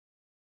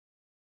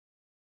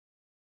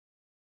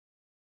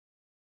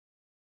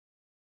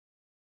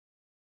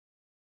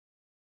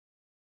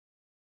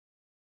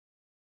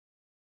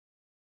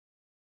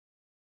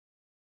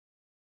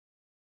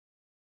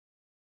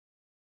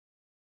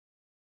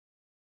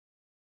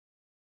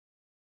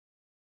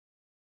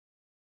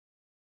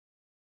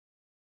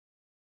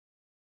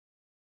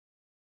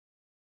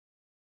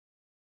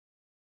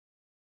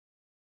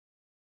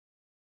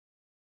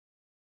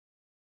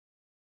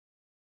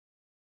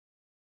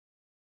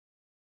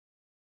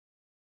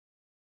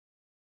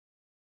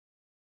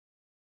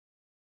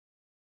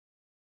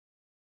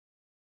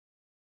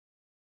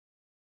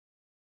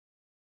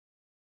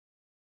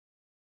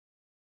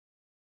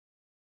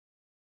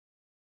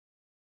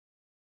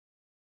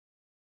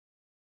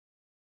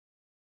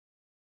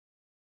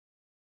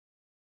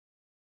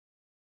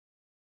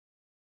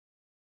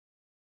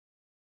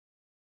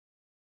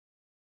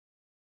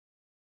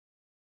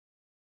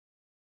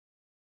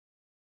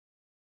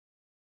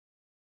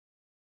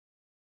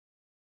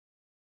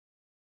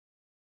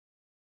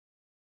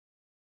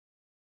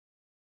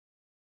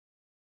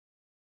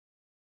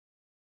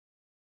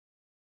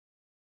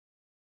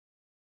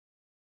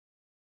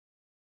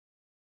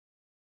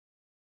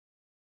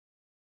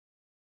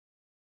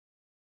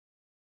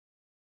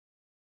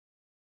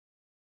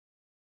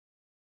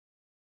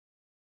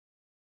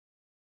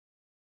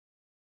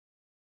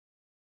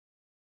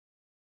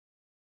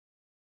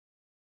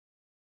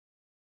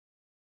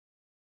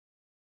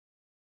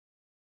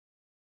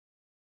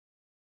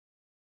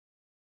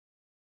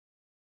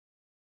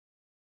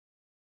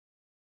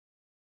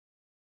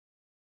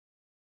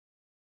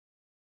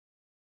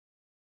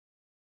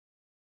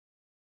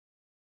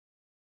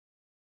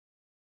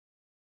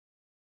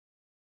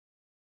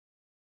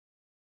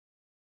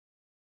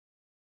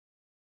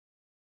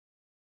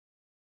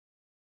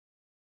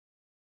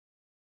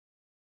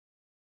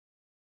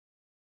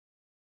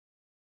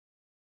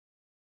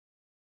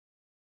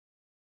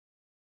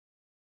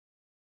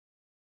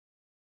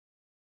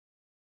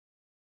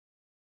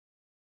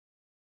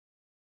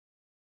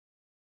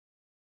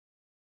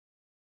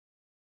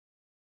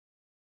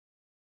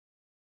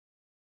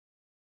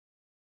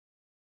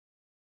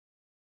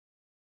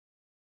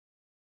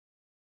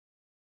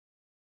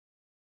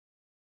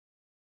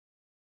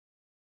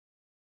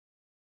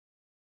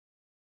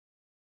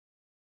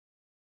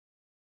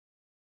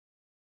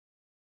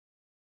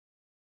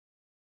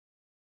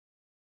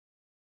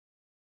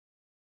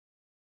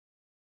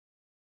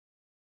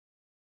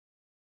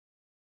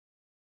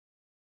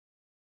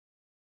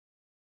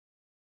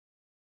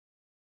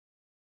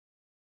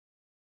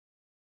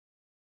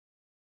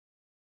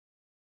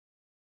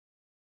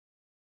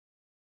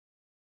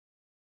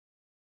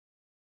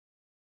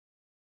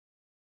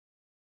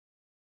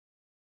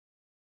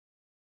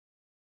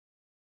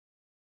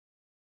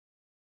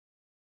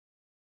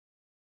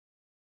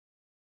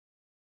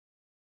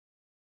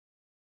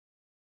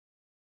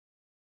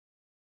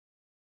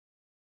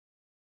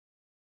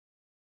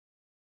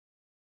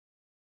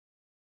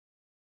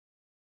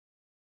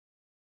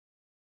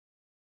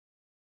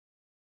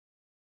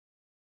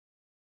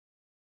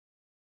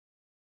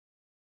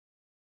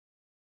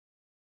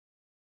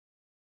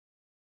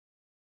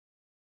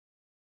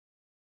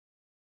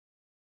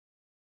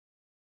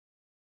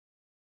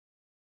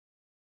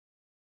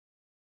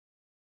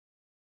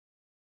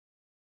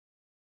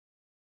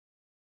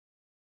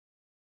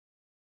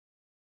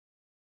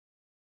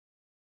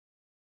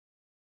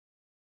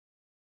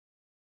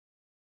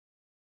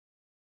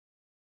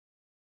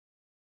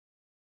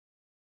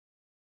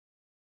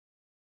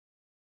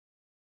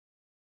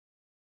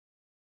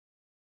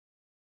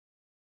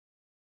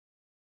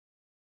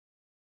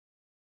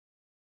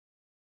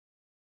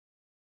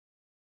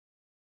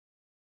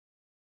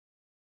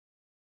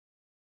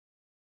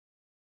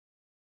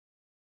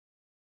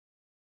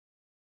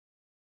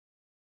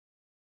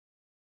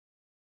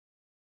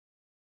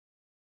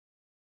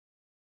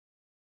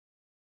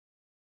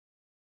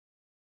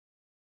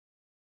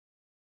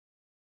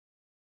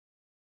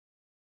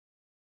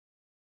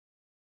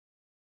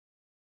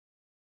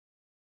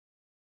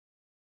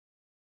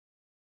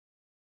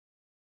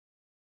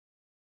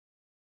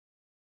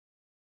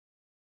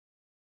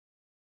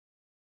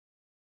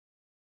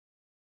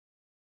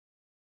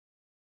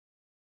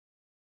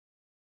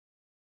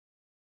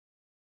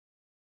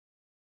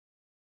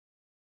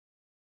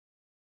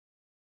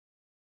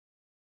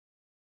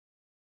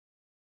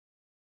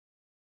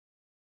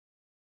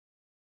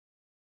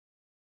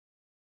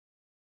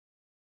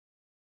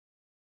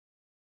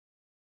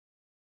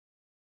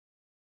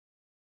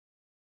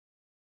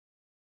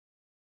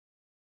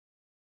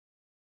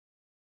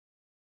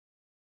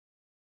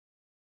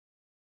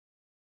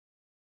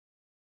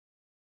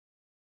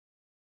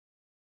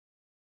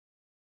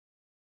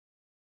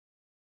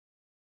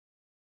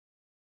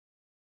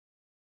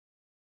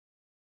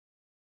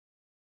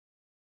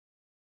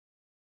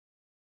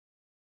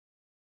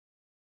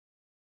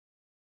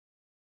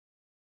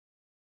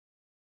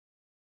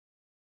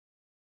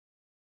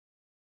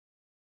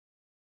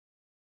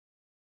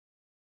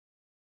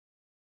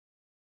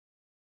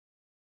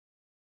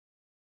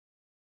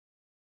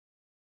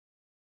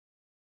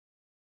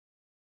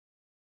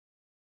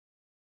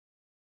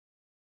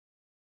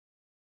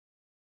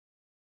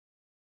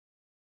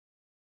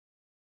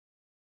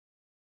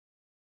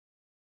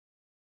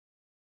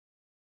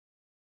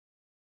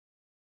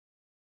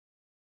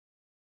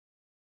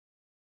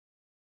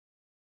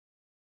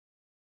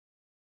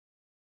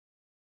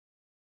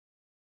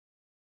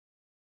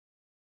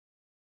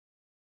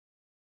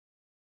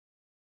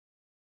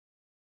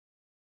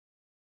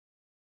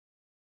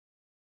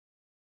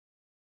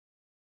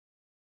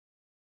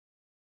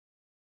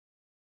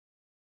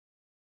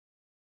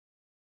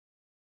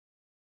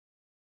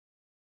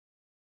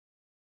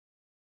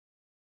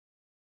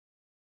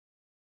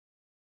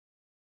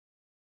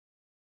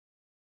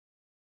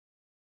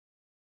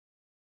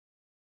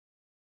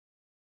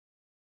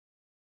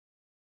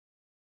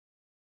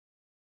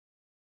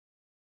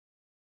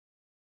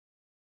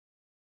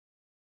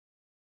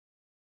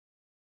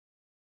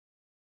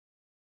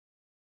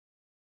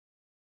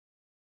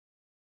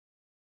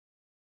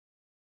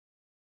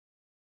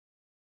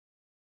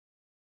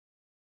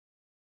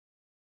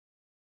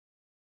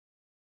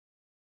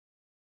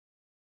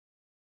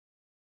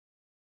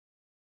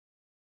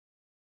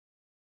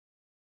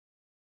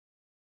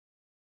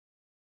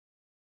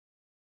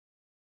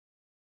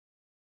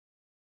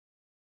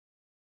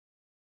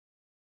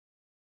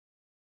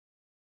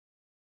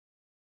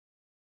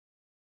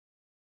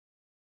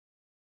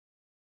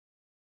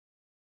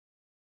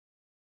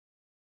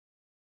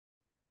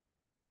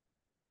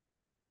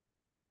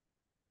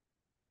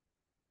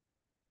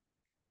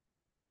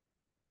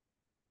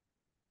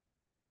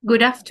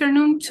Good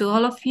afternoon to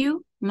all of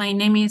you. My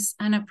name is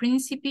Ana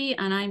Principi,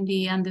 and I'm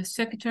the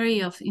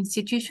Undersecretary of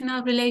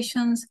Institutional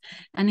Relations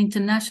and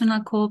International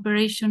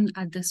Cooperation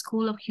at the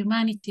School of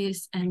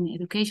Humanities and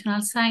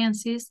Educational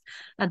Sciences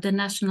at the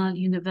National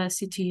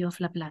University of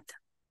La Plata.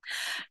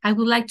 I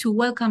would like to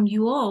welcome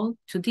you all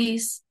to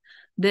this,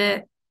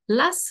 the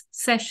last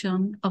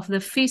session of the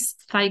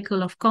fifth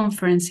cycle of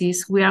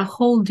conferences we are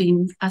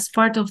holding as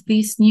part of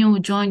this new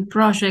joint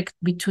project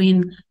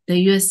between the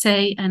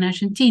USA and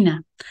Argentina,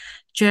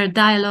 shared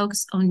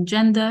dialogues on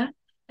gender,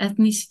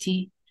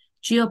 ethnicity,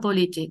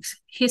 geopolitics,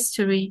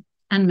 history,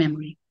 and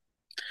memory.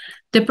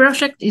 The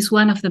project is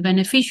one of the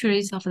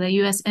beneficiaries of the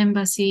U.S.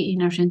 Embassy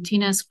in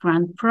Argentina's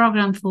grant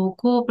program for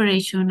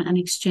cooperation and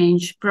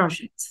exchange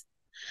projects.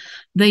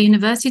 The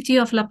University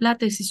of La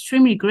Plata is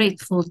extremely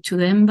grateful to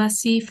the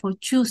Embassy for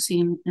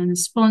choosing and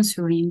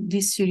sponsoring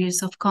this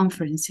series of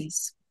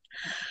conferences.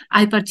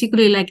 I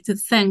particularly like to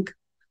thank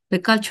the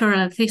cultural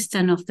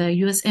assistant of the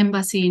U.S.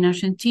 Embassy in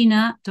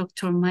Argentina,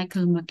 Dr.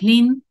 Michael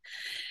McLean,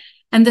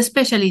 and the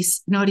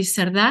specialists Nori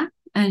Cerdá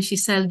and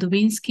Giselle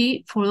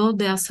Dubinsky for all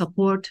their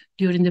support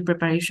during the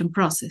preparation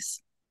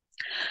process.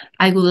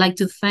 I would like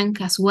to thank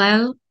as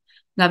well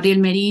Gabriel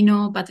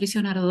Merino,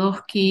 Patricio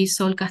Narodowski,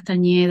 Sol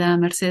Castañeda,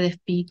 Mercedes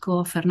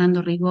Pico,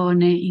 Fernando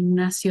Rigone,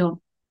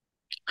 Ignacio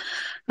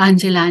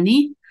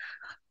Angelani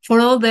for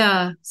all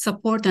their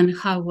support and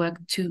hard work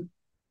too.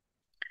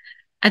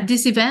 At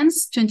these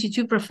events,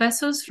 22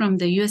 professors from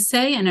the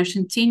USA and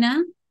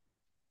Argentina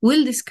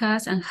will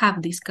discuss and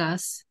have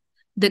discussed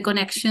the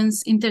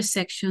connections,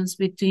 intersections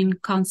between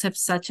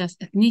concepts such as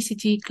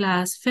ethnicity,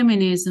 class,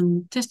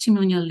 feminism,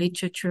 testimonial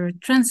literature,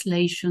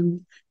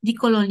 translation,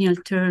 decolonial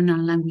turn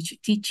and language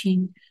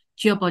teaching,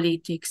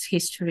 geopolitics,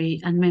 history,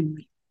 and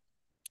memory.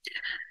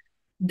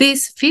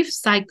 This fifth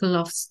cycle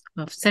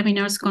of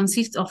seminars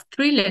consists of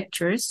 3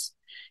 lectures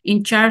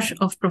in charge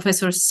of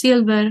Professor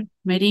Silver,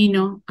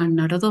 Merino, and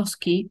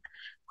Narodowski,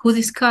 who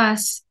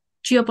discuss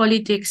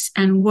geopolitics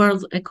and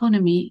world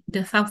economy,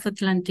 the South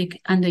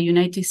Atlantic and the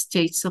United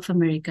States of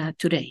America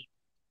today.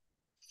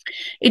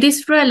 It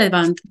is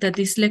relevant that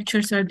these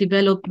lectures are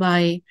developed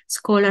by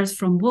scholars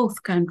from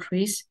both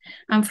countries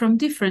and from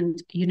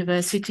different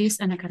universities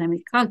and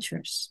academic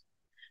cultures.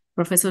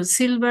 Professor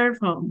Silver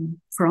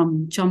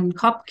from Johns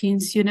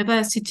Hopkins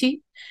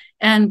University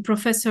and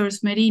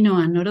Professors Merino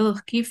and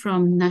Narodowski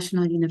from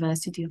National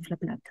University of La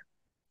Plata.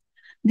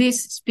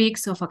 This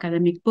speaks of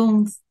academic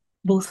bonds,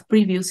 both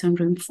previous and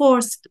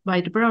reinforced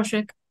by the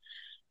project,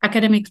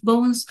 academic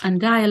bonds and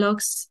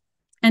dialogues,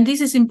 and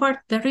this is in part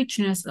the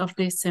richness of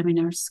these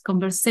seminars.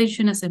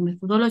 Conversation as a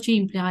methodology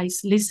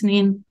implies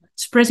listening,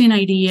 expressing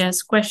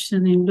ideas,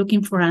 questioning,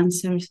 looking for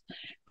answers,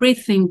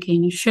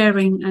 rethinking,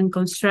 sharing, and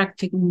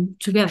constructing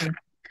together.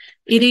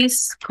 It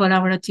is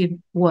collaborative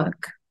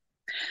work.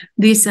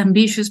 This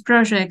ambitious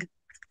project,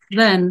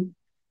 then,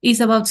 is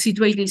about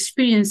situated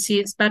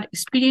experiences, but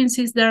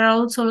experiences that are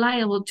also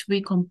liable to be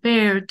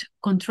compared,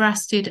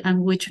 contrasted,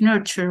 and which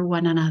nurture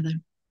one another.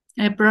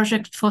 A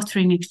project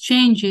fostering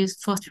exchanges,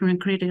 fostering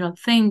critical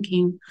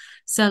thinking,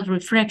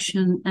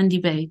 self-reflection, and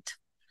debate,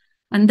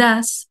 and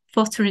thus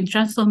fostering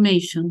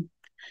transformation,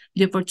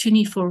 the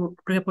opportunity for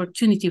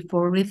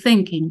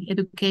rethinking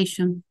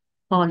education,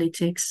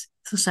 politics,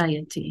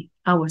 society,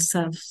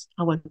 ourselves,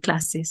 our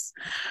classes,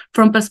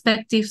 from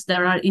perspectives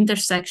that are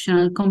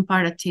intersectional,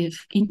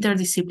 comparative,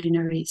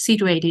 interdisciplinary,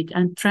 situated,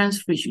 and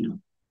transregional.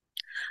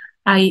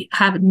 I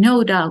have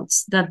no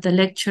doubts that the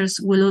lectures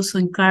will also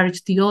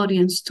encourage the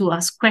audience to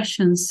ask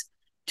questions,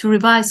 to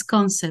revise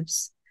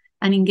concepts,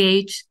 and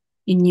engage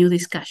in new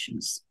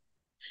discussions.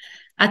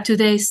 At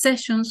today's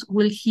sessions,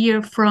 we'll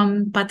hear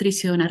from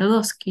Patricio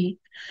Narodowski,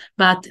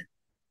 but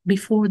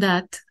before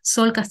that,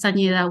 Sol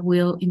Castañeda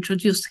will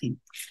introduce him.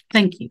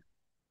 Thank you.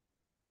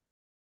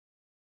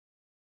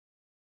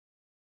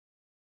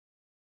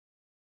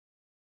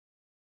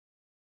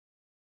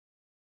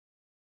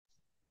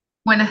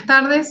 Buenas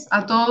tardes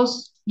a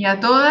todos y a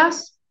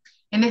todas.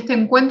 En este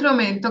encuentro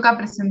me toca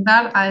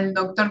presentar al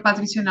doctor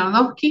Patricio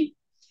Narodowski.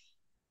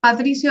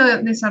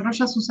 Patricio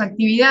desarrolla sus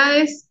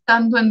actividades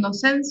tanto en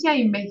docencia,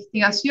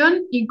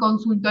 investigación y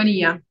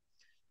consultoría,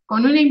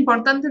 con una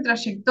importante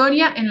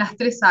trayectoria en las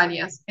 3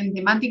 áreas, en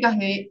temáticas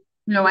de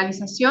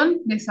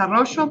globalización,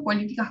 desarrollo,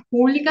 políticas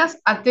públicas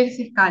a 3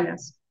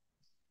 escalas.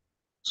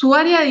 Su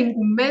área de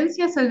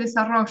incumbencia es el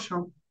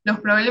desarrollo, los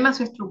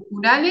problemas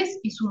estructurales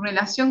y su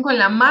relación con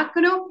la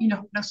macro y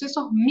los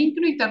procesos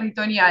micro y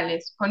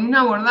territoriales, con un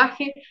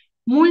abordaje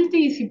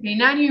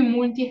multidisciplinario y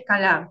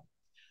multiescalar.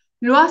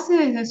 Lo hace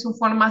desde su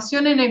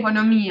formación en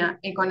economía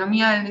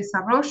del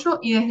desarrollo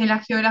y desde la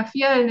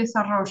geografía del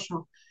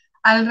desarrollo,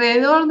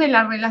 alrededor de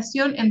la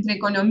relación entre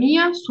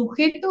economía,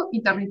 sujeto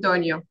y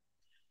territorio.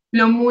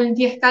 Lo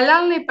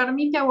multiescalar le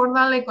permite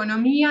abordar la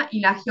economía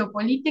y la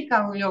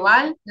geopolítica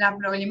global, la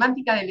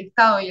problemática del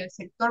Estado y el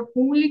sector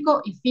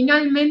público y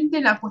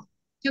finalmente la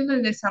cuestión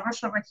del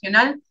desarrollo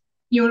regional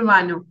y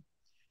urbano.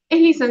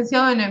 Es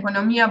licenciado en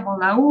Economía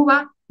por la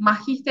UBA,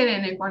 magíster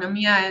en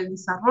Economía del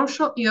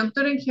Desarrollo y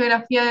doctor en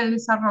Geografía del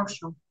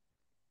Desarrollo.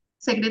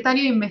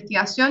 secretario de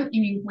Investigación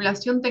y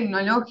Vinculación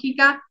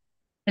Tecnológica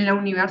en la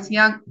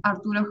Universidad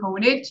Arturo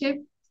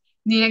Jauretche,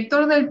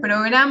 director del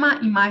Programa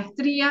y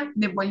Maestría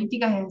de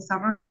Políticas de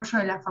Desarrollo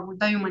de la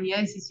Facultad de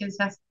Humanidades y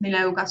Ciencias de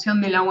la Educación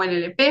de la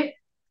UNLP,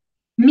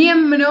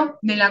 miembro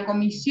de la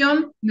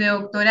Comisión de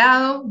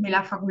Doctorado de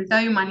la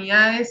Facultad de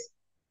Humanidades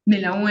de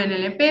la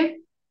UNLP,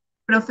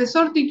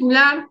 profesor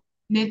titular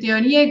de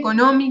Teoría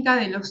Económica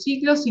de los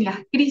Ciclos y las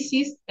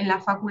Crisis en la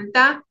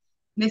Facultad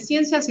de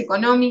Ciencias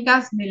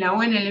Económicas de la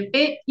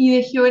UNLP y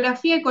de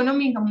Geografía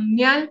Económica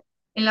Mundial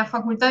en la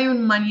Facultad de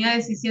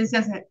Humanidades y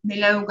Ciencias de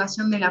la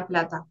Educación de La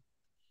Plata,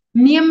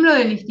 miembro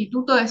del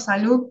Instituto de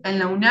Salud en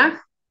la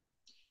UNAG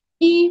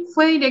y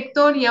fue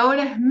director y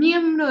ahora es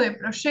miembro de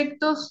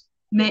proyectos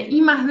de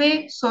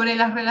I+D sobre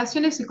las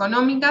relaciones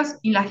económicas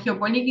y las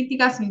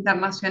geopolíticas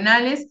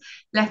internacionales,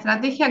 la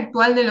estrategia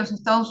actual de los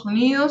Estados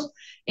Unidos,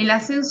 el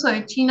ascenso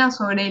de China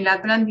sobre el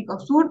Atlántico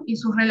Sur y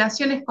sus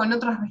relaciones con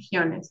otras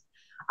regiones.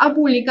 Ha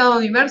publicado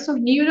diversos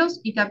libros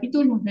y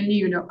capítulos del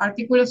libro,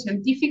 artículos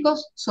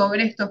científicos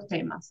sobre estos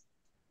temas.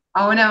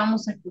 Ahora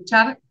vamos a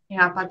escuchar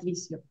a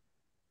Patricio.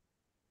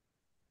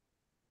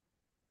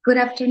 Good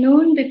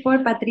afternoon. Before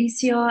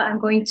Patricio, I'm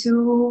going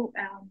to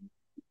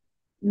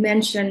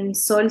mention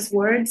Sol's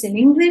words in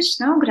English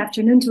now. Good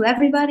afternoon to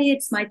everybody.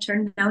 It's my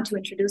turn now to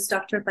introduce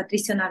Dr.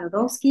 Patricio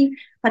Narodowski.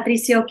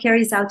 Patricio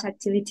carries out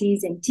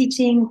activities in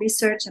teaching,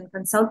 research, and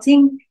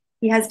consulting.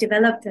 He has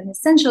developed an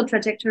essential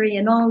trajectory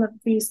in all of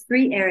these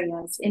three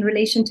areas in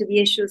relation to the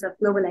issues of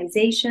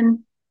globalization,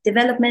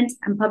 development,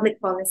 and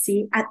public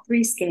policy at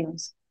three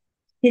scales.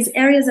 His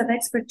areas of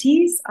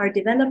expertise are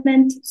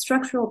development,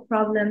 structural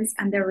problems,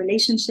 and their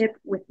relationship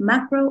with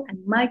macro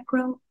and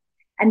micro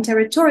and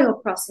territorial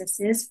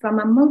processes from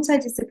a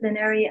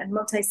multidisciplinary and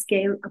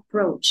multi-scale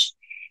approach.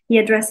 He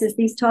addresses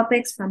these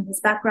topics from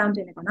his background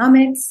in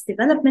economics,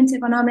 development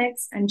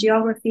economics, and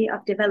geography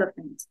of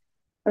development,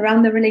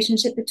 around the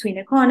relationship between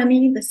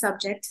economy, the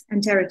subject,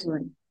 and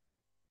territory.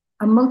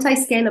 A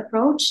multi-scale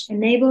approach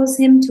enables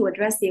him to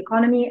address the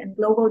economy and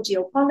global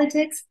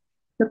geopolitics,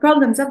 the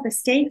problems of the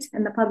state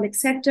and the public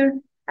sector,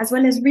 as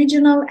well as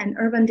regional and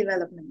urban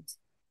development.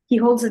 He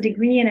holds a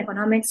degree in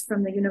economics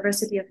from the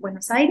University of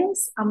Buenos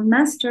Aires, a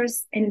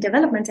master's in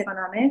development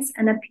economics,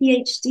 and a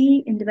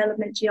PhD in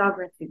development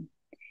geography.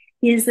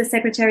 He is the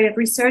Secretary of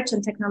Research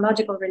and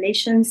Technological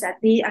Relations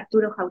at the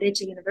Arturo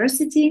Jauretche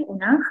University,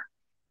 UNAG.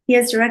 He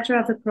is director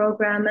of the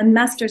program and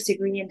master's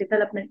degree in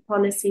development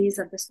policies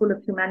of the School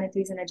of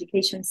Humanities and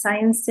Education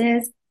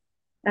Sciences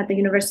at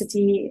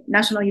the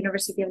National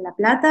University of La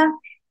Plata.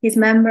 He's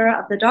member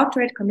of the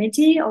doctorate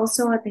committee,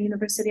 also at the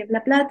University of La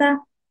Plata,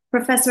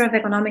 professor of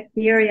economic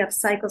theory of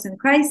cycles and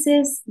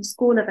crisis,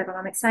 School of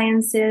Economic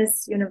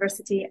Sciences,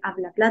 University of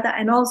La Plata,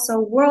 and also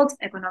World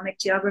Economic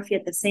Geography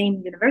at the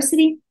same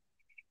university.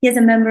 He is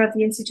a member of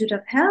the Institute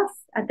of Health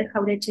at the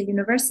Jauretche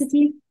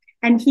University,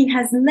 and he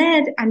has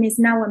led and is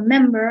now a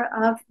member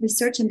of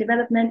research and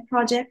development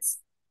projects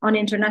on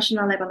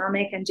international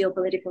economic and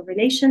geopolitical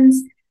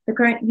relations, the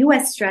current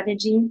US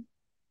strategy,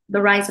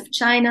 the rise of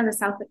China, the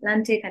South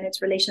Atlantic, and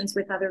its relations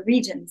with other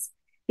regions.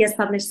 He has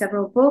published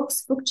several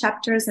books, book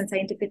chapters, and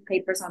scientific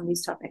papers on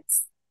these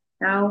topics.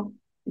 Now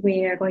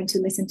we are going to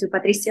listen to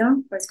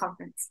Patricio for his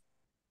conference.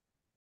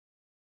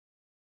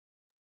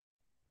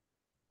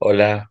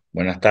 Hola,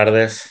 buenas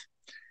tardes.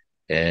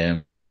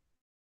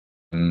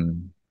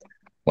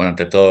 Bueno,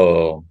 ante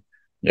todo,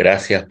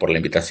 gracias por la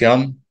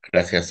invitación.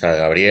 Gracias a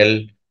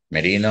Gabriel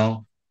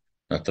Merino,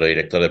 nuestro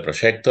director de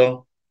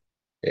proyecto.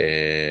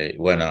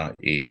 Bueno,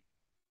 y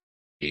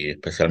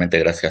especialmente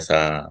gracias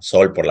a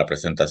Sol por la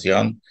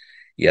presentación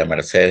y a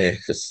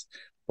Mercedes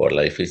por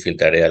la difícil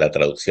tarea de la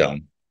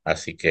traducción.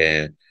 Así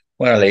que,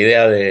 bueno, la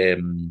idea de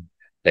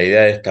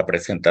esta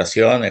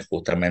presentación es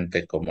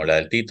justamente como la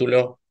del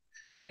título,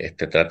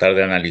 tratar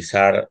de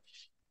analizar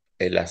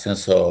el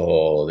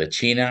ascenso de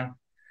China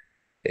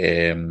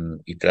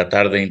y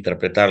tratar de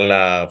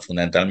interpretarla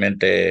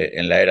fundamentalmente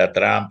en la era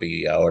Trump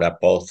y ahora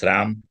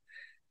post-Trump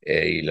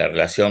y la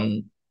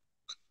relación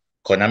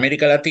con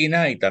América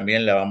Latina, y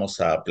también la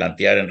vamos a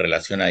plantear en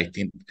relación a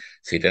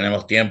si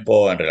tenemos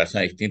tiempo, en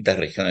relación a distintas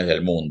regiones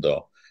del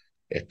mundo.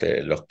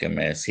 Los que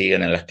me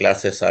siguen en las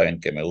clases saben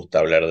que me gusta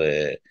hablar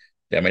de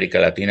América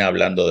Latina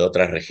hablando de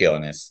otras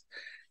regiones,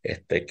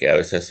 que a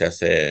veces se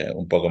hace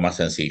un poco más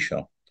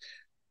sencillo.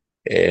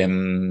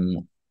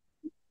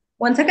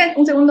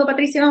 Un segundo,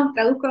 Patricio,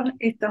 traduzco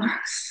esto.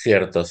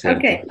 Cierto.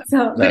 Okay,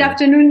 so good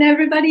afternoon,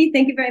 everybody.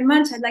 Thank you very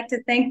much. I'd like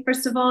to thank,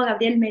 first of all,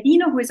 Gabriel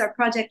Merino, who is our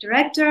project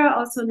director.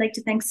 Also like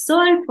to thank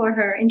Sol for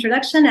her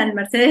introduction and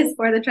Mercedes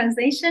for the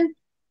translation.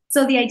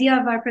 So the idea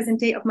of my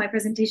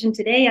presentation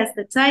today, as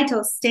the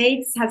title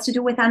states, has to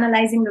do with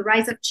analyzing the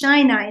rise of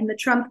China in the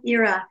Trump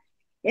era,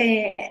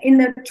 in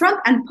the Trump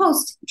and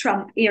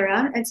post-Trump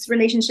era, its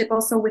relationship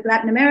also with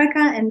Latin America.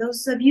 And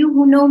those of you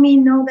who know me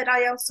know that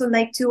I also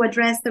like to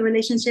address the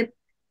relationship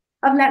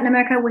of Latin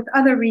America with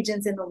other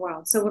regions in the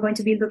world. So we're going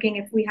to be looking,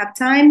 if we have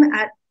time,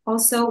 at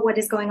also what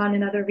is going on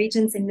in other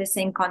regions in the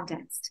same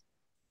context.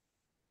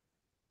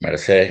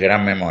 Mercedes,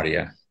 gran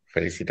memoria.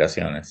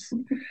 Felicitaciones.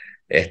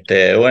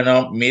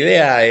 Bueno, mi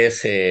idea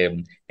es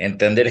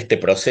entender este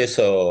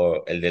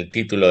proceso, el del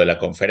título de la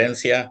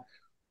conferencia,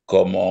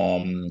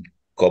 como,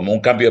 como un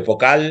cambio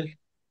epocal,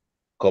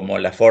 como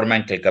la forma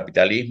en que el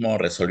capitalismo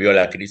resolvió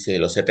la crisis de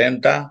los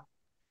 70,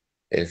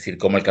 es decir,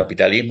 cómo el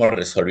capitalismo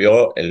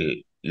resolvió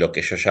lo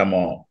que yo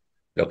llamo,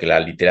 lo que la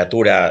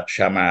literatura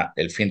llama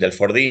el fin del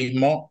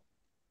Fordismo,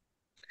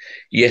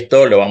 y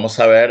esto lo vamos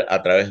a ver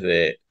a través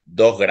de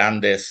dos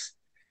grandes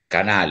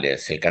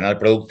canales, el canal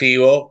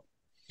productivo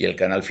y el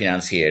canal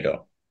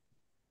financiero.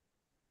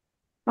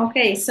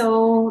 Okay,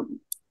 so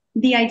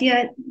the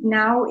idea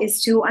now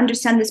is to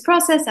understand this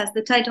process, as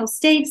the title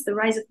states, the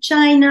rise of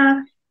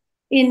China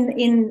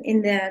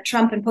in the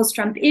Trump and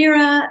post-Trump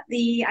era.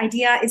 The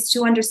idea is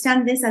to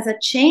understand this as a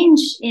change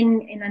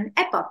in an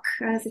epoch,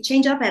 as a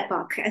change of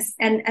epoch,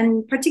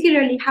 and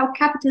particularly how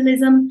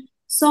capitalism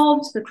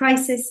solved the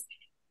crisis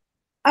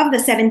of the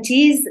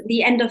 70s,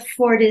 the end of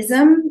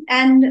Fordism,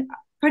 and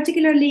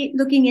particularly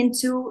looking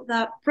into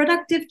the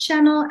productive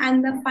channel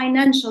and the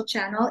financial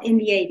channel in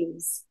the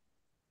 80s.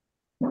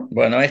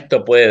 Bueno,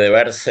 esto puede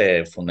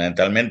deberse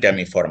fundamentalmente a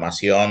mi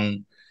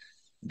formación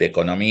de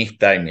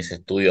economista y mis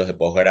estudios de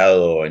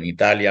posgrado en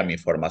Italia, mi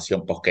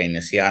formación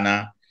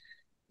post-keynesiana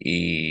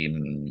y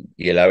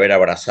el haber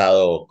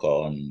abrazado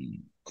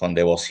con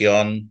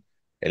devoción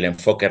el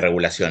enfoque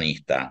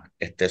regulacionista.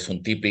 Este es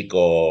un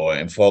típico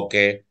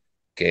enfoque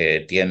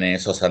que tiene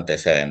esos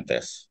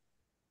antecedentes.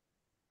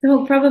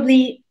 So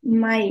probably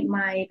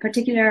my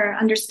particular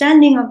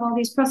understanding of all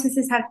these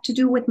processes have to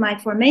do with my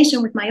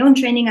formation, with my own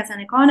training as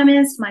an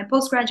economist, my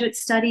postgraduate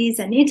studies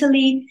in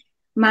Italy,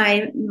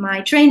 my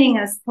training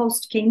as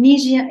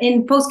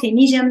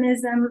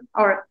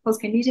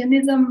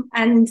post-Keynesianism,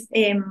 and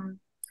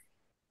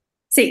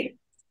sí,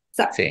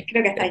 Sí.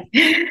 creo que está ahí.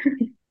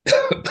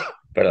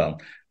 Perdón.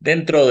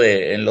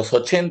 En los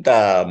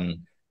 80,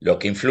 lo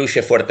que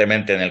influye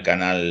fuertemente en el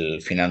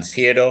canal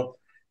financiero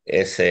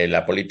es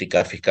la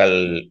política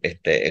fiscal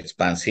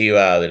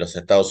expansiva de los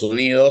Estados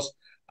Unidos,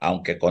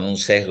 aunque con un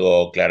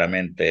sesgo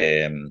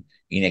claramente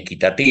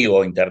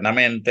inequitativo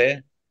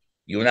internamente,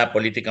 y una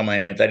política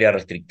monetaria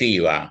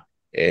restrictiva,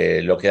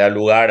 lo que da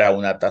lugar a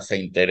una tasa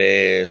de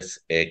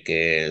interés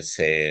que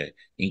se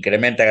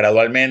incrementa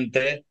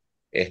gradualmente,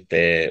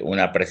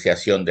 una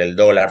apreciación del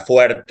dólar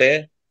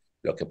fuerte,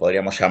 lo que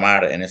podríamos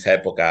llamar, en esa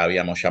época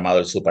habíamos llamado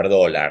el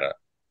superdólar.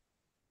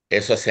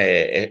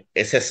 Ese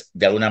es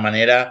de alguna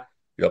manera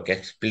lo que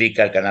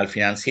explica el canal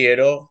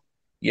financiero,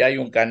 y hay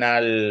un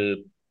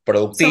canal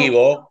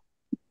productivo.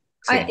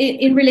 So,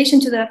 in relation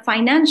to the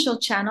financial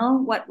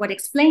channel, what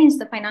explains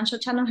the financial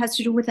channel has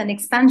to do with an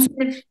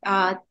expansive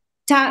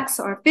tax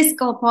or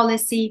fiscal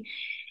policy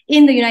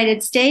in the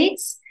United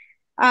States,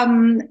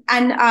 and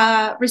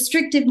a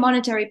restrictive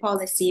monetary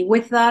policy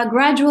with a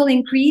gradual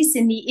increase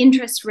in the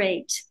interest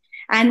rate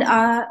and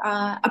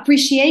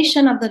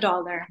appreciation of the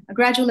dollar, a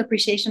gradual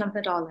appreciation of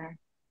the dollar.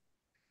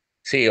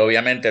 Sí,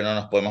 obviamente no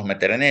nos podemos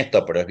meter en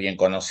esto, pero es bien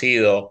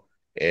conocido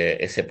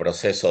ese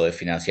proceso de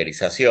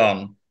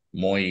financiarización,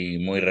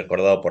 muy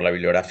recordado por la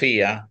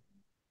bibliografía.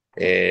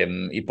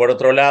 Y por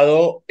otro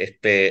lado,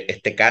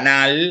 este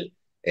canal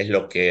es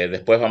lo que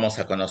después vamos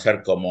a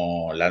conocer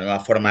como la nueva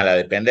forma de la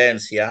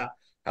dependencia.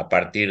 A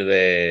partir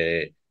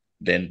de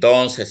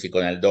entonces, y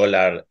con el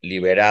dólar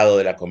liberado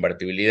de la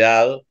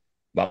convertibilidad,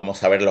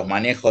 vamos a ver los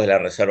manejos de la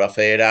Reserva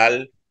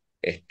Federal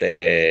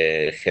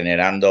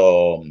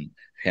generando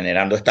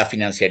esta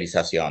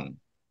financiarización.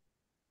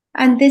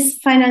 And this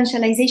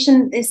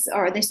financialization, this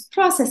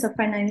process of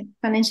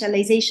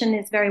financialization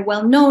is very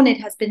well known.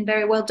 It has been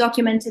very well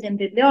documented in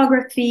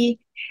bibliography,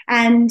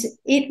 and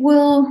it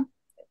will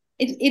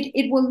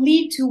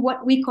lead to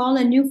what we call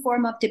a new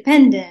form of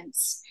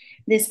dependence,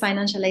 this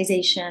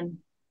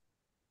financialization.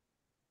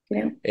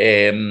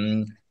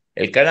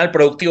 El canal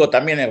productivo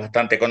también es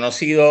bastante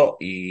conocido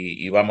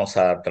y vamos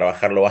a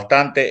trabajarlo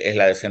bastante. Es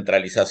la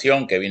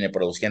descentralización que viene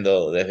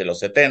produciendo desde los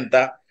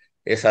 70.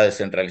 Esa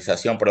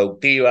descentralización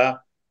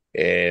productiva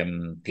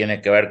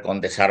tiene que ver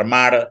con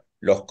desarmar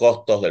los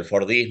costos del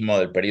Fordismo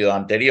del periodo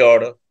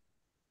anterior.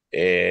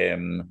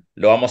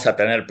 Lo vamos a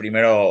tener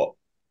primero,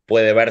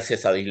 puede verse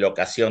esa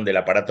dislocación del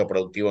aparato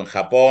productivo en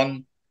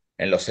Japón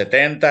en los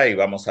 70, y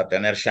vamos a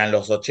tener ya en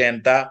los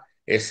 80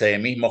 ese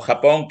mismo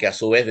Japón que a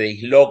su vez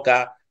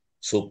disloca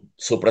su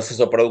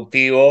proceso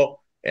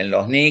productivo en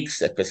los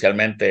NICs,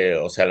 especialmente,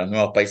 o sea, los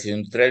nuevos países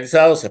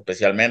industrializados.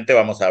 Especialmente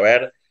vamos a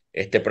ver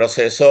este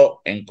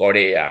proceso en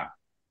Corea.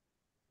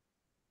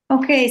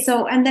 Okay,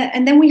 so and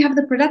then we have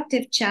the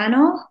productive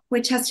channel,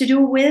 which has to do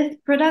with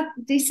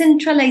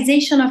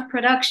decentralization of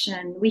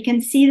production. We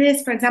can see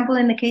this, for example,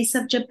 in the case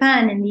of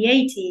Japan in the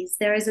 80s.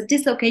 There is a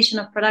dislocation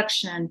of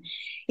production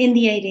in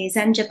the 80s,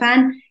 and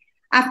Japan,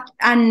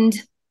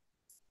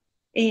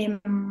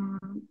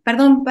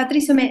 perdón,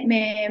 Patricio,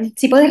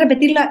 si podés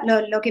repetir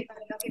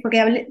porque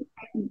hablé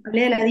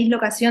de la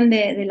dislocación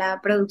de la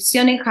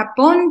producción en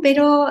Japón,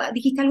 pero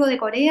dijiste algo de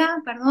Corea,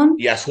 perdón.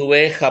 Y a su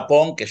vez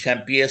Japón, que ya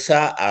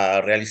empieza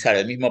a realizar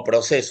el mismo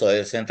proceso de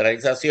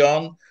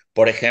descentralización,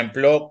 por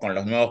ejemplo, con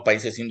los nuevos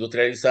países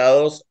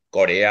industrializados,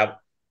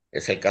 Corea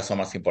es el caso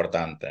más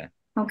importante.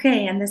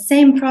 Okay, and the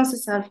same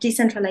process of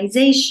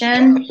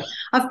decentralization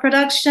of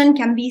production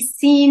can be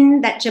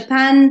seen that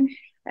Japan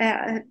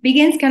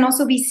can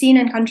also be seen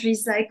in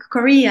countries like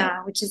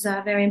Korea, which is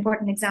a very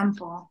important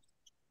example.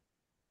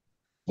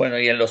 Bueno,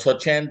 y en los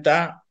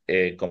 80,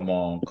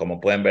 como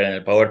pueden ver en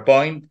el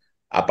PowerPoint,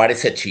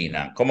 aparece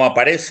China. ¿Cómo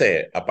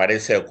aparece?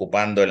 Aparece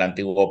ocupando el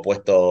antiguo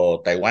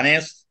puesto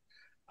taiwanés,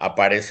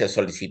 aparece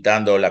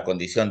solicitando la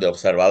condición de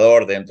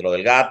observador dentro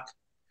del GATT,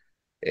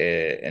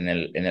 en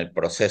el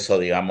proceso,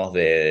 digamos,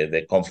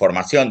 de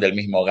conformación del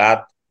mismo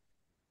GATT,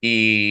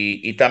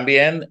 y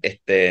también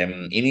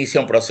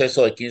inicia un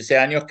proceso de 15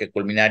 años que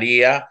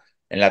culminaría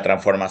en la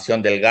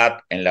transformación del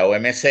GATT en la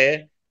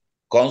OMC,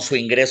 con su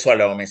ingreso a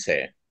la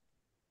OMC.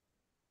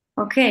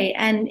 Okay,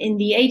 and in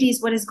the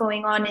 80s, what is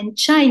going on in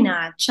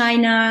China?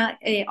 China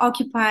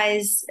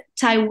occupies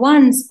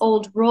Taiwan's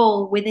old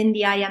role within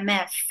the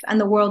IMF and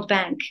the World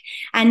Bank,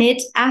 and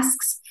it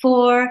asks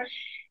for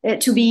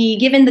to be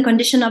given the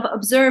condition of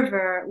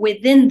observer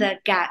within the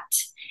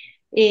GATT.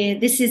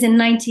 This is in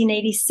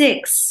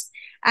 1986,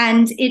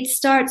 and it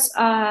starts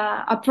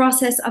a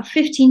process of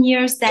 15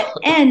 years that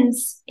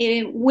ends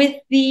with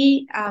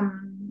the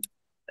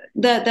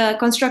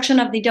construction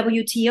of the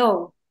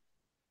WTO.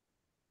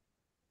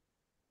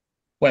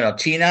 Bueno,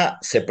 China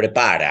se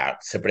prepara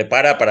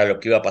para lo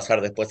que iba a pasar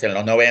después en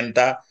los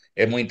 90.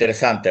 Es muy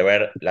interesante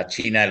ver la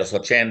China de los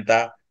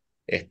 80,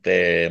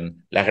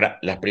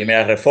 las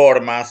primeras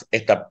reformas,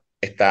 esta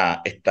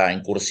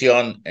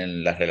incursión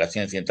en las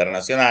relaciones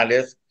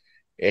internacionales,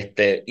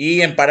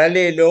 y en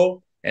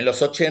paralelo, en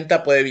los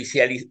 80 puede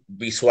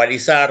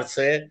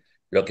visualizarse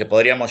lo que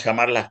podríamos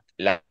llamar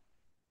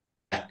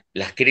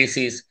las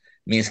crisis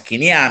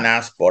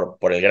minskinianas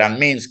por el Gran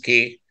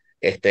Minsky,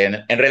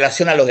 en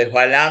relación a los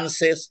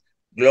desbalances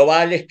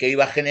globales que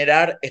iba a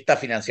generar esta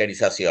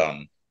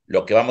financiarización.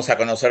 Lo que vamos a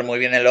conocer muy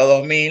bien en los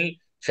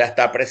 2000 ya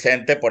está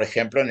presente, por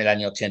ejemplo, en el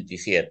año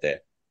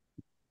 87.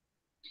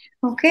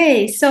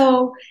 Okay,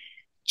 so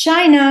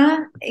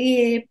China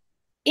in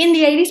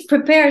the 80s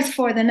prepares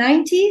for the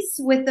 90s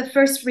with the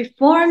first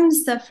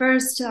reforms, the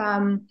first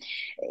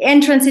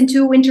entrance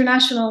into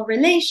international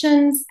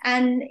relations,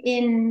 and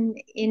in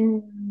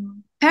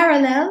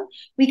parallel,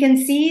 we can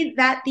see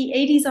that the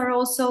 80s are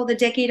also the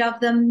decade of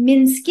the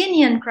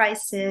Minskinian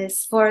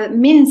crisis for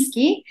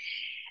Minsky,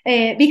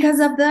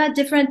 because of the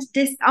different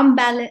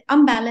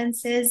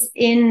imbalances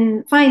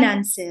in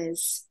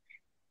finances.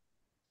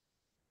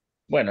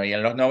 Bueno, y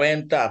en los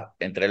 90,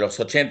 entre los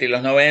 80 y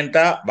los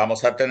 90,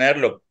 vamos a tener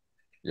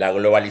la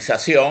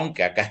globalización,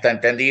 que acá está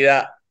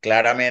entendida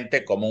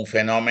claramente como un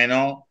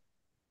fenómeno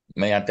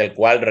mediante el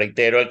cual,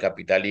 reitero, el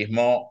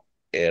capitalismo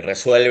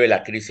resuelve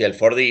la crisis del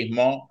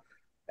Fordismo,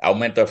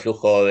 aumento del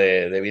flujo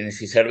de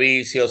bienes y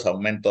servicios,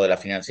 aumento de la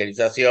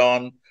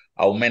financiarización,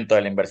 aumento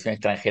de la inversión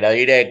extranjera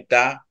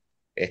directa,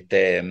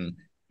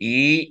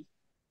 y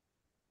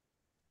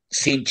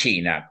sin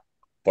China,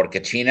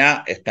 porque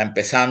China está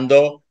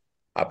empezando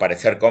a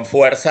aparecer con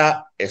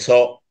fuerza.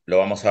 Eso lo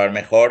vamos a ver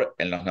mejor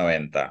en los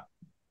 90.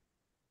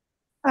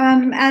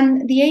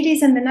 And the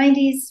 80s and the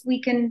 90s,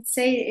 we can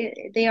say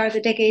they are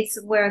the decades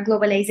where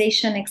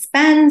globalization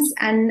expands.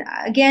 And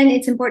again,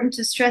 it's important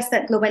to stress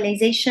that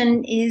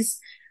globalization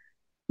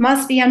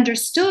must be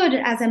understood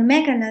as a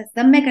mechanism,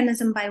 the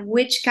mechanism by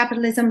which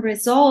capitalism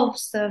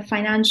resolves the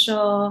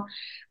financial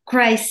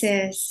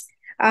crisis,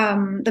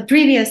 the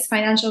previous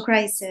financial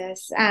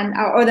crisis, and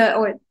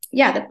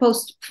the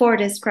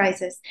post-Fordist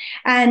crisis.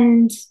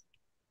 And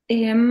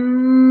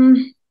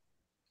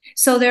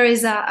so there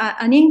is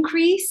an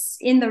increase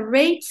in the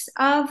rate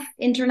of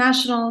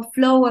international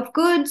flow of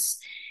goods,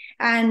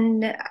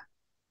 and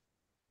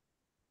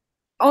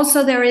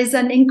also there is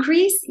an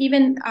increase,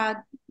 even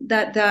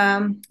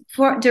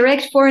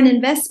direct foreign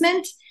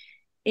investment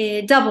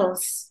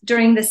doubles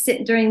during this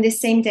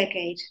same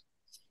decade.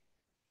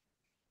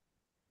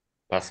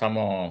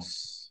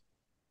 Pasamos.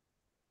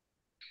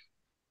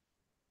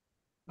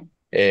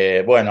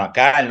 Bueno,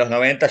 acá en los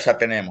 90 ya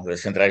tenemos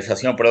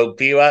descentralización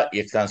productiva y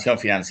expansión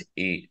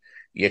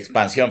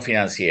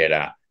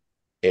financiera.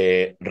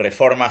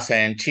 Reformas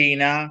en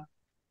China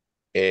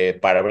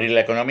para abrir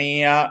la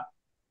economía,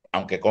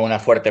 aunque con una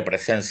fuerte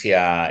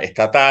presencia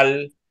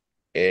estatal,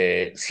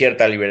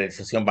 cierta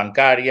liberalización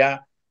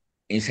bancaria,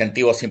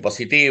 incentivos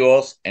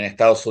impositivos. En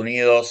Estados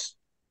Unidos,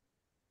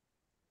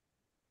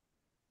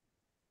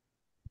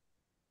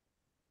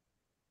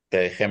 te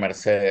dejé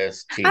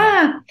Mercedes,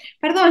 China.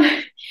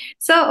 Pardon.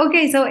 So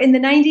in the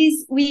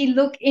 90s, we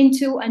look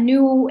into a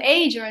new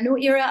age or a new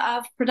era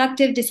of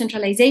productive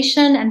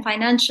decentralization and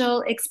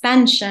financial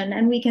expansion.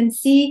 And we can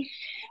see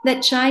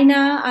that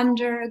China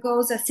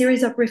undergoes a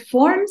series of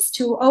reforms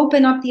to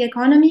open up the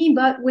economy,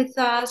 but with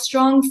a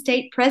strong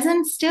state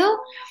presence still.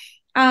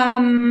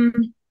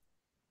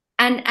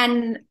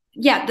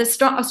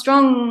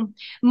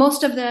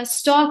 Most of the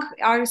stock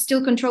are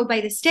still controlled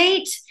by the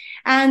state,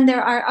 and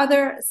there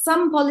are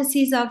some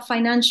policies of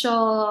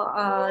financial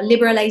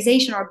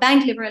liberalization or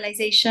bank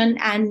liberalization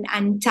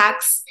and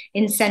tax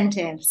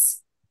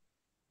incentives.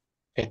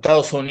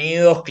 Estados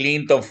Unidos,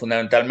 Clinton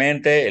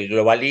fundamentalmente, el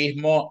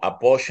globalismo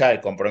apoya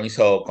el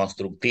compromiso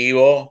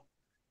constructivo.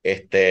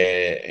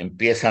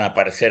 Empiezan a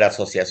aparecer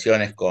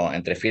asociaciones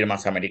entre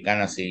firmas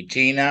americanas y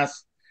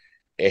chinas.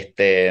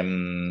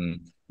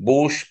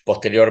 Bush,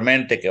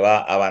 posteriormente, que va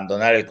a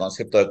abandonar el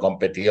concepto de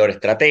competidor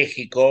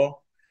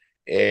estratégico.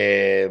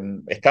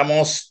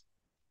 Estamos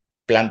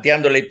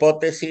planteando la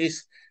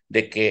hipótesis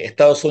de que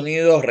Estados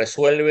Unidos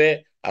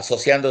resuelve,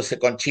 asociándose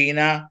con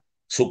China,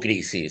 su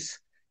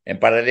crisis. En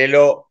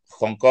paralelo,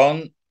 Hong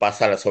Kong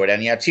pasa a la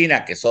soberanía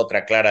china, que es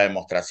otra clara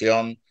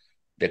demostración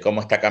de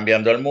cómo está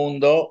cambiando el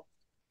mundo.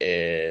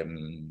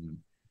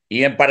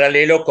 Y en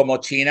paralelo, cómo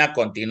China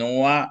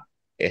continúa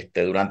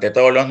durante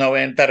todos los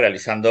 90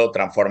 realizando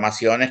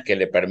transformaciones que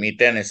le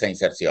permiten esa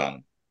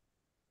inserción.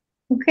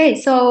 Okay,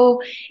 so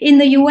in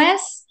the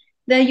US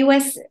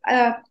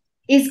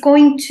is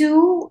going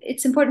to,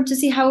 it's important to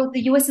see how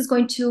the US is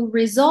going to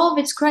resolve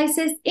its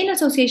crisis in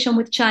association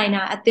with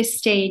China at this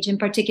stage in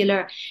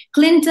particular.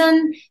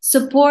 Clinton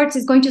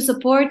is going to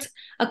support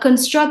a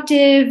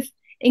constructive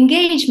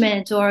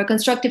engagement or a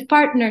constructive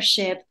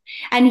partnership,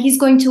 and he's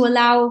going to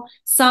allow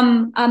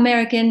some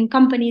American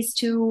companies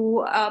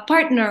to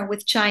partner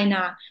with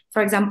China,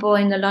 for example,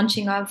 in the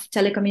launching of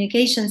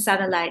telecommunication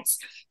satellites.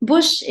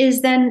 Bush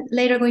is then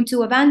later going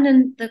to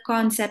abandon the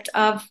concept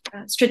of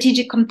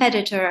strategic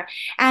competitor.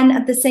 And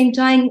at the same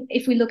time,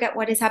 if we look at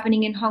what is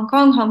happening in Hong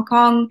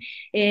Kong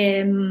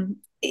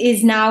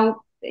is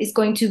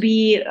going to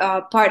be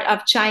part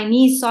of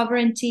Chinese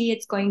sovereignty.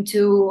 It's going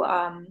to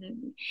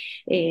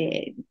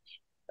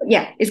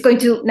it's going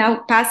to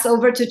now pass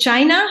over to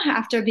China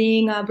after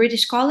being a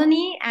British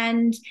colony,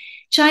 and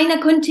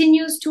China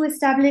continues to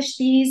establish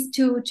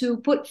to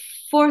put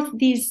forth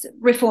these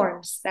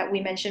reforms that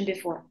we mentioned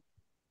before.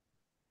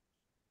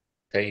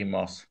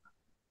 Seguimos.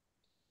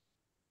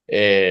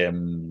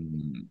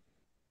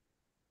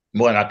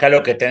 Bueno, acá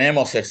lo que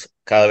tenemos es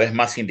cada vez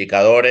más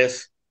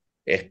indicadores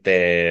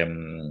de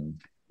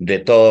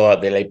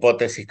la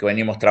hipótesis que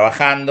venimos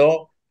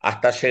trabajando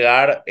hasta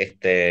llegar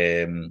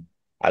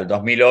al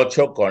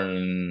 2008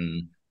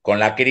 con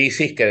la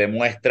crisis que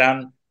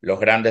demuestran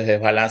los grandes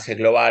desbalances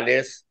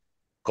globales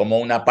como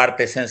una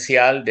parte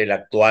esencial del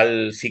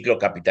actual ciclo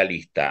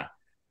capitalista.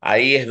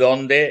 Ahí es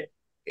donde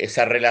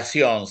esa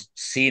relación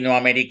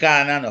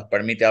sino-americana nos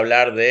permite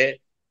hablar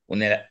de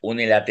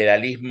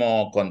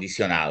unilateralismo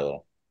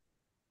condicionado.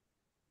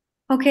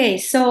 Okay,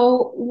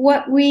 so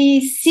what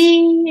we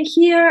see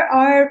here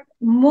are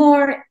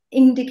more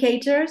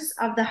indicators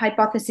of the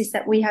hypothesis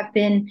that we have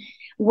been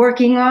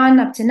working on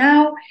up to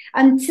now,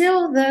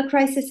 until the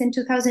crisis in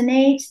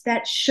 2008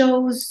 that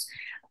shows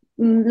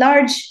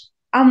large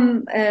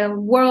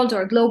world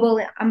or global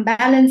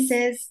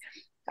imbalances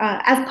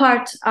as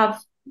part of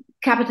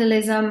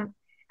capitalism.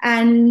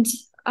 And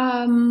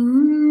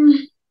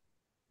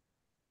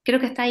creo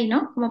que está ahí,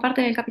 ¿no? Como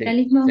parte del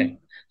capitalismo. Sí, sí.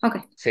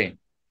 Okay. Sí.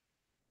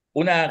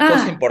 Una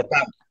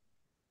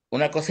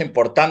cosa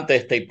importante de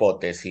esta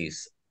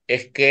hipótesis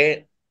es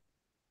que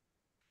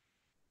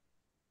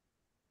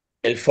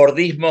el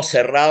Fordismo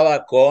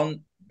cerraba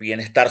con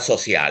bienestar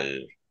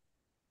social.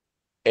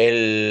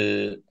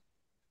 El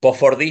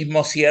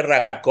posfordismo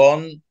cierra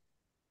con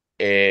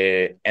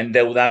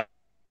endeudamiento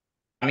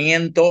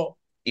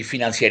y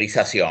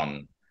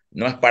financiarización.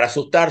 No es para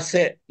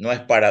asustarse, no es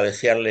para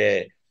desear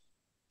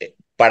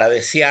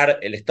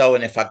el Estado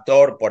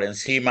benefactor por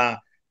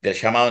encima del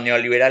llamado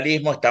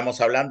neoliberalismo.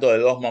 Estamos hablando de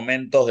dos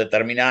momentos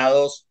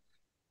determinados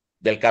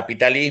del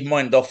capitalismo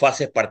en dos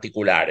fases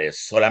particulares.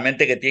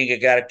 Solamente que tiene que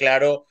quedar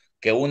claro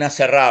que una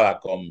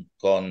cerraba con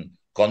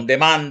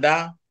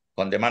demanda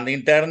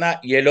interna,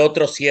 y el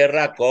otro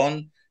cierra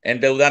con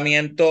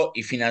endeudamiento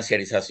y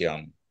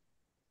financiarización.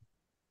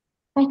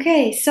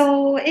 Okay,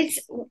 so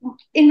it's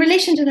in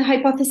relation to the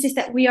hypothesis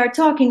that we are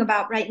talking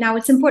about right now,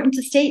 it's important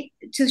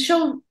to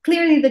show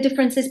clearly the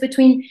differences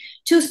between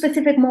two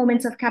specific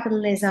moments of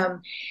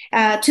capitalism,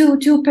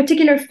 two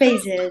particular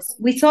phases.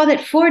 We saw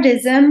that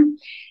Fordism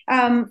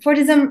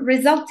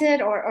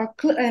resulted,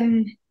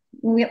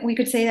 we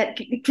could say that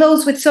it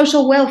closed with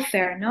social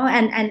welfare, no,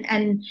 and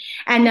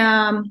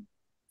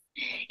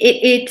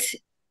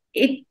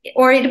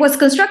it was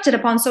constructed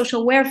upon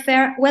social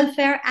welfare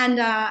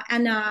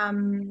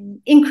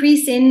and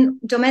increase in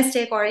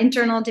domestic or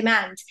internal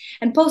demand.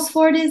 And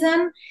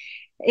post-Fordism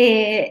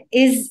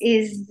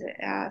is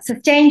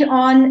sustained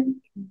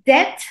on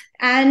debt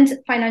and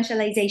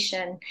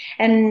financialization.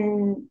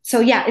 And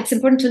so, yeah, it's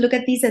important to look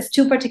at these as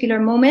two particular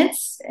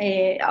moments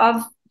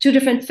of two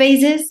different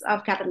phases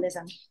of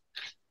capitalism.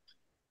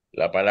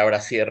 La palabra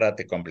cierra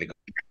te complicó.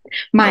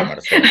 Mal.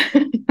 Marcela.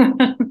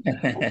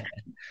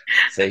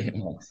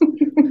 Seguimos.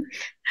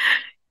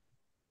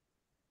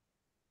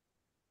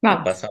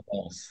 Vamos.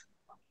 Pasamos.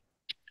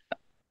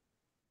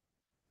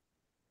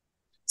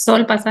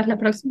 Sol, ¿pasas la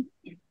próxima?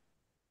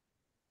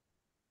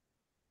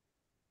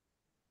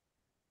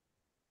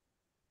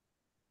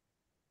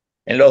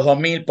 En los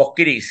 2000,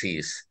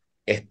 post-crisis,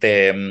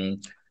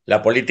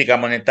 la política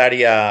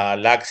monetaria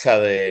laxa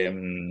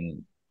de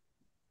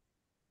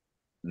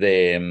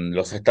de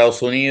los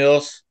Estados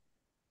Unidos,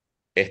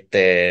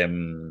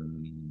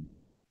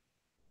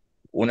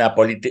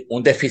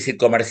 un déficit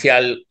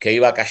comercial que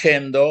iba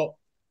cayendo,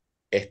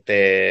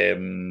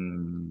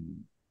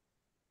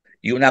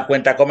 y una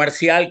cuenta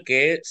comercial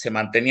que se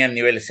mantenía en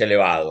niveles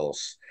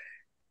elevados.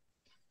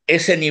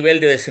 Ese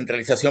nivel de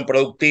descentralización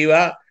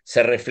productiva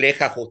se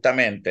refleja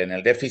justamente en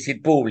el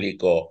déficit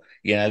público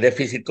y en el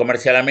déficit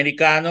comercial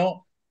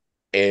americano,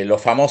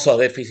 los famosos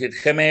déficits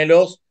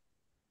gemelos.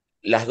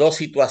 Las dos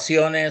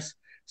situaciones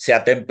se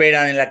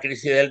atemperan en la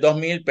crisis del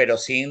 2000, pero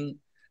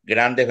sin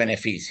grandes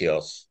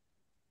beneficios.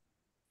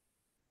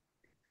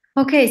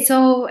 Okay,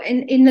 so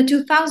in the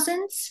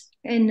 2000s,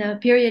 in a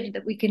period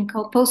that we can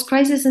call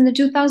post-crisis in the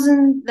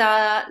 2000s,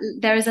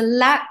 there is a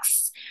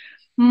lax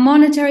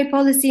monetary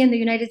policy in the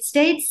United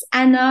States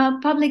and a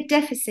public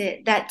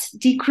deficit that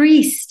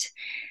decreased.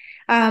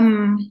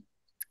 Also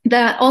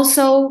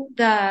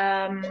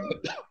the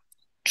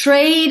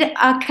trade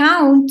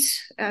account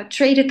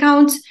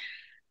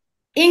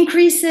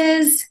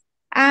increases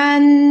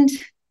and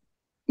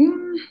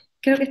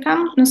creo que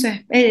estamos, no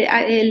sé,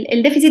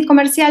 el déficit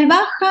comercial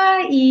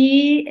baja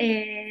y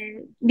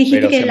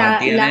dijiste que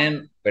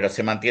pero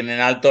se mantienen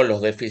altos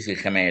los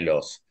déficits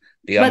gemelos,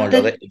 digamos,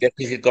 el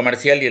déficit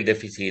comercial y el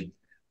déficit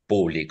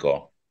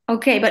público.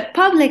 Okay, but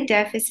public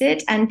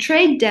deficit and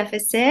trade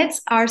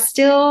deficits are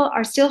still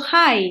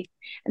high,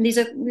 and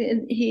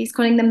he's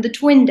calling them the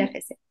twin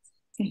deficits.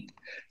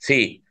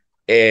 Sí,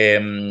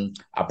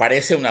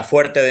 aparece una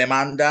fuerte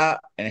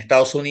demanda en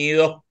Estados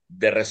Unidos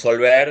de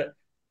resolver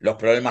los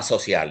problemas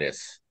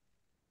sociales.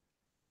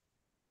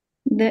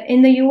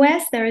 In the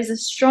US, there is a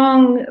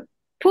strong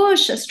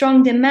push, a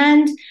strong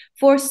demand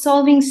for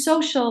solving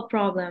social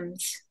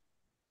problems.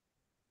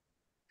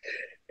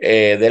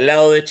 Del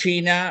lado de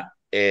China,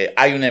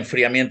 hay un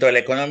enfriamiento de la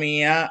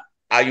economía,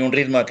 hay un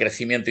ritmo de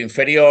crecimiento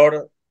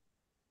inferior.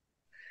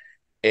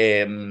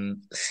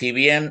 Si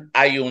bien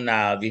hay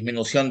una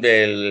disminución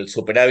del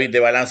superávit de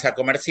balanza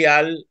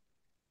comercial,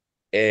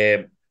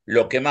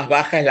 lo que más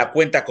baja es la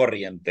cuenta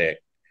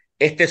corriente.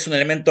 Este es un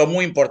elemento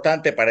muy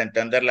importante para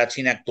entender la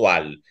China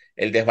actual.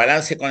 El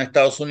desbalance con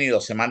Estados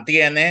Unidos se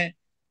mantiene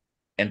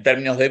en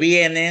términos de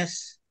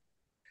bienes,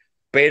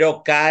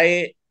 pero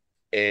cae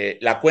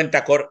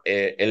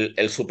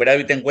el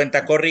superávit en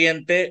cuenta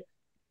corriente,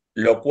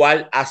 lo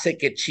cual hace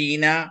que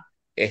China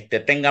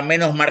tenga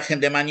menos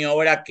margen de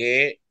maniobra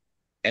que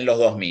en los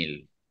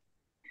 2000.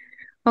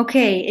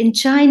 Okay, in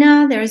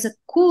China, there is a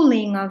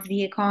cooling of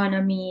the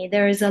economy.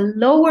 There is a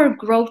lower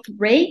growth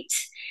rate,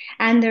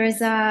 and there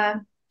is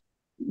a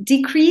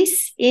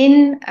decrease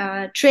in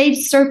trade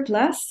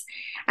surplus,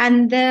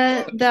 and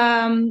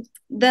the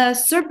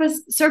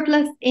surplus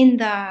in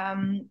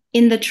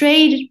the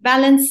trade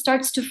balance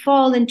starts to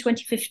fall in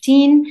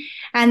 2015,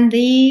 and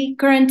the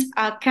current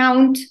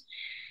account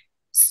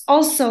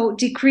also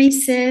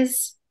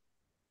decreases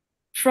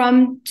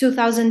from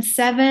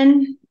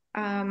 2007,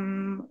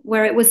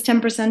 where it was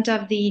 10%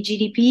 of the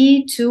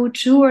GDP, to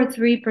 2 or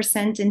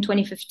 3% in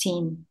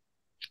 2015.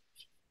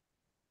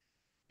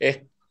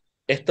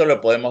 Esto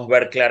lo podemos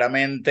ver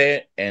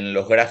claramente en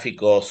los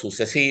gráficos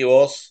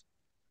sucesivos.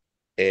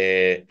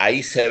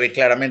 Ahí se ve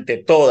claramente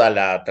toda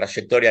la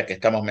trayectoria que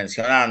estamos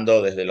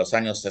mencionando desde los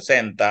años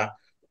 60,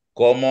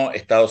 cómo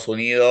Estados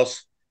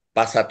Unidos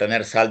pasa a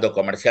tener saldo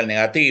comercial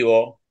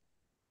negativo,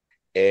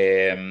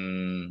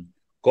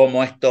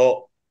 cómo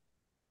esto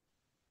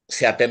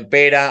se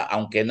atempera,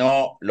 aunque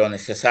no lo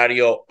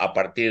necesario, a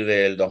partir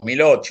del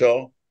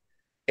 2008,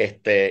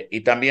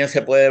 y también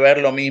se puede ver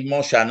lo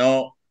mismo ya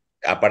no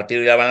a partir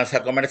de la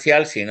balanza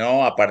comercial,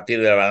 sino a partir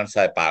de la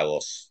balanza de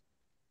pagos.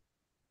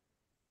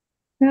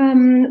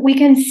 We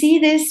can see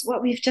this,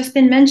 what we've just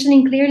been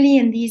mentioning, clearly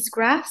in these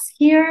graphs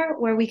here,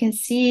 where we can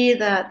see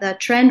the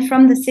trend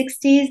from the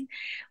 60s,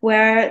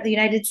 where the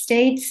United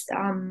States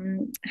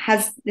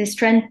has this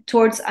trend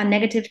towards a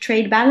negative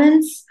trade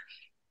balance.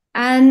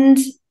 And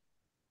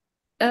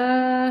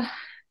the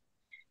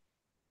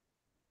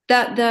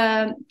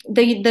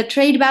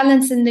trade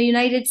balance in the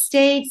United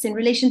States in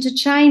relation to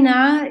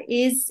China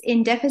is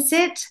in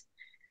deficit.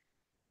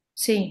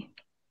 Sí.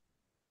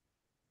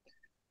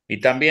 Y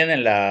también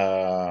en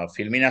la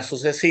filmina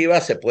sucesiva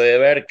se puede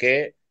ver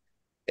que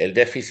el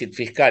déficit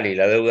fiscal y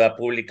la deuda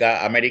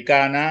pública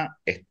americana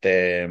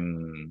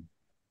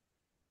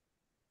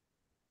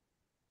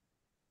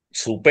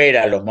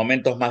supera los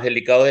momentos más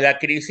delicados de la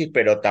crisis,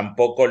 pero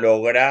tampoco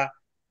logra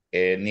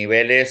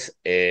niveles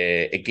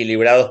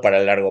equilibrados para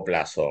el largo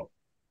plazo.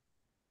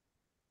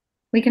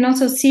 We can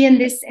also see in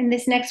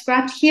this next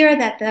graph here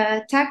that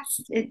the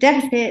tax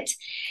deficit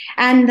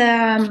and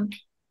the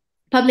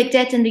public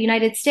debt in the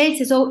United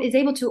States is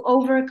able to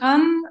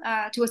overcome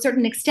to a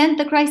certain extent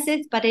the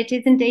crisis, but it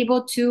isn't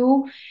able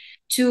to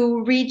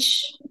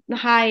reach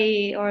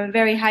high or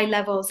very high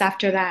levels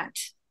after that.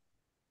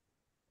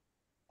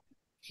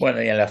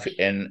 Bueno, y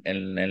en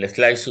el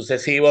slide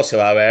sucesivo se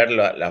va a ver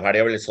las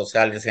variables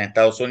sociales en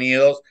Estados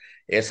Unidos,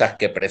 esas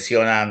que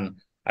presionan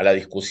a la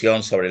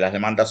discusión sobre las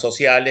demandas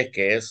sociales,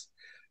 que es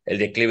el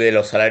declive de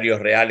los salarios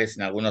reales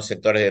en algunos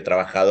sectores de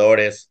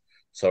trabajadores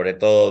sobre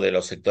todo de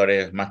los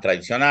sectores más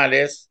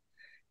tradicionales,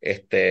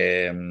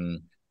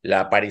 la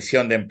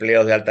aparición de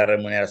empleos de alta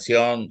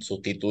remuneración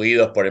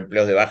sustituidos por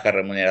empleos de baja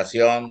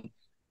remuneración.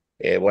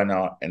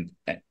 Bueno,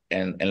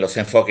 en los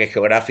enfoques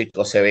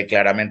geográficos se ve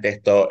claramente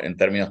esto en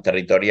términos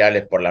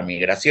territoriales por la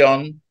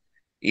migración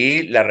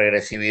y la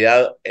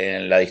regresividad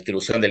en la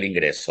distribución del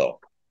ingreso.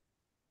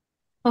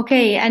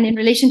 Okay, and in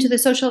relation to the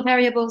social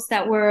variables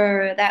that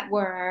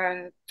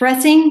were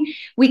pressing,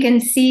 we can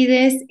see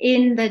this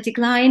in the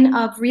decline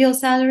of real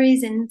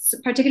salaries, and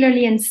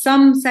particularly in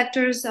some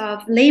sectors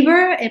of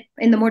labor.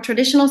 In the more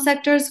traditional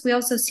sectors, we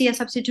also see a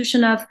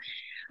substitution of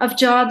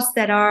jobs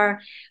that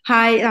are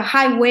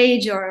high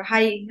wage or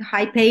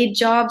high paid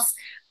jobs,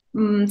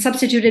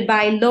 substituted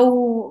by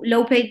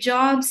low paid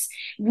jobs.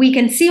 We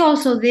can see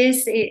also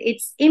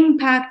its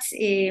impact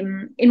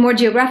in more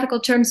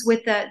geographical terms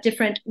with the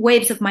different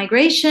waves of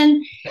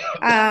migration,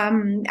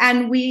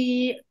 and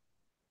we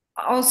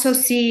also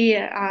see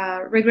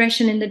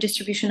regression in the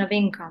distribution of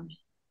income.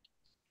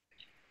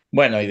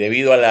 Bueno, y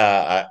debido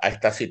a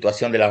esta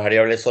situación de las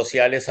variables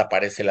sociales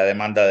aparece la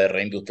demanda de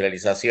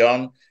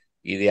reindustrialización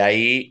y de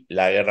ahí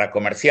la guerra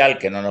comercial,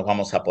 que no nos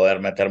vamos a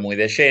poder meter muy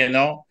de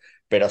lleno,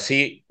 pero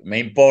sí me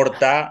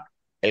importa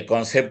el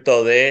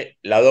concepto de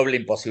la doble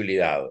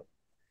imposibilidad.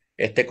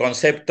 Este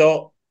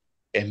concepto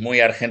es muy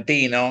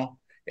argentino,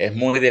 es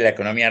muy de la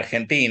economía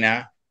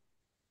argentina,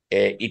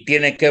 y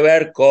tiene que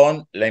ver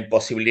con la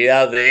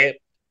imposibilidad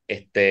de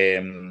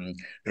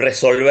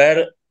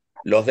resolver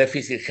los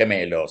déficits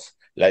gemelos.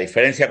 La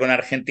diferencia con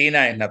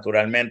Argentina es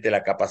naturalmente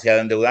la capacidad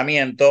de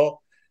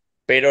endeudamiento,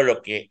 pero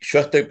lo que yo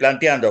estoy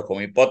planteando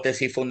como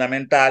hipótesis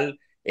fundamental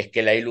es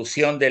que la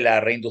ilusión de la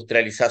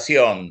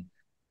reindustrialización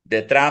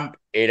de Trump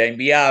era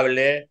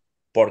inviable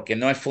porque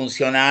no es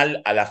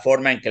funcional a la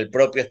forma en que el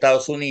propio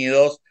Estados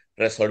Unidos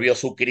resolvió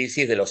su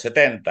crisis de los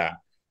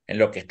 70. En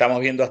lo que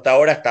estamos viendo hasta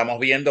ahora, estamos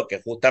viendo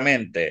que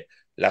justamente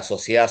la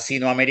sociedad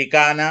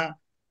sinoamericana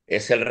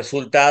es el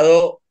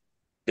resultado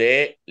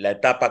de la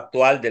etapa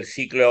actual del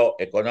ciclo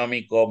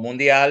económico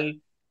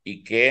mundial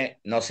y que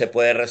no se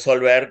puede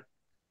resolver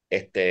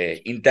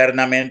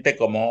internamente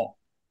como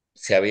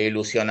se había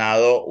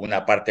ilusionado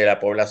una parte de la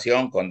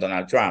población con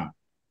Donald Trump.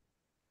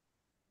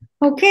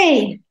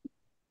 Okay,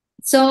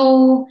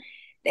 so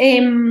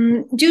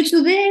due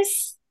to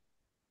this,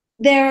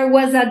 there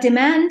was a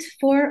demand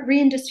for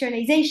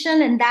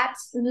reindustrialization, and that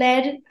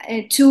led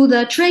to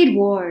the trade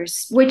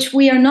wars, which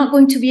we are not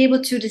going to be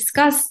able to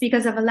discuss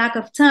because of a lack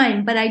of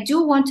time. But I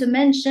do want to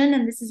mention,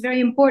 and this is very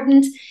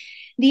important,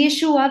 the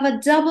issue of a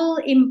double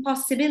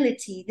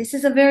impossibility. This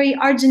is a very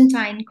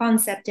Argentine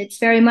concept. It's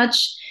very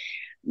much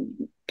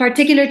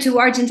particular to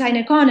Argentine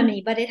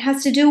economy, but it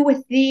has to do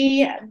with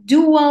the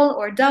dual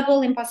or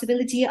double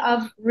impossibility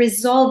of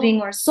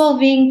resolving or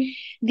solving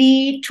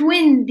these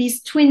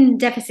twin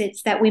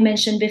deficits that we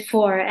mentioned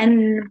before.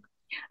 And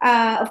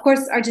of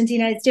course,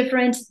 Argentina is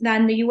different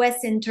than the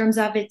US in terms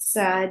of its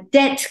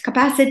debt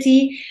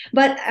capacity,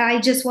 but I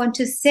just want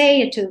to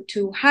say,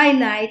 to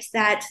highlight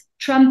that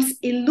Trump's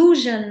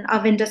illusion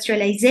of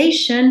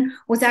industrialization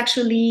was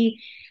actually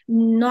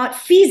not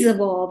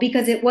feasible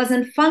because it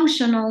wasn't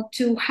functional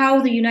to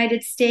how the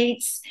United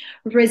States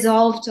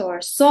resolved or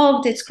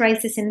solved its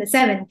crisis in the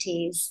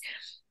 70s.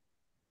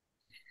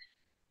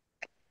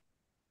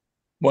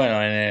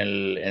 Bueno,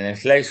 en el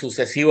slide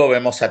sucesivo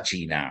vemos a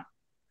China.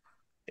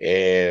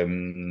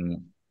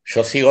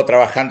 Yo sigo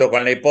trabajando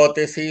con la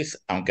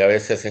hipótesis, aunque a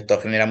veces esto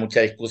genera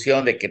mucha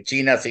discusión, de que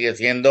China sigue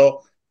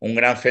siendo un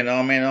gran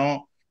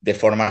fenómeno de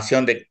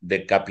formación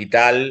de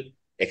capital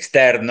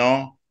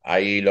externo.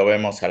 Ahí lo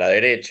vemos a la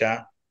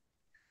derecha.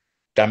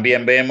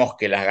 También vemos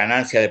que las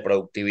ganancias de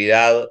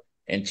productividad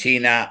en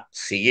China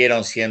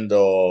siguieron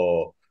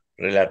siendo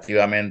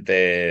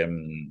relativamente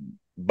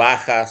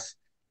bajas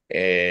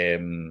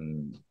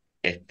en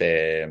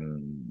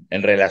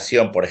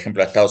relación, por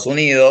ejemplo, a Estados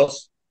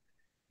Unidos.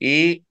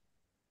 Y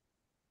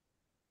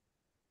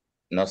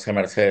no sé,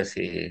 Mercedes,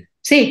 si...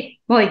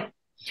 Sí, voy.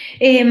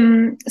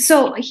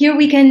 So here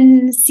we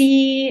can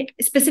see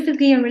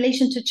specifically in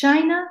relation to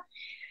China,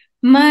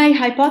 my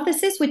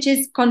hypothesis, which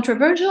is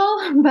controversial,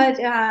 but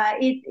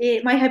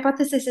my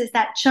hypothesis is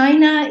that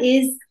China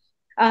is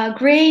a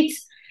great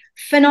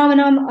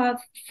phenomenon of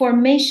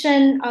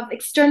formation of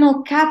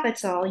external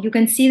capital. You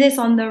can see this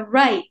on the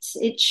right.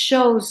 It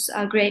shows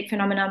a great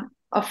phenomenon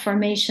of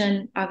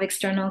formation of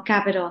external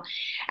capital.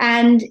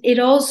 And it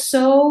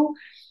also,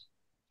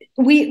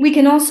 we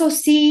can also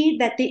see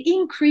that the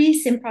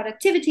increase in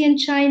productivity in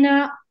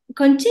China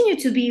continue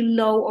to be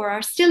low or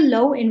are still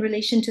low in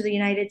relation to the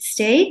United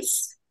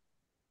States.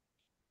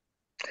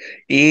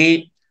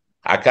 Y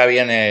acá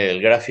viene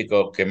el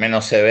gráfico que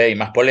menos se ve y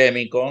más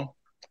polémico,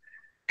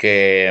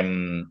 que,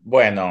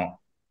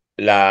 bueno,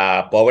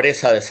 la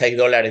pobreza de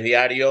 $6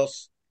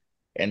 diarios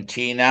en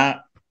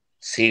China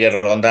sigue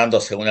rondando,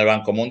 según el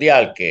Banco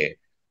Mundial, que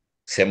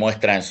se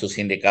muestra en sus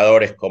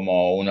indicadores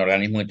como un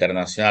organismo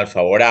internacional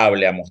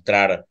favorable a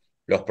mostrar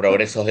los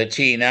progresos de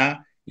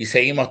China, y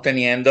seguimos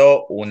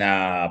teniendo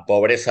una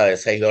pobreza de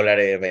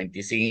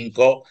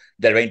 $6.25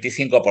 del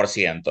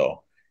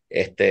 25%.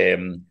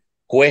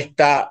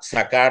 cuesta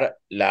sacar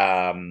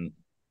la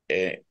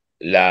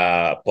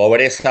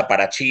pobreza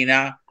para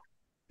China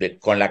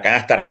con la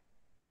canasta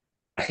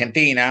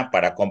argentina,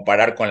 para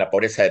comparar con la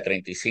pobreza de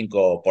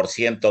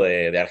 35%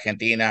 de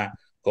Argentina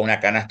con una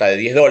canasta de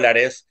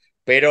 $10,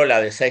 pero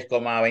la de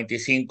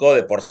 6,25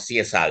 de por sí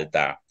es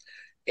alta.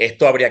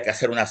 Esto habría que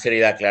hacer una serie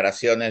de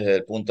aclaraciones desde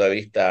el punto de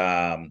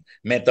vista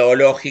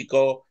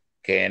metodológico,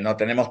 que no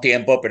tenemos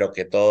tiempo, pero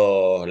que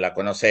todos la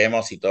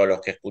conocemos y todos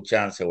los que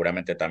escuchan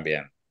seguramente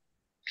también.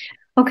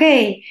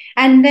 Okay,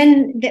 and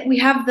then we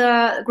have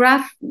the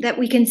graph that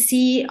we can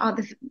see on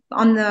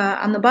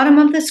the bottom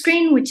of the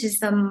screen, which is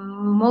the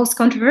most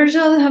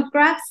controversial of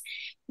graphs,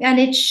 and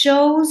it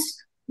shows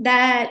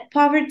that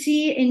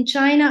poverty in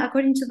China,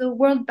 according to the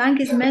World Bank,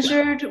 is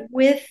measured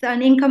with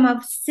an income of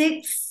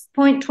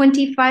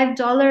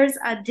 $6.25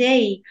 a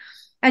day,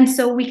 and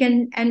so we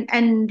can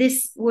and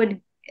this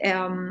would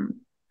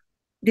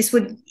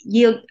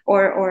yield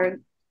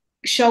or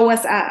show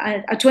us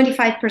a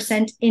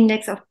 25%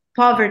 index of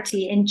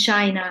poverty in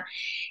China.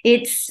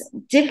 It's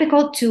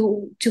difficult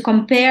to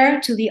compare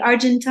to the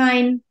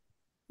Argentine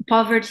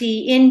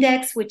poverty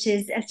index, which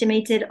is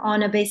estimated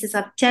on a basis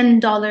of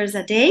 $10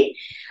 a day,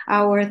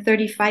 or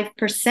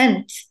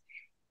 35%.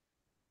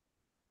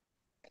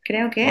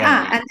 Creo que,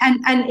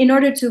 and in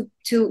order to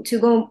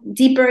go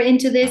deeper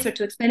into this or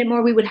to explain it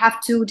more, we would have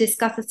to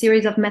discuss a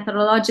series of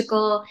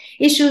methodological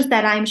issues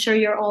that I'm sure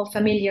you're all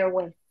familiar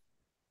with.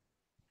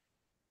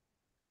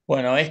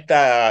 Bueno,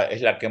 esta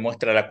es la que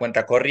muestra la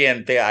cuenta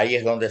corriente. Ahí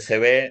es donde se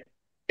ve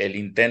el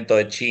intento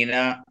de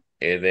China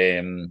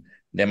de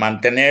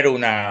mantener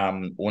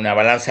una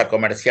balanza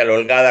comercial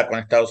holgada con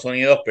Estados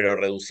Unidos, pero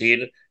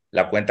reducir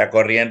la cuenta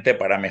corriente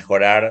para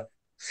mejorar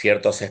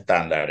ciertos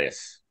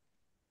estándares.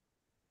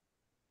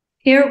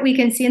 Here we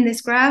can see in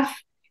this graph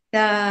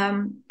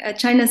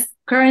China's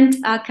current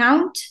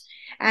account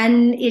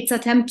and its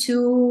attempt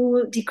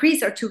to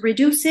decrease or to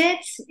reduce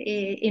it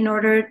in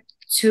order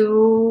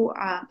to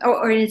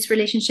or in its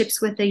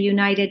relationships with the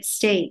United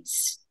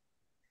States.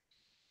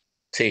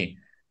 Sí,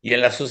 y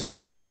en la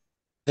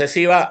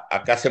sucesiva,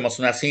 acá hacemos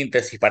una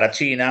síntesis para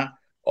China,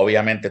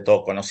 obviamente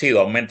todo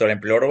conocido: aumento del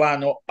empleo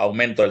urbano,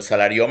 aumento del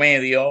salario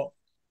medio,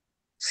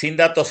 sin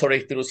datos sobre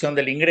distribución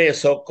del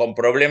ingreso, con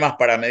problemas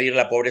para medir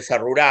la pobreza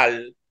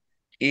rural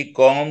y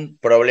con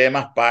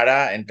problemas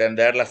para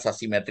entender las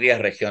asimetrías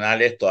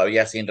regionales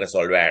todavía sin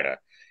resolver.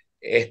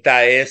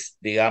 Esta es,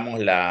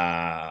 digamos,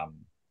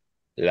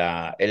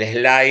 el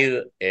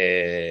slide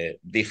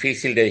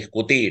difícil de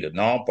discutir,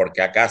 ¿no?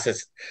 Porque acá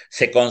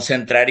se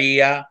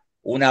concentraría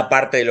una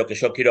parte de lo que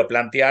yo quiero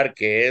plantear,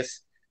 que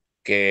es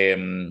que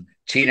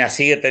China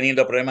sigue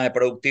teniendo problemas de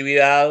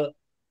productividad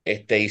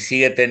y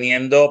sigue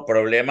teniendo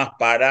problemas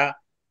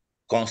para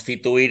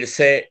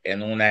constituirse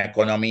en una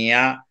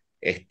economía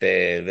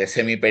de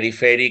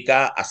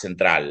semiperiférica a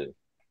central.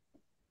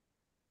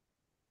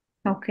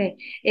 Okay.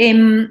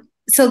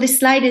 So this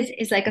slide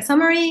is like a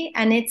summary,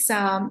 and it's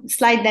a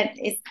slide that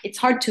it's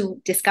hard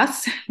to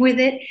discuss with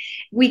it.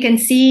 We can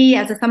see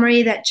as a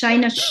summary that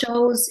China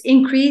shows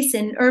increase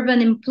in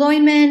urban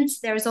employment.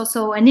 There's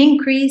also an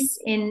increase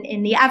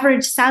in the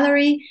average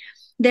salary.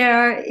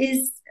 There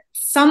is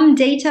some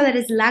data that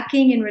is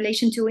lacking in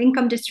relation to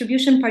income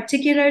distribution,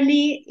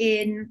 particularly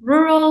in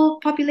rural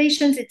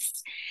populations.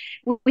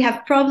 We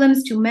have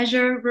problems to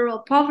measure rural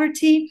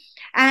poverty,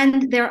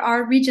 and there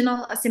are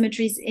regional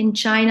asymmetries in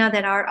China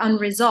that are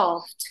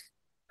unresolved.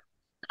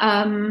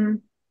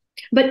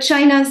 But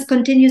China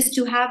continues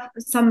to have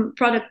some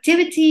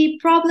productivity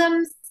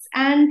problems,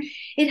 and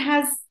it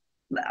has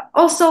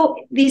also,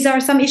 these are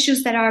some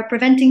issues that are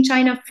preventing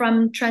China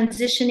from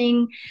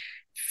transitioning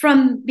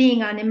from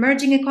being an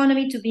emerging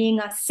economy to being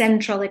a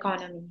central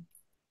economy.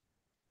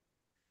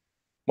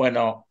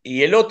 Bueno,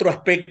 y el otro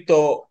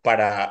aspecto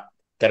para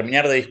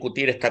terminar de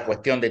discutir esta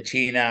cuestión de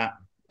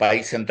China,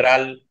 país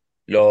central,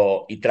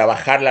 y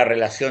trabajar la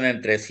relación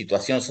entre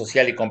situación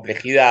social y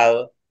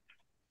complejidad,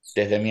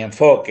 desde mi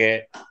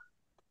enfoque,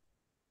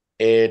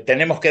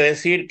 tenemos que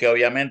decir que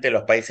obviamente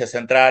los países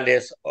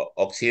centrales,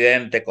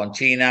 Occidente con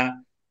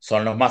China,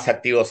 son los más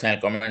activos en el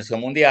comercio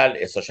mundial,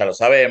 eso ya lo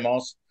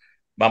sabemos.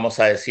 Vamos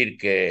a decir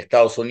que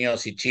Estados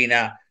Unidos y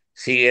China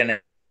siguen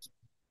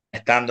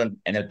estando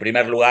en el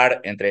primer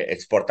lugar entre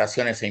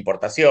exportaciones e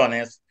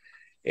importaciones.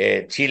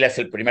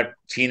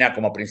 China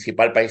como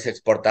principal país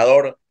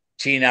exportador,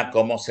 China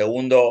como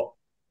segundo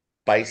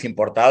país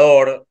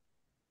importador,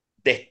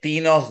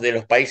 destinos de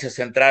los países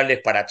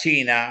centrales para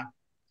China,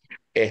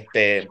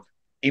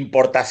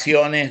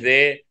 importaciones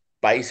de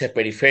países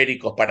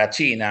periféricos para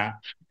China,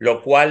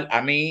 lo cual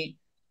a mí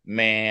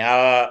me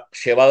ha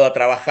llevado a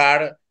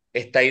trabajar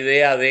esta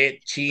idea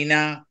de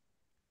China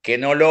que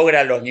no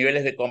logra los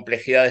niveles de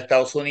complejidad de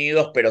Estados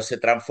Unidos, pero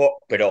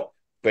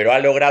ha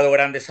logrado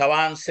grandes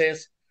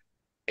avances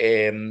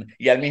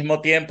y al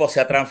mismo tiempo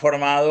se ha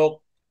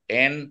transformado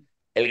en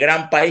el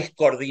gran país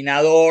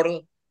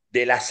coordinador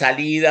de la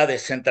salida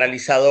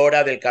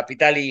descentralizadora del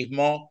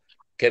capitalismo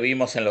que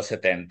vimos en los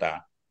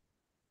 70.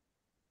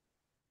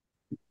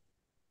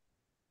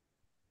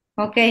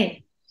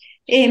 Okay.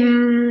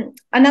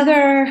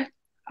 Another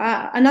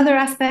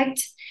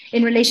aspect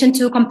in relation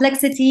to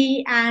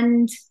complexity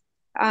and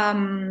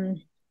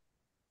in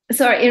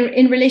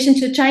relation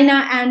to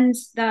China and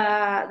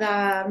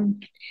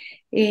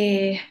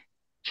the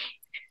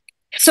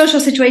social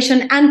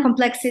situation and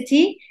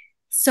complexity.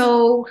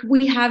 So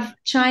we have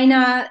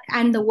China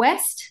and the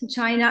West.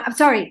 China,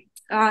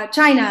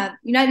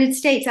 United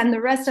States, and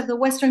the rest of the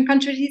Western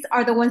countries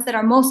are the ones that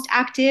are most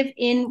active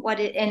in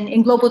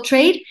in global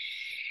trade.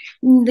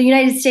 The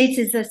United States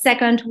is the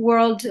second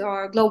world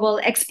or global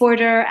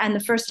exporter and the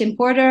first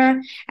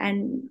importer,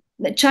 and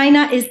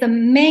China is the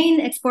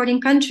main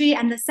exporting country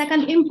and the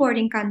second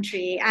importing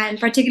country, and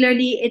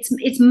particularly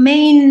its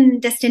main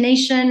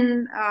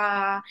destination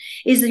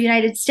is the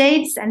United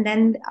States, and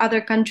then other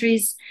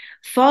countries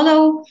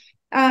follow.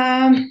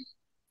 And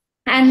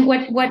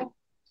what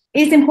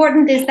is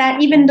important is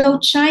that even though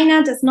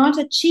China does not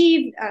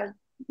achieve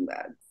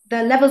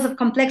the levels of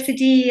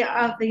complexity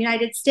of the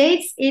United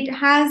States, it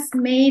has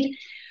made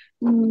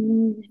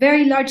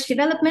very large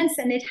developments,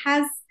 and it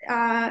has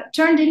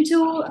turned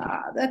into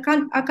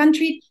a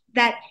country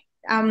that...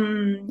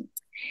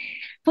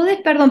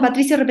 ¿Podés, perdón,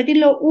 Patricio, repetir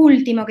lo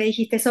último que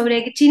dijiste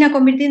sobre China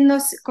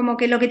convirtiéndose, como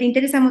que lo que te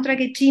interesa mostrar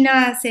que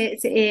China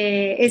es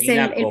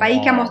el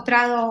país que ha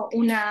mostrado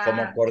una...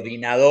 Como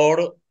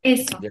coordinador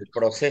del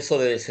proceso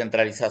de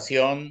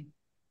descentralización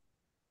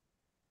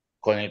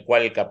con el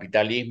cual el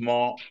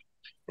capitalismo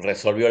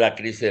resolvió la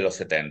crisis de los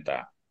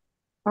 70.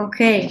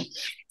 Okay,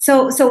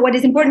 so what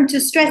is important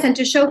to stress and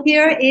to show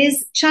here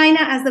is China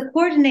as the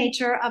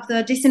coordinator of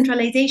the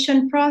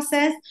decentralization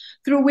process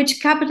through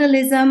which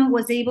capitalism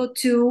was able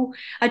to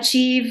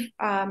achieve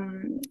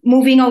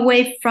moving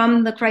away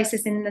from the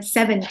crisis in the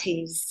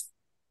 70s.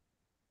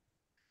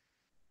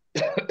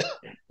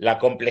 La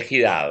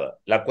complejidad.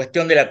 La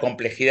cuestión de la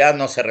complejidad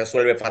no se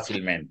resuelve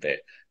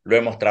fácilmente. Lo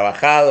hemos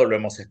trabajado, lo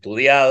hemos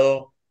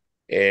estudiado,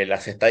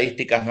 las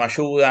estadísticas no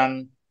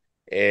ayudan.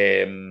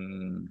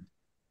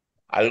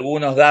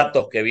 Algunos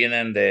datos que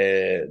vienen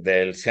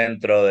del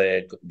Centro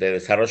de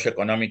Desarrollo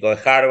Económico de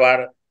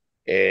Harvard,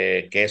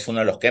 que es uno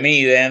de los que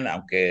miden,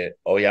 aunque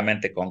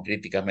obviamente con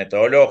críticas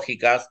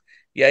metodológicas,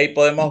 y ahí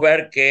podemos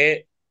ver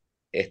que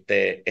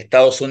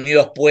Estados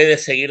Unidos puede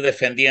seguir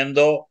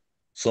defendiendo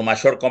su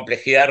mayor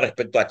complejidad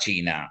respecto a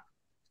China.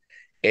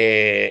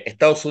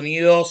 Estados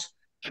Unidos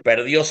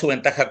perdió su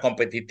ventaja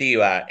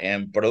competitiva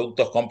en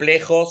productos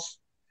complejos,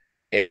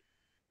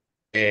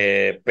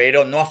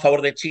 pero no a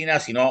favor de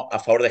China, sino a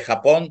favor de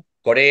Japón,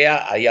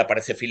 Corea, ahí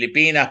aparece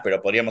Filipinas,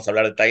 pero podríamos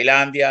hablar de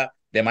Tailandia,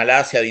 de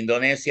Malasia, de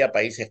Indonesia,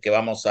 países que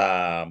vamos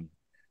a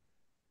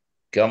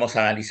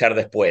analizar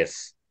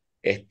después.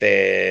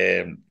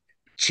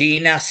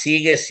 China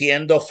sigue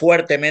siendo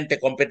fuertemente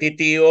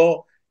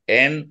competitivo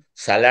en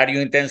salario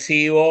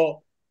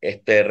intensivo,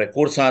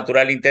 recurso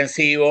natural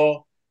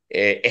intensivo,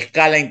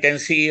 escala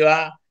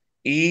intensiva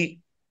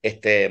y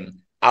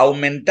ha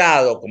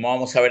aumentado, como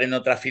vamos a ver en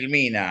otra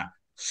filmina,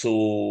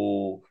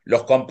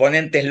 los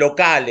componentes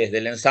locales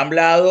del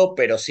ensamblado,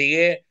 pero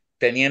sigue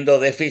teniendo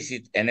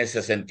déficit en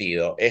ese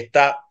sentido.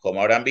 Esta,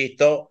 como habrán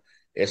visto,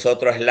 es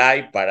otro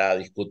slide para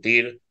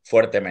discutir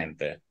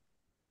fuertemente.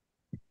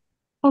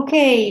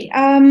 Okay.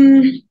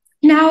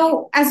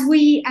 Now, as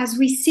we have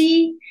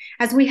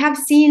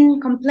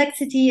seen,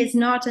 complexity is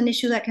not an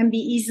issue that can be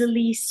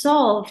easily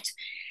solved.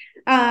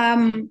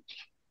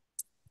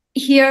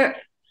 Here,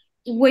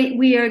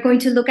 we are going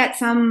to look at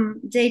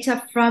some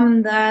data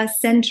from the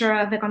Center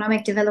of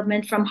Economic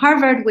Development from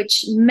Harvard,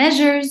 which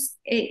measures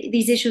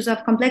these issues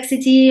of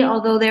complexity,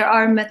 although there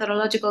are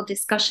methodological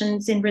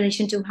discussions in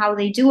relation to how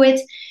they do it.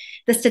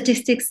 The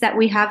statistics that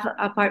we have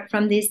apart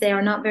from this, they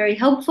are not very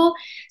helpful.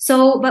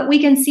 So, but we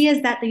can see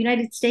is that the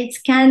United States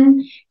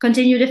can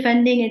continue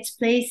defending its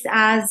place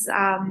as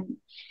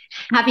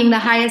having the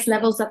highest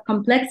levels of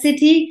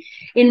complexity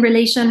in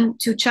relation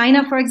to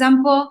China, for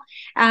example.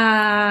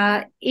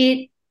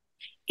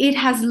 It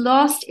has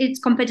lost its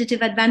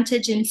competitive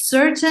advantage in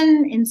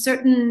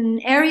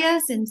certain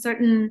areas,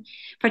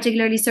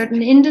 particularly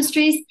certain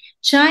industries.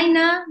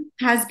 China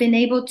has been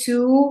able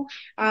to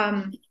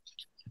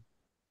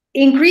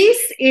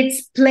increase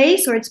its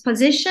place or its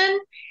position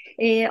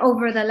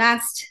over the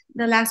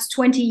last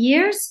 20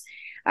 years.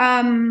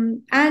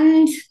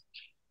 And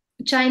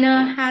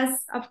China has,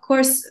 of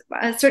course,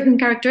 certain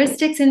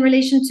characteristics in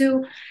relation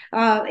to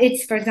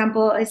its, for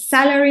example,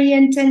 salary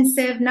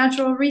intensive,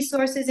 natural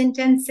resources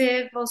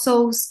intensive,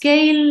 also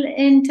scale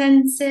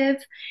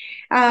intensive,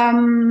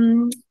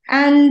 and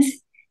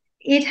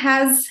it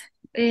has.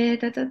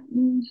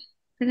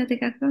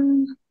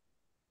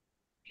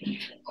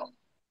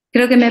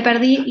 Creo que me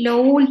perdí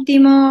lo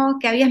último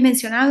que habías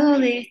mencionado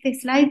de este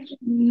slide.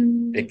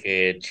 De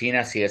que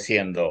China sigue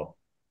siendo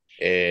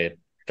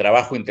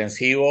trabajo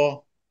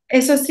intensivo.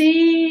 Eso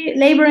sí,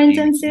 labor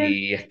intensive.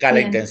 Y escala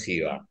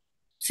intensiva.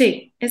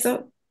 Sí,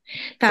 eso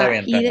está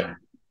bien.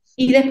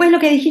 Y después lo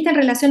que dijiste en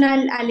relación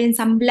al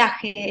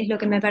ensamblaje es lo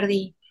que me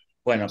perdí.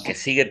 Bueno, que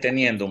sigue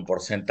teniendo un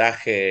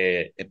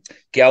porcentaje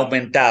que ha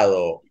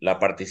aumentado la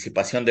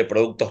participación de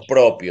productos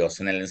propios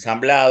en el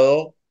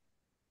ensamblado,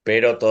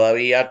 pero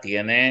todavía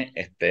tiene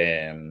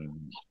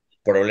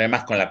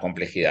problemas con la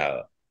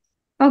complejidad.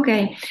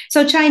 Okay,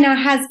 so China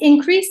has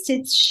increased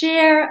its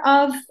share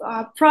of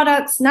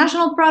products,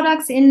 national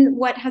products, in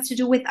what has to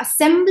do with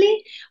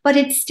assembly, but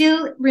it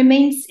still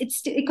remains,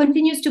 it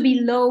continues to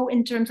be low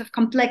in terms of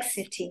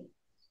complexity.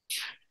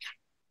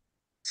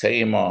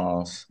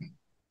 Seguimos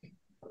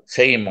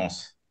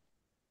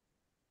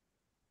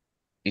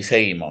y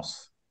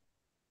seguimos.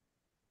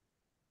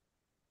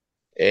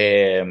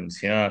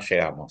 Si no, no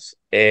llegamos.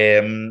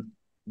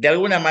 De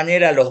alguna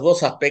manera, los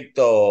dos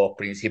aspectos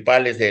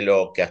principales de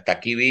lo que hasta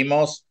aquí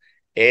vimos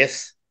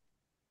es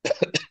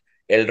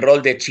el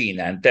rol de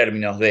China en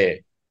términos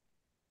de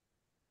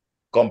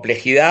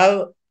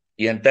complejidad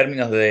y en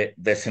términos de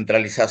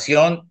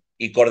descentralización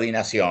y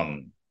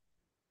coordinación.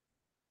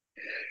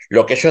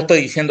 Lo que yo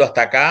estoy diciendo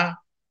hasta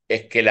acá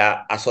es que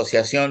la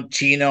Asociación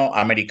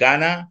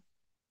Chino-Americana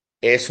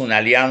es una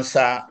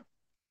alianza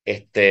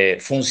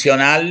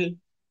funcional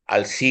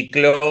al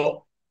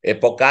ciclo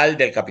epocal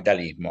del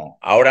capitalismo.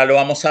 Ahora lo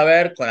vamos a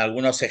ver con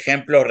algunos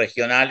ejemplos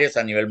regionales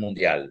a nivel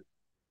mundial.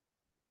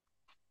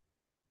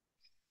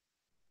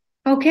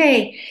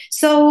 Okay,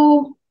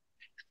 so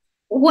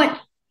what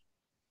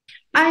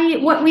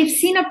we've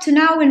seen up to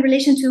now in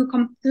relation to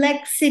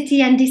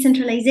complexity and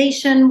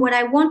decentralization, what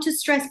I want to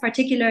stress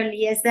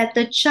particularly is that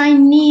the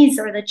Chinese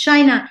or the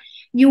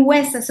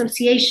China-US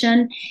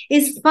association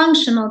is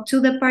functional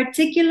to the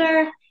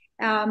particular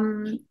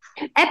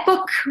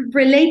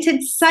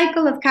epoch-related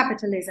cycle of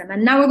capitalism.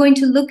 And now we're going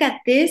to look at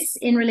this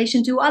in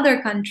relation to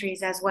other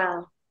countries as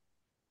well.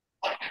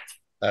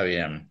 Está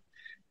bien.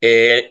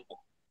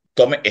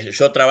 Yo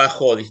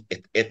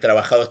he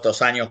trabajado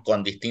estos años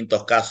con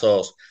distintos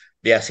casos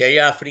de Asia y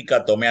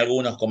África, tomé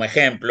algunos como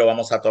ejemplo.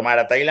 Vamos a tomar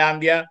a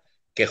Tailandia,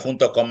 que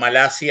junto con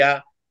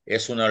Malasia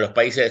es uno de los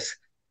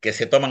países que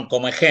se toman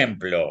como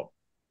ejemplo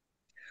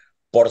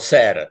por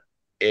ser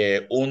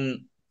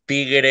un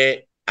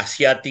tigre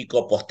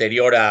asiático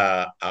posterior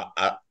a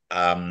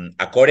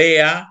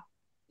Corea,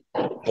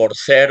 por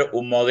ser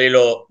un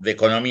modelo de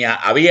economía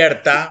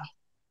abierta,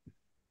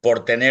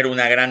 por tener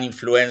una gran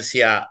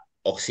influencia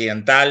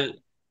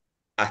occidental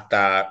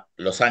hasta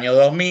los años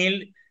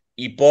 2000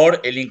 y por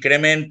el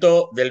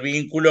incremento del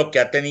vínculo que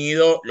ha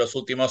tenido los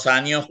últimos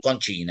años con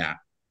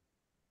China.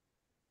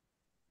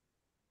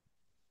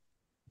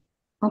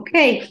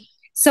 Okay,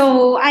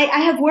 so I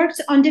have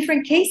worked on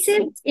different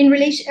cases in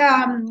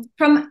relation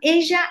from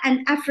Asia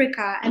and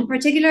Africa, and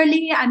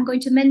particularly I'm going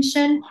to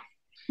mention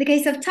the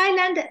case of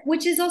Thailand,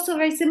 which is also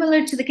very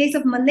similar to the case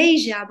of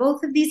Malaysia.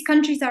 Both of these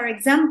countries are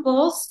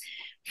examples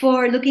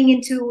for looking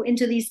into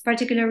these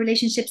particular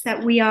relationships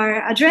that we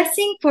are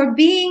addressing,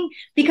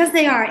 because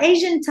they are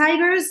Asian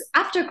tigers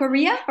after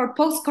Korea, or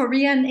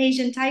post-Korean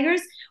Asian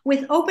tigers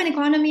with open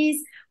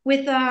economies,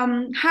 with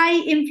high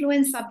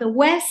influence of the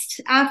West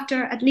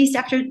at least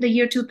after the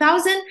year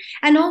 2000,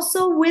 and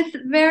also with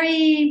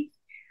very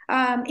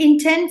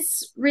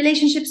intense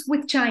relationships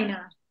with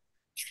China.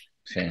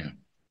 Sí,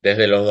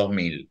 desde los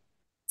 2000.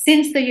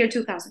 Since the year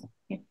 2000.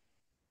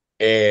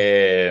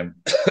 Yeah.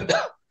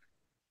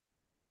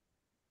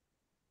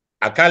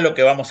 Acá lo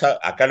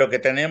que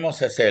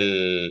tenemos es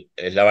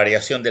la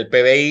variación del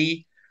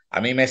PBI. A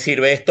mí me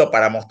sirve esto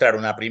para mostrar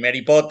una primera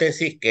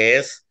hipótesis, que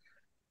es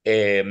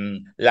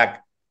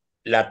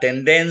la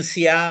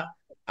tendencia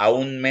a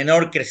un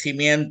menor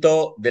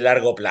crecimiento de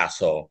largo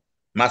plazo.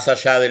 Más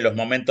allá de los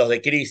momentos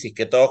de crisis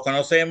que todos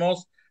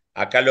conocemos,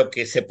 acá lo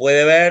que se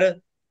puede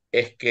ver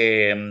es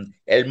que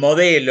el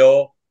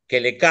modelo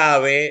que le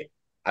cabe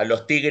a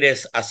los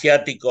tigres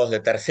asiáticos de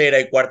tercera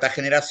y cuarta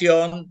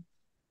generación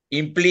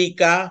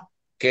implica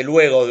que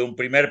luego de un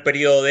primer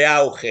periodo de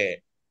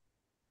auge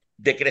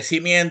de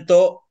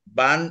crecimiento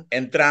van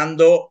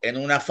entrando en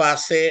una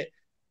fase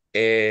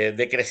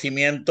de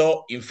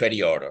crecimiento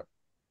inferior.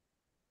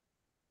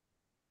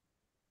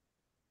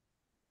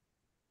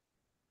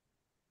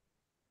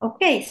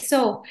 Okay,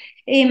 so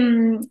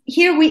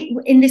here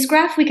in this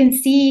graph we can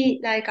see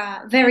like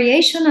a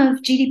variation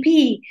of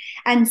GDP,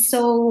 and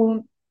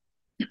so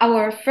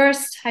our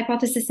first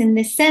hypothesis in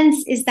this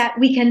sense is that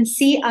we can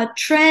see a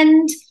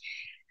trend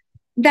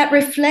that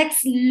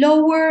reflects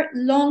lower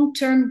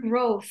long-term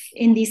growth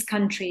in these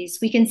countries.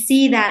 We can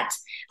see that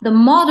the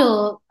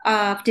model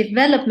of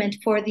development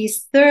for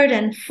these third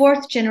and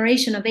fourth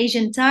generation of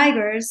Asian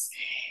tigers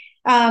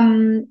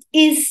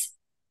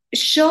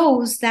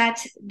shows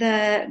that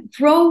the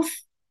growth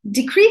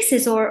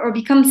decreases or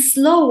becomes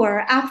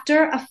slower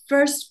after a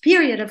first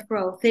period of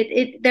growth.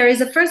 There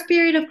is a first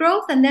period of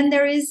growth, and then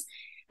there is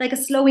like a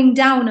slowing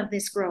down of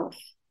this growth.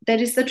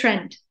 That is the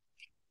trend.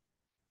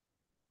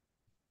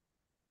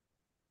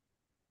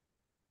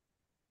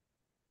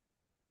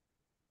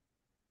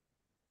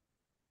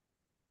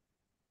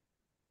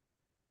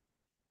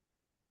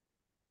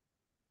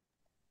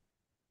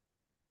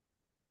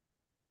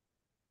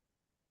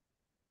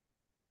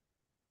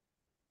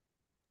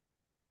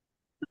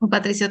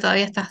 Patricio,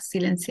 todavía estás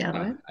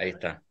silenciado. Ahí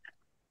está.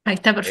 Ahí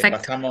está, perfecto.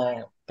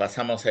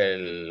 Pasamos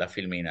la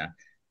filmina.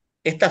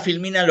 esta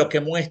filmina lo que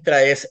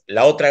muestra es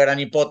la otra gran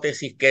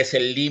hipótesis, que es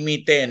el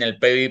límite en el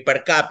PIB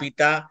per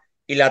cápita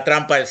y la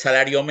trampa del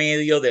salario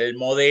medio del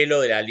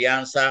modelo de la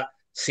Alianza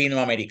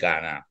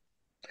Sinoamericana.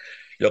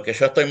 Lo que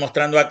yo estoy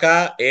mostrando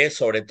acá es,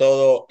 sobre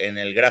todo en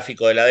el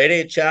gráfico de la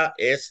derecha,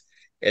 es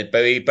el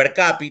PIB per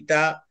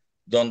cápita,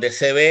 donde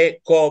se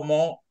ve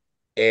cómo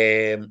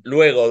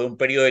luego de un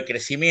periodo de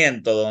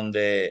crecimiento,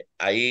 donde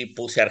ahí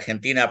puse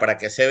Argentina para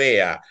que se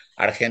vea,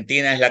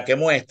 Argentina es la que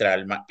muestra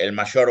el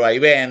mayor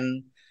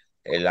vaivén,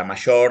 la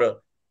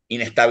mayor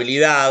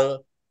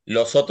inestabilidad.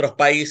 Los otros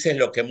países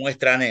lo que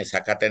muestran es,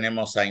 acá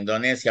tenemos a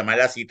Indonesia,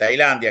 Malasia y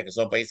Tailandia, que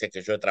son países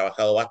que yo he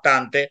trabajado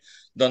bastante,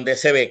 donde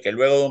se ve que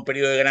luego de un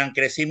periodo de gran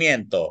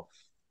crecimiento,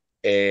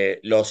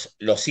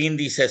 los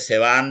índices se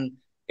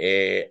van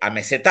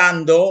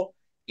amesetando,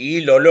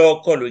 y lo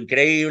loco, lo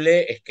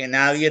increíble, es que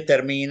nadie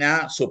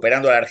termina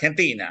superando a la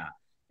Argentina.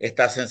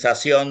 Esta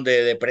sensación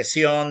de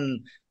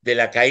depresión de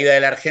la caída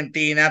de la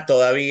Argentina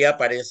todavía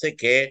parece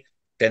que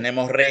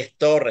tenemos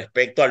resto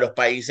respecto a los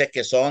países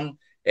que son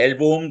el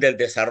boom del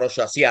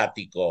desarrollo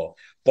asiático.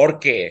 ¿Por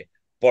qué?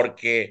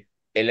 Porque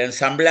el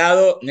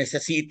ensamblado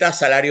necesita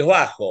salarios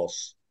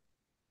bajos,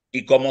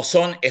 y como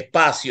son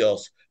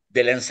espacios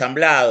del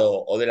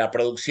ensamblado o de la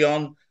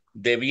producción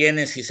de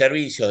bienes y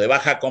servicios de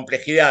baja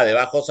complejidad, de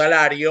bajo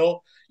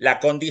salario, la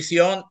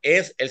condición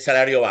es el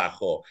salario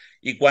bajo.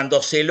 Y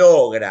cuando se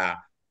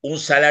logra un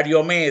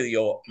salario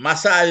medio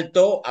más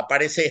alto,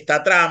 aparece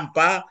esta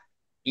trampa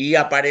y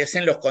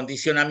aparecen los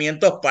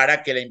condicionamientos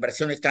para que la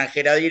inversión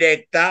extranjera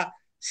directa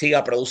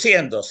siga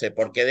produciéndose,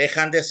 porque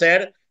dejan de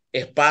ser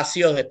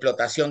espacios de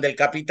explotación del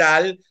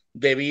capital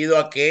debido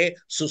a que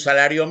su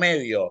salario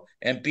medio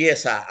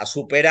empieza a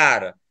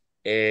superar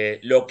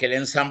lo que el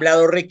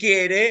ensamblado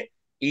requiere,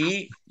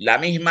 y la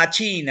misma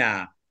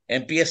China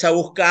empieza a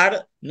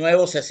buscar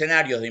nuevos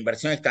escenarios de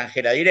inversión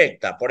extranjera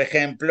directa. Por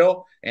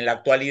ejemplo, en la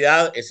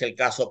actualidad es el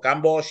caso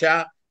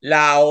Camboya,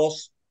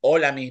 Laos o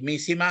la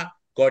mismísima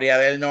Corea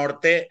del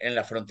Norte en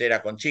la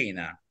frontera con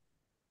China.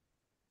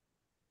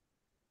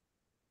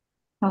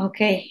 Ok,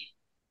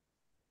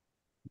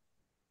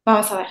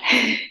 vamos a ver.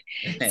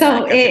 So,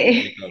 Acá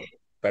se complicó.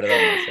 Perdón,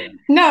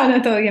 Marcela.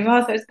 no, todo bien.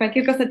 Vamos a ver,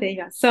 cualquier cosa te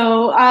diga.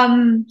 So,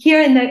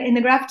 here in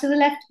the graph to the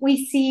left,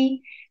 we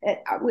see,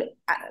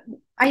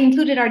 I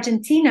included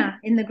Argentina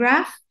in the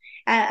graph,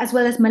 as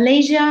well as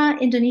Malaysia,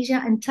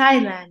 Indonesia, and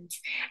Thailand.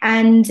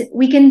 And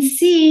we can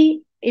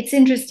see, it's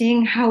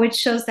interesting how it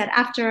shows that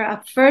after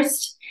a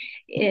first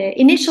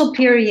initial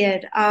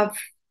period of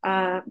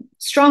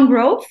strong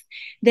growth,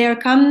 there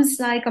comes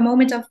like a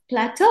moment of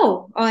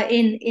plateau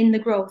in the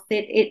growth.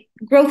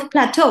 Growth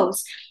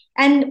plateaus.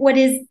 And what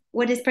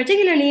is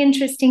particularly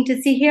interesting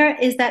to see here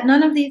is that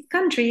none of these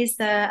countries,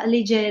 the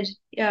alleged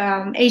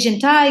Asian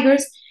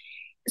tigers,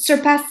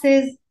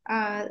 surpasses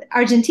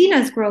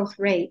Argentina's growth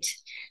rate.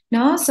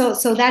 No,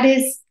 so that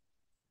is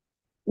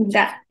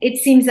that. It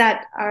seems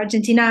that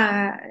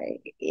Argentina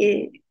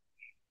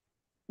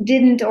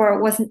didn't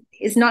or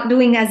is not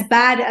doing as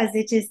bad as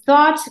it is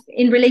thought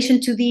in relation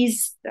to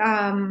these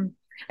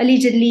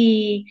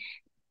allegedly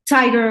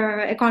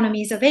tiger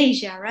economies of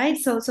Asia, right?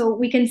 So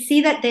we can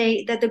see that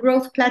the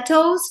growth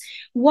plateaus.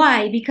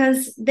 Why?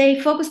 Because they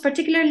focus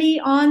particularly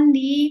on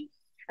the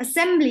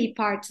assembly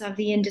parts of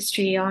the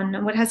industry,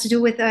 on what has to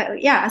do with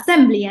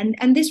assembly,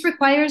 and this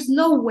requires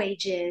low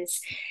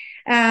wages,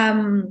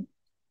 and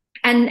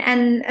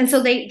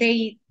so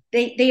they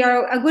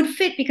are a good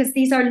fit because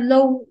these are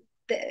low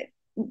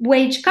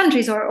wage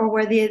countries, or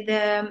where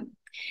the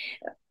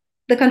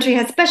country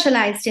has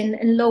specialized in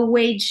low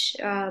wage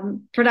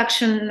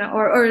production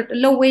or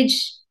low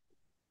wage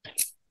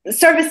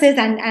services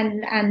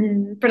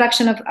and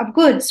production of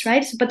goods,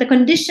 right? But the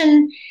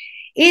condition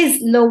is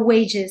low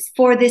wages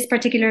for this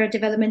particular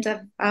development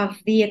of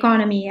the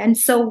economy. And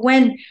so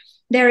when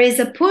there is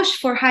a push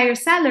for higher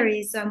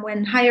salaries,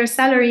 when higher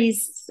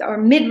salaries or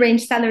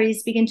mid-range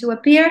salaries begin to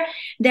appear,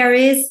 there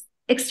is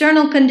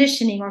external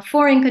conditioning or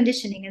foreign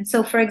conditioning. And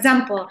so, for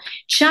example,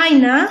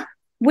 China,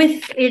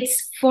 with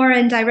its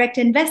foreign direct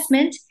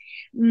investment,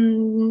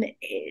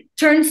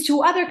 turns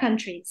to other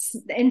countries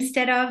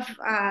instead of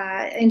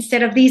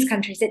these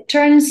countries. It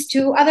turns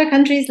to other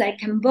countries like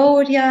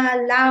Cambodia,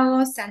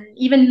 Laos, and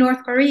even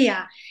North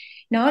Korea,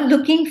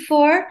 looking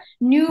for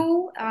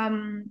new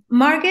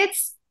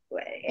markets.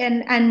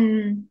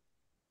 And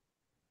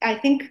I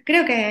think,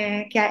 creo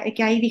que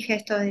ahí dije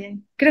esto,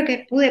 creo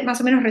que pude más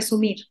o menos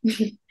resumir.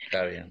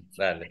 Está bien,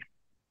 dale.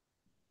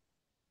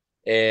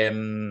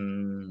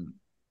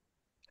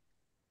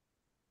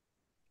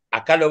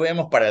 Acá lo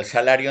vemos para el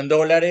salario en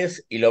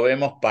dólares y lo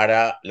vemos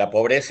para la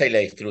pobreza y la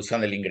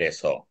distribución del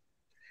ingreso.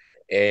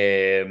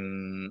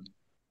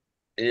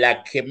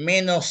 La que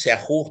menos se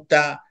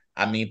ajusta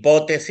a mi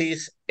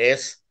hipótesis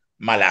es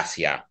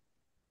Malasia.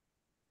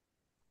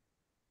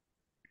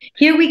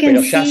 Here we can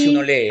Pero ya see, si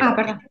uno lee...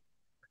 perdón.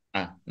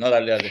 no,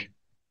 dale.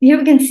 Here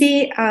we can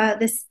see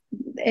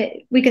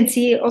we can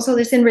see also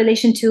this in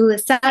relation to the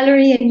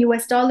salary in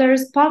US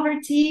dollars,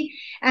 poverty,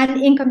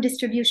 and income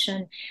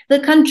distribution. The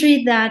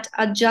country that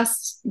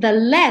adjusts the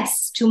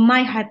less to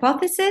my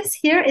hypothesis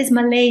here is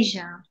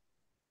Malaysia.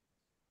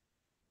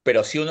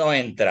 Pero si uno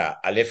entra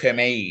al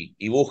FMI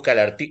y busca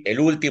el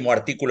último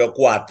artículo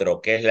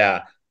 4, que es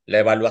la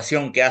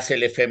evaluación que hace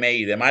el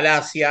FMI de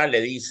Malasia, le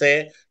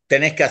dice,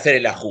 tenés que hacer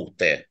el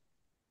ajuste.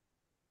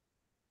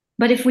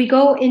 But if we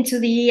go into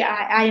the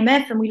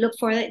IMF and we look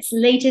for its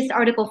latest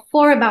Article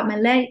 4 about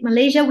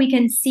Malaysia, we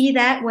can see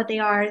that what they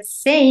are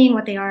saying,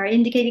 what they are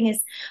indicating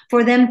is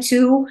for them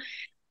to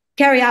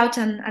carry out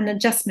an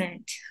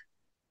adjustment.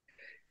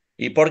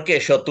 ¿Y por qué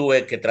yo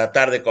tuve que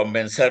tratar de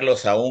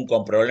convencerlos aún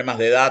con problemas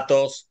de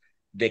datos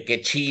de que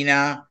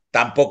China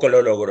tampoco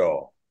lo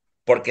logró?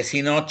 Porque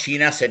si no,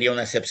 China sería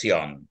una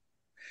excepción.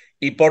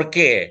 ¿Y por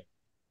qué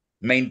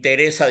me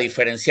interesa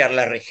diferenciar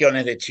las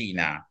regiones de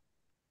China?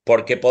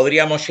 Porque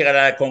podríamos llegar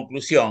a la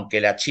conclusión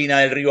que la China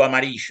del Río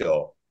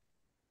Amarillo,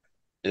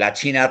 la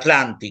China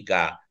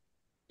Atlántica,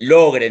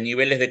 logre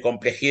niveles de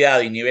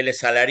complejidad y niveles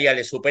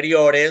salariales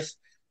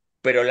superiores,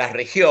 pero las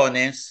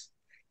regiones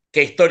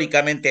que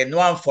históricamente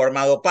no han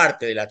formado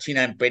parte de la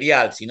China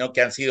imperial, sino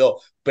que han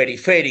sido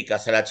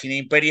periféricas a la China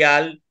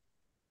imperial,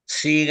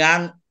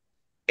 sigan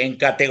en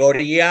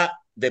categoría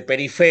de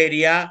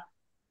periferia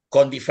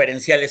con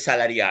diferenciales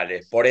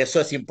salariales. Por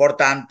eso es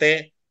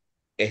importante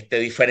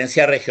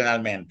diferenciar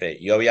regionalmente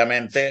y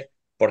obviamente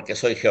porque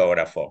soy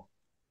geógrafo.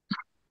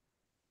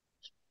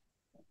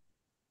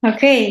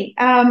 Okay.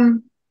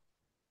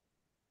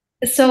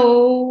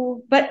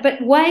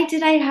 But why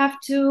did I have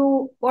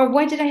to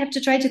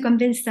try to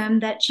convince them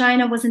that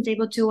China wasn't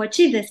able to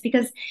achieve this?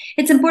 Because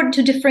it's important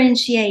to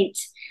differentiate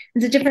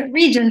the different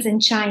regions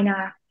in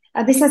China.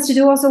 This has to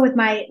do also with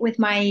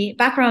my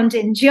background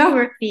in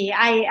geography.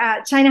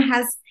 China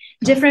has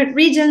different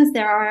regions.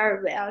 There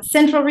are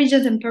central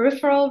regions and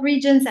peripheral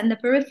regions, and the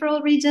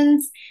peripheral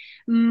regions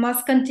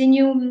must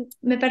continue.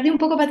 Me perdí un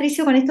poco,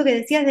 Patricio, con esto que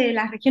decías de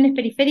las regiones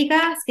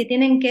periféricas que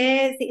tienen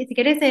que, si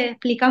querés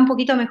explicar un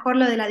poquito mejor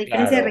lo de la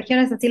diferencia de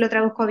regiones, así lo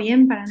traduzco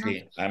bien para no.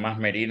 Sí, además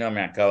Merino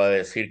me acaba de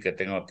decir que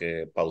tengo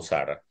que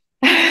pausar.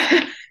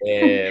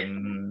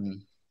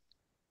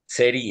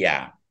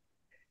 Sería,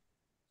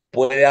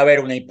 puede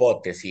haber una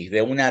hipótesis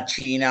de una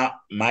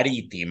China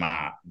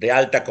marítima de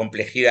alta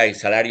complejidad y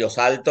salarios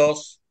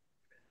altos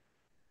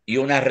y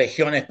unas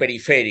regiones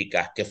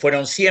periféricas que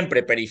fueron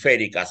siempre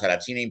periféricas a la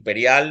China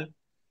imperial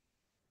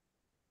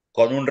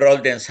con un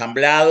rol de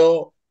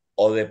ensamblado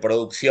o de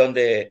producción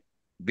de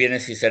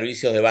bienes y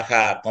servicios de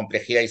baja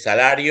complejidad y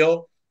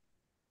salario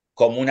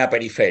como una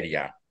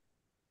periferia.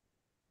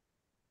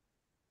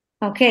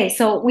 Okay,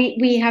 so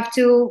we have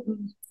to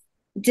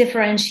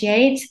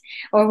differentiate,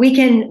 or we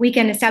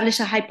can establish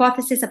a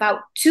hypothesis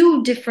about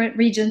two different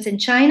regions in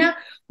China.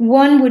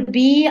 One would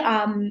be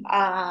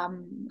a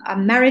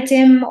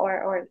maritime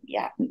or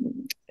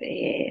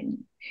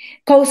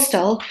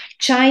coastal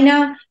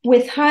China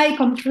with high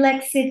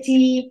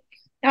complexity,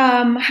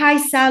 high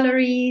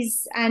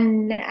salaries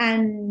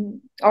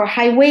or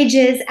high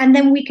wages, and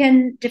then we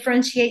can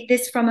differentiate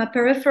this from a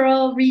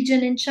peripheral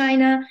region in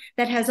China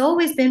that has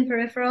always been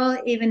peripheral,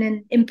 even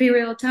in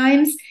imperial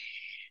times,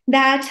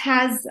 that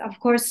has, of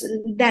course,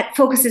 that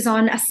focuses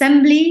on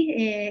assembly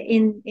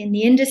in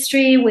the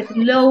industry with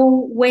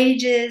low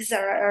wages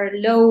or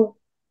low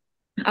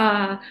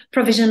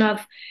provision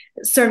of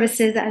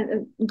services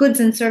and goods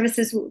and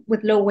services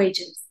with low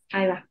wages.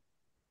 Ahí va.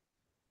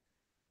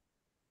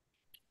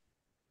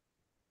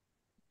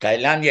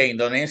 Tailandia e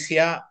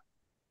Indonesia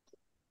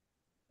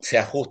se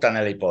ajustan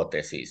a la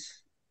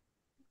hipótesis.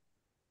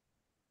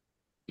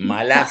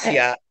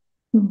 Malasia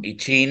y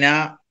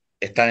China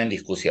están en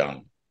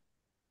discusión.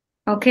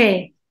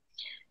 Okay.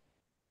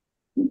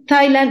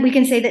 Thailand, we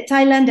can say that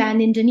Thailand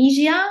and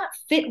Indonesia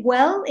fit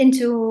well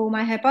into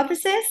my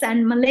hypothesis,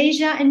 and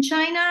Malaysia and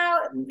China,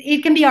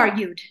 it can be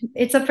argued.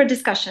 It's up for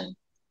discussion.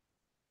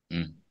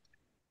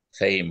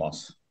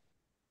 Seguimos.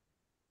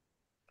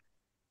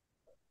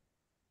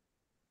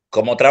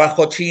 Como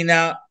trabajo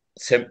China,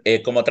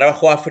 como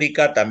trabajo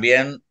África,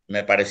 también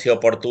me pareció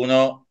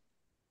oportuno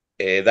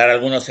dar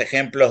algunos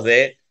ejemplos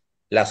de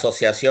la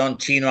Asociación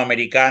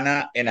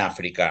Chino-Americana en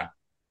África.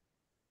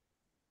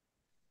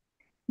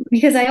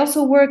 Because I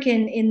also work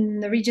in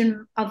the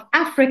region of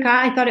Africa,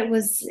 I thought it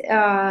was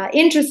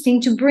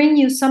interesting to bring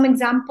you some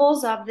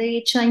examples of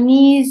the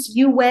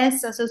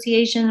Chinese-US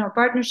association or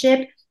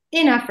partnership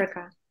in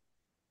Africa.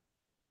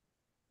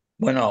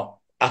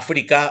 Bueno,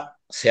 África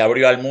se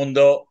abrió al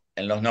mundo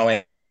en los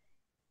 90.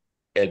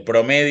 El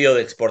promedio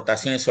de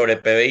exportaciones sobre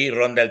PBI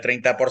ronda el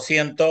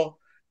 30%,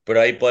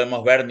 pero ahí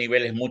podemos ver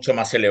niveles mucho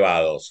más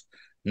elevados.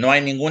 No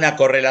hay ninguna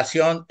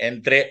correlación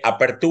entre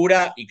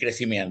apertura y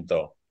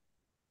crecimiento.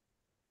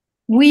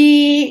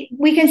 We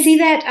can see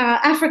that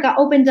Africa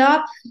opened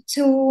up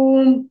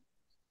to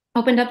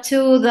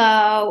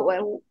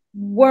the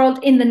world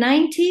in the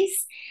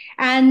 90s,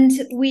 and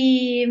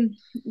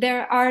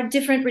there are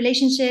different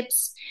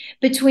relationships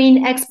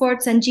between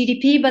exports and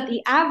GDP, but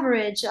the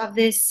average of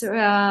this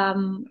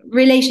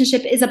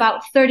relationship is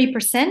about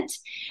 30%.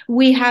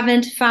 We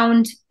haven't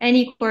found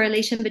any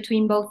correlation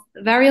between both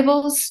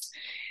variables,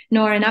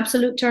 nor in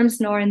absolute terms,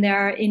 nor in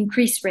their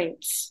increase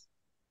rates.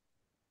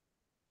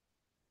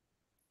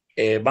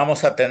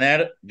 Vamos a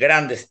tener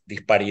grandes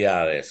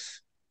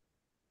disparidades.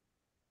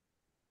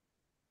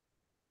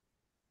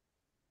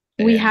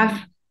 We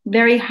have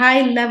very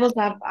high levels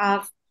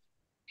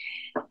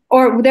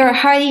or there are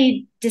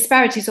high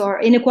disparities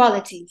or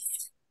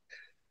inequalities.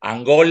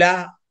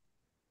 Angola,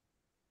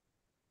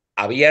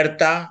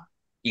 abierta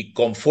y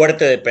con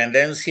fuerte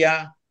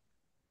dependencia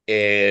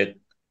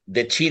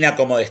de China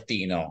como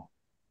destino.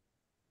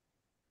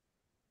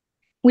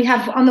 We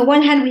have, on the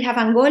one hand, we have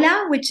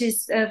Angola, which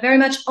is very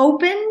much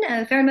open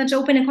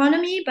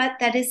economy, but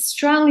that is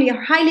strongly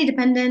or highly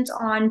dependent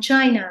on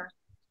China.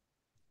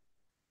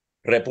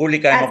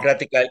 República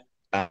Democrática.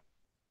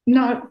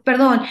 No,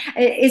 perdón,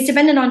 is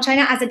dependent on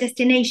China as a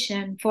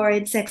destination for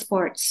its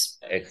exports.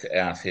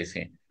 Sí,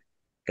 sí.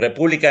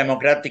 República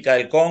Democrática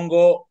del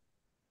Congo,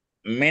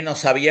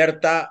 menos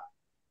abierta,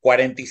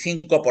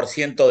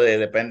 45% de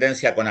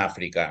dependencia con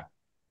África.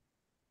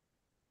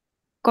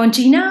 ¿Con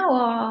China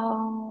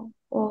o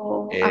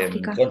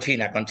África? Con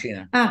China, con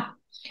China. Ah,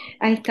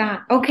 ahí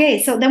está.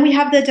 Okay, so then we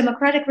have the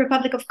Democratic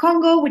Republic of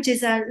Congo, which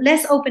is a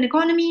less open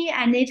economy,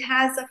 and it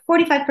has a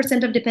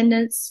 45% of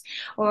dependence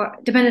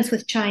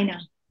with China.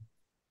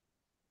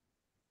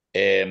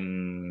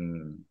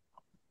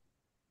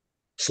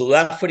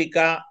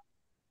 Sudáfrica,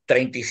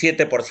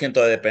 37%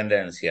 de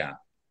dependencia.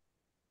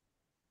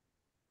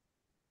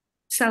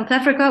 South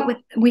Africa,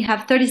 we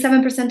have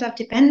 37% of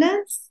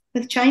dependence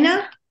with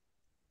China.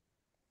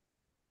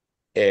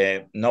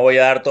 No voy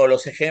a dar todos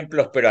los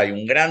ejemplos, pero hay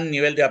un gran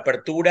nivel de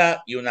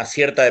apertura y una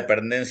cierta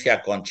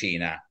dependencia con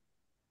China.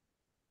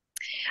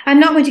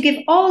 I'm not going to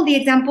give all the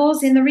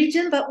examples in the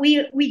region, but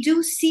we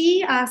do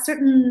see a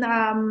certain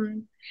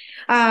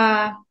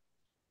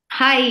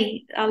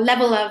high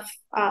level of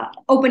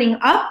opening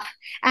up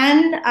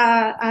and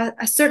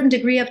a certain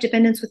degree of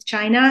dependence with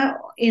China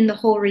in the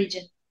whole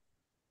region.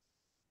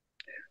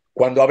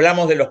 Cuando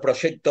hablamos de los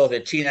proyectos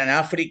de China en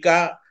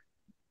África,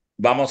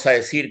 vamos a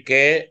decir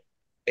que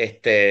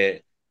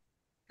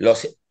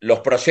los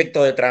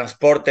proyectos de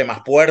transporte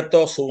más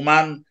puertos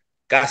suman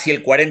casi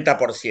el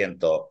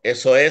 40%.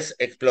 Eso es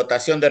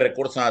explotación de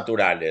recursos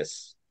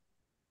naturales.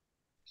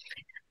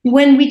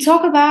 When we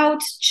talk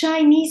about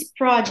Chinese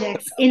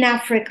projects in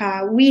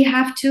Africa, we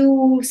have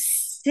to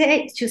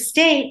state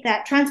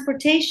that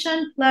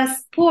transportation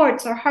plus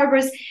ports or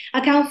harbors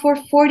account for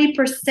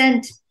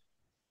 40%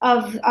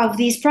 of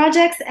these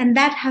projects, and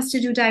that has to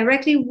do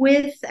directly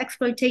with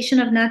exploitation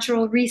of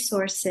natural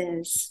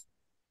resources.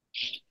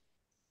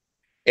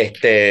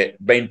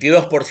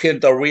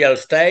 22% real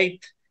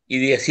estate y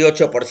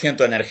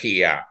 18%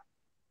 energía.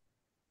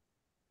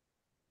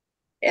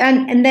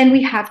 And then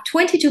we have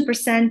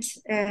 22%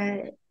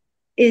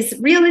 is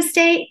real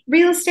estate,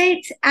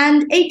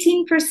 and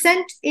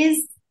 18%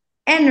 is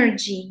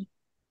energy.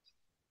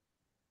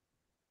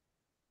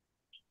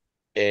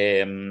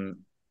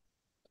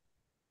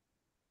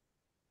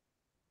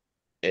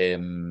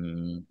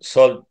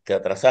 Sol, te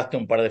atrasaste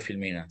un par de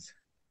filminas.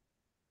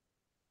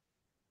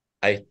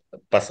 Ahí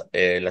pasa,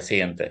 la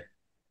siguiente.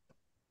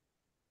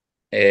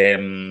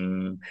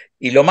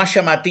 Y lo más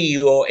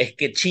llamativo es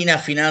que China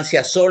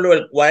financia solo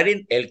el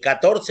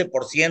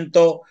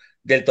 14%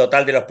 del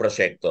total de los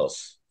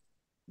proyectos.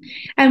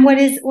 And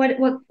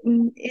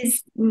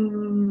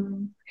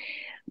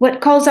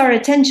what calls our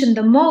attention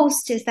the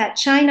most is that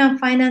China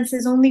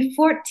finances only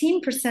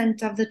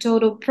 14% of the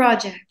total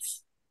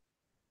projects.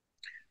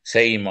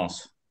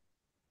 Seguimos.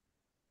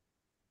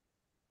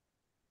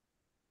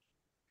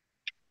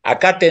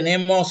 Acá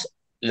tenemos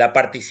la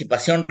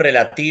participación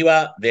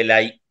relativa de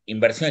la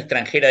inversión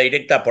extranjera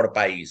directa por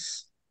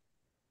país.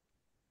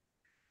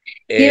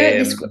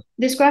 Here,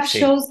 this graph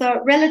shows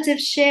the relative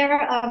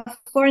share of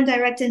foreign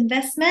direct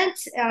investment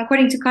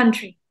according to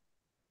country.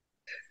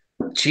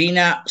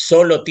 China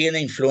solo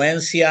tiene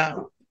influencia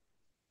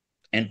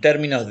en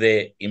términos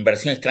de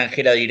inversión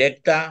extranjera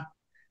directa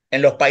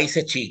en los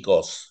países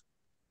chicos.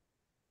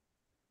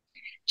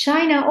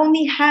 China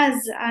only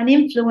has an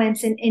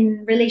influence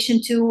in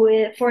relation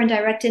to foreign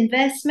direct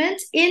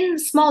investment in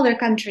smaller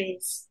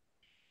countries.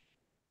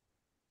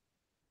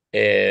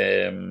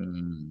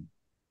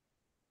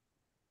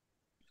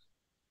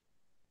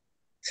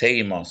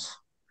 Seguimos.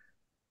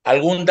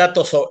 Algún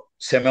dato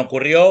se me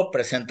ocurrió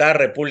presentar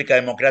República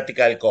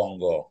Democrática del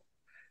Congo.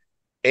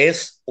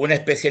 Es una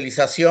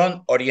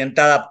especialización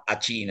orientada a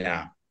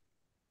China.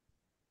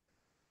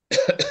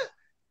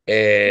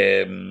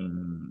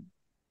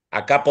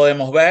 Acá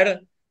podemos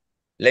ver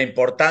la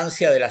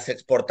importancia de las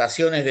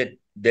exportaciones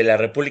de la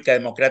República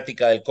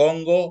Democrática del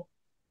Congo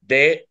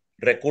de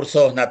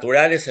recursos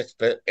naturales,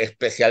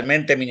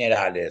 especialmente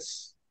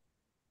minerales.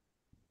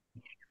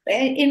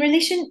 In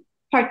relation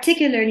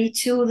particularly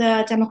to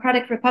the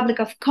Democratic Republic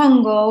of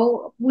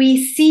Congo,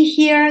 we see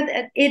here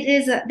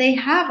that they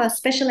have a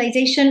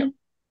specialization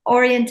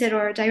oriented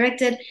or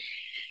directed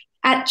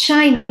at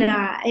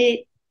China.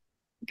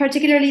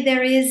 Particularly,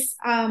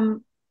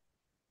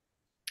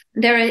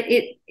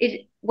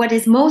 what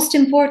is most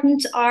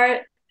important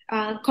are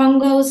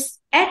Congo's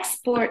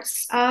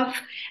exports of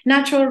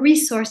natural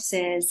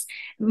resources,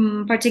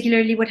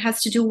 particularly what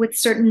has to do with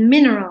certain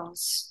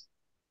minerals.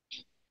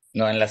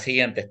 No, en la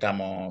siguiente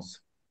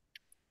estamos.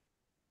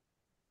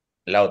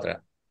 La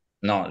otra.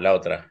 No, la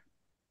otra.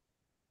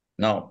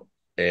 No,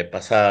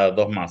 pasa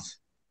dos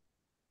más.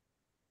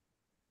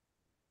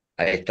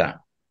 Ahí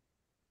está.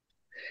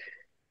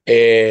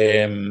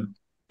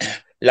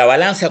 La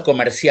balanza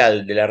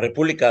comercial de la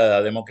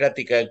República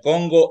Democrática del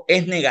Congo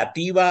es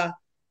negativa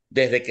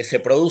desde que se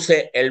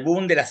produce el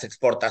boom de las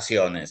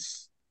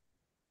exportaciones.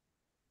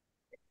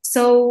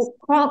 So,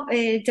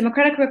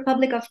 Democratic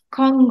Republic of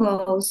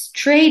Congo's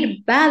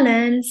trade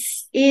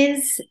balance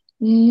is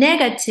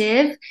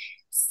negative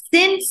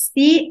since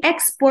the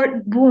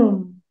export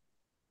boom.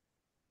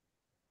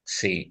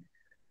 Sí.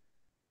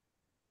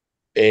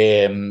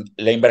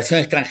 La inversión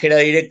extranjera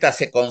directa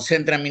se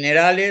concentra en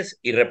minerales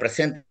y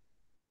representa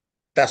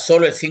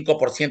solo el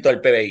 5% del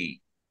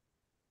PBI.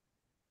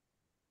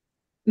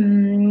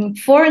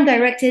 Foreign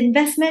direct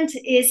investment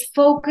is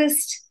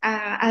focused,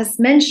 as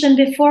mentioned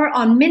before,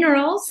 on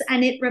minerals,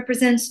 and it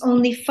represents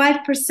only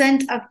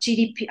 5% of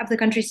GDP, of the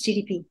country's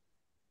GDP.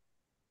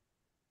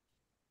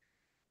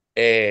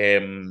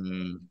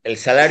 El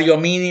salario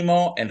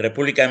mínimo en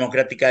República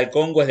Democrática del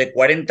Congo es de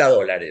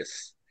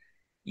 $40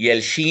 y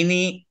el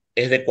Gini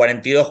es de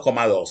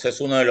 42,2. Es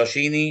uno de los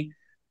Gini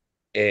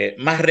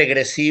más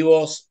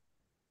regresivos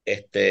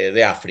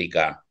de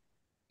África.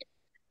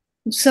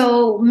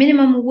 So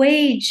minimum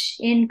wage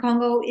in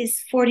Congo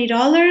is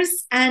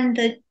 $40 and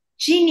the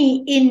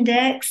Gini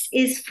index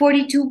is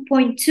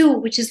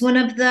 42.2, which is one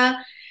of the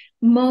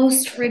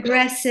most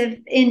regressive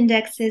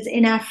indexes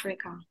in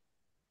Africa.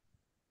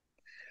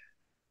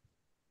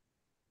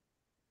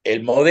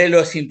 El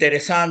modelo es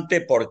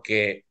interesante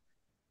porque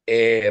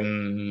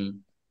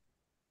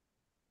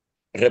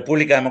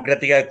República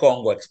Democrática del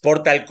Congo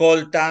exporta el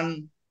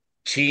coltan,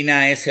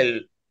 China es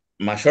el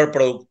mayor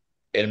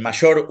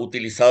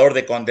utilizador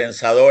de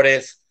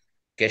condensadores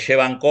que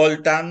llevan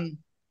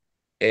coltan,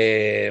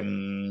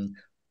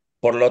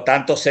 por lo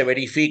tanto se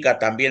verifica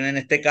también en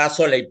este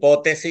caso la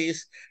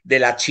hipótesis de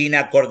la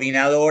China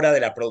coordinadora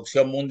de la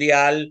producción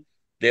mundial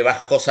de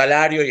bajo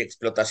salario y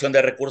explotación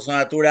de recursos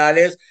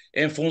naturales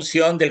en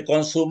función del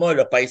consumo de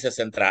los países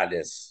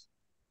centrales.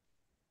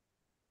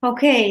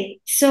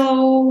 Okay,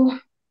 so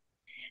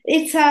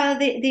it's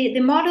the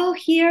model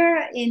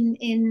here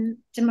in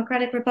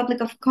Democratic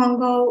Republic of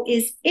Congo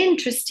is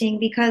interesting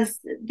because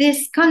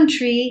this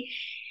country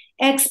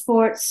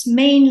exports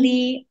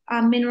mainly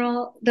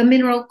the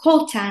mineral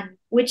coltan,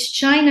 which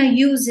China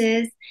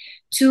uses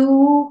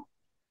to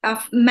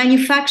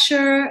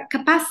manufacture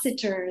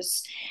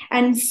capacitors.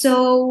 And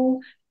so,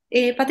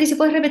 Patricio,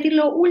 ¿puedes repetir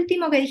lo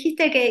último que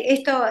dijiste? Que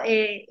esto,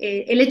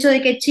 el hecho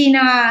de que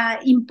China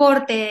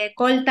importe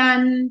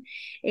coltan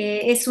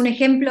es un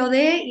ejemplo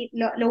de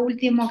lo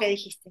último que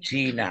dijiste.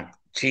 China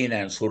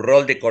en su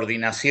rol de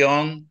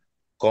coordinación,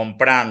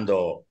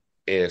 comprando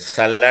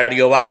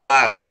salario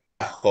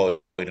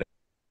bajo y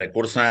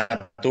recursos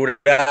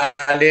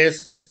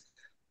naturales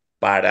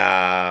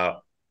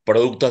para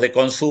productos de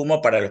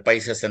consumo para los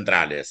países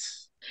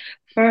centrales.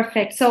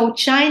 Perfect. So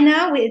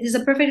China, it is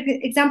a perfect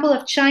example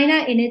of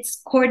China in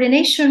its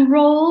coordination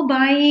role,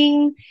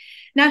 buying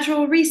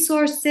natural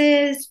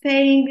resources,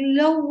 paying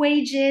low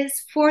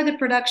wages for the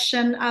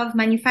production of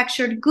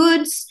manufactured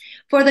goods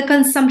for their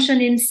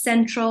consumption in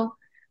central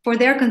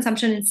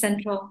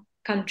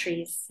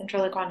countries,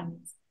 central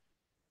economies.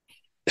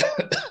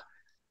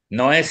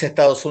 No es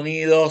Estados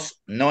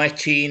Unidos, no es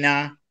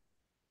China,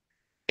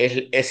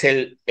 es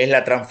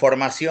la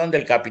transformación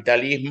del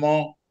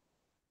capitalismo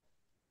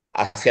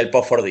hacia el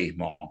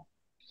postfordismo.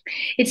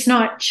 It's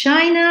not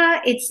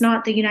China, it's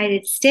not the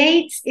United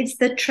States, it's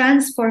the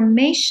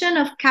transformation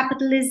of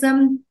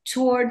capitalism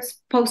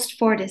towards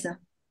post-Fordism.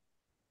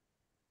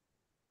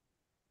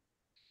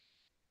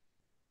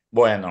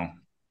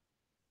 Bueno,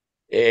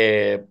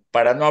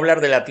 para no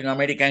hablar de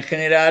Latinoamérica en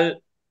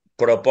general,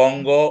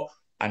 propongo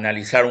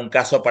analizar un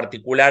caso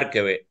particular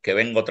que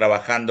vengo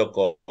trabajando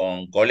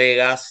con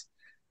colegas.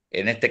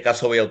 En este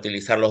caso voy a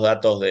utilizar los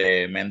datos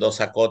de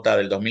Mendoza Cota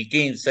del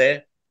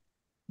 2015.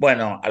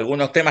 Bueno,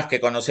 algunos temas que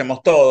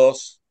conocemos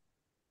todos.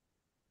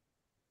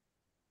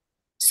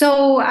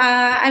 So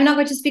I'm not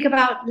going to speak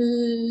about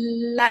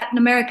Latin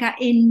America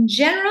in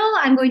general.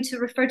 I'm going to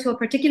refer to a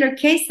particular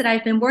case that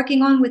I've been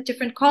working on with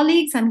different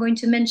colleagues. I'm going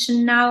to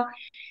mention now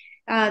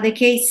the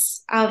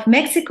case of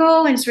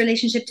Mexico and its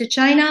relationship to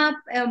China,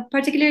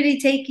 particularly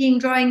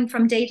drawing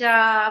from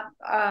data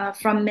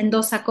from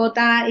Mendoza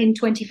Cota in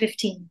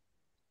 2015.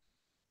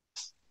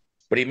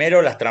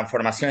 Primero, las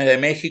transformaciones de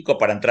México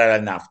para entrar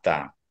al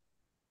NAFTA.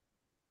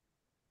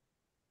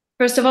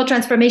 First of all,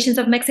 transformations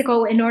of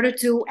Mexico in order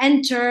to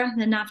enter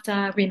the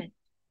NAFTA agreement.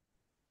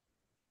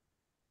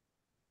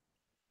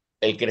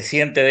 el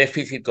creciente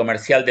déficit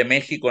comercial de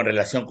México en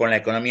relación con la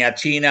economía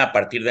china a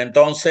partir de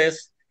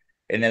entonces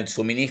en el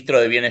suministro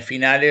de bienes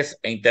finales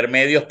e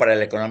intermedios para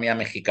la economía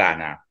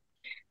mexicana.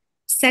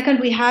 Second,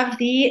 we have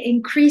the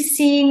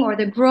increasing or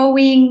the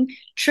growing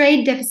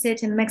trade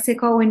deficit in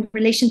Mexico in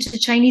relation to the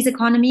Chinese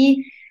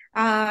economy,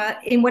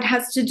 in what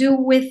has to do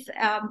with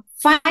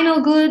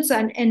final goods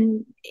and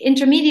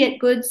intermediate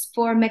goods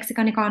for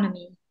Mexican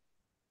economy.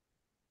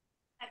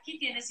 Aquí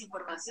tienes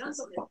información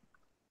sobre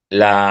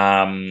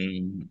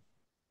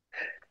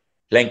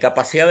la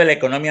incapacidad de la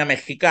economía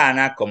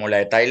mexicana, como la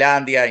de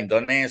Tailandia,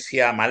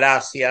 Indonesia,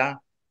 Malasia,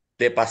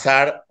 de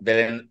pasar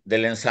del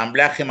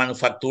ensamblaje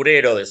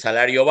manufacturero de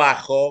salario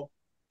bajo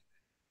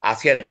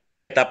hacia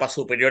etapas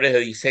superiores de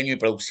diseño y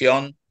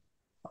producción,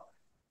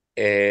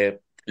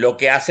 lo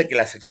que hace que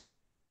las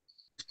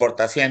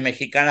exportaciones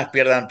mexicanas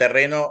pierdan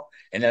terreno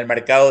en el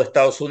mercado de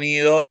Estados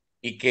Unidos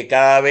y que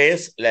cada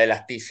vez la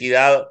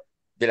elasticidad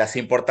de las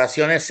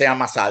importaciones sea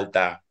más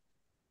alta.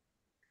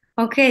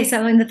 Okay,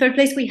 so in the third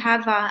place, we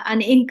have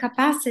an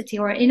incapacity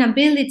or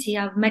inability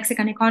of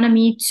Mexican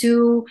economy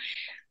to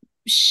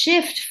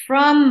shift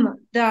from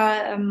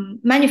the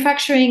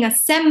manufacturing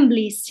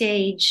assembly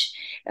stage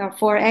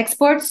for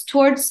exports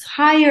towards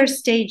higher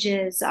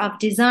stages of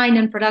design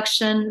and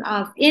production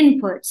of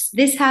inputs.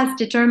 This has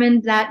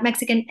determined that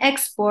Mexican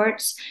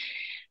exports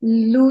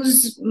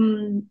lose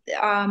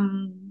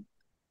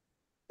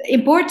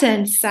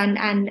importance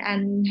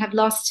and have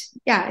lost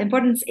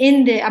importance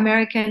in the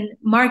American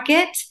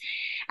market,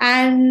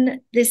 and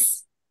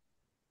this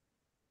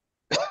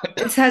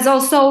has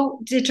also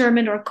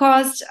determined or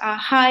caused a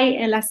high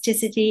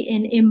elasticity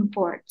in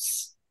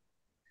imports.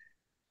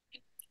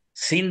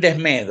 Sin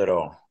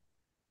desmedro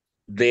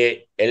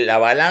de la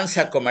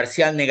balanza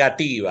comercial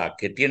negativa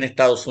que tiene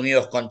Estados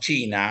Unidos con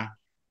China,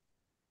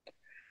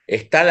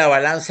 está la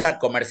balanza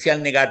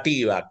comercial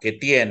negativa que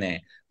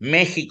tiene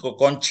México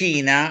con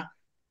China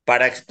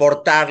para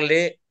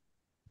exportarle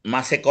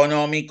más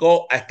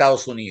económico a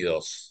Estados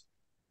Unidos.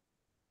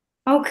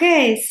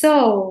 Okay,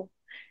 so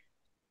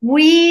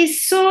we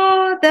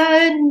saw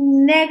the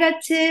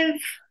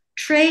negative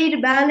trade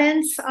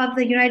balance of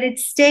the United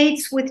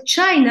States with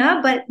China,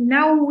 but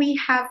now we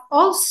have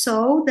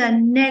also the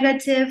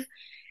negative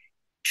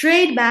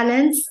trade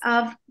balance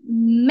of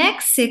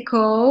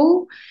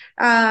Mexico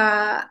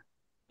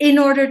in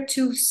order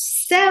to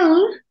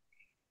sell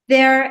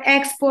their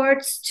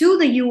exports to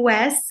the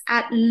US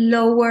at a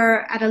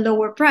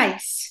lower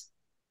price.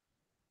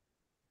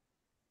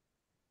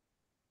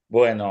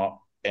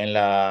 Bueno, en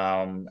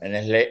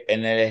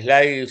el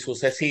slide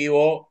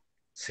sucesivo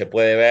se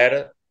puede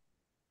ver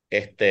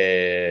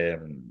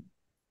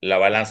la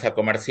balanza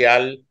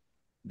comercial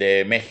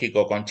de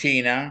México con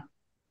China.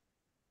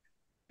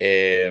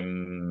 We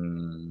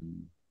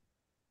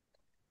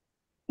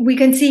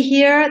can see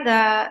here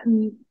the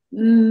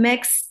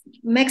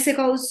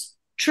Mexico's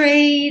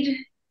trade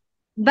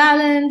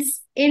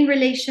balance in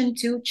relation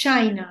to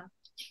China.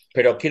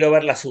 Pero quiero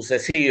ver la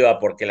sucesiva,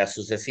 porque la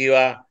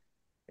sucesiva...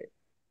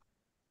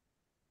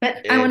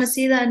 But I want to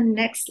see the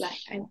next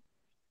slide.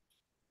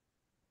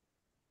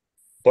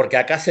 Porque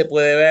acá se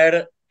puede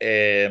ver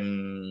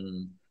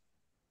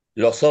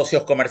los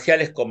socios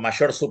comerciales con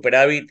mayor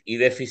superávit y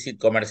déficit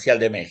comercial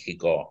de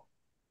México.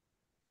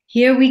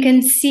 Here we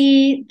can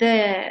see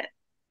the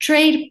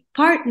trade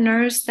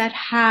partners that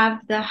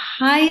have the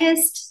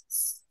highest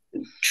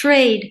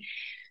trade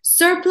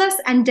surplus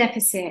and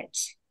deficit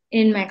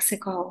in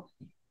Mexico,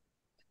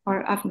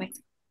 or of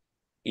Mexico.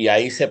 Y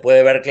ahí se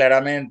puede ver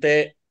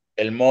claramente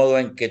el modo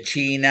en que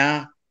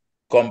China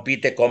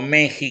compite con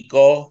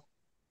México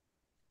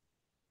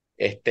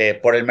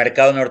por el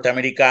mercado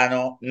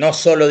norteamericano, no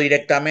solo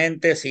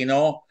directamente,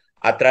 sino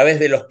a través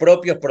de los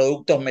propios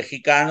productos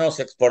mexicanos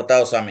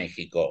exportados a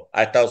México,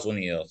 a Estados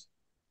Unidos.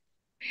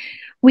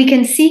 We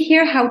can see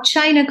here how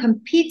China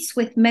competes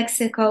with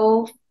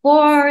Mexico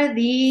for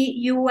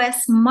the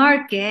US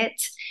market,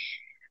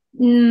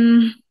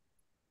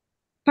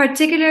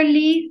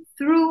 particularly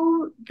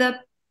through the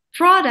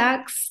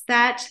products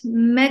that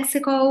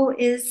Mexico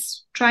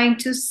is trying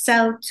to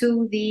sell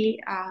to the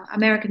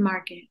American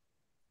market.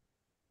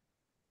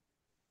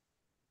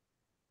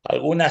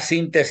 Alguna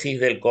síntesis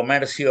del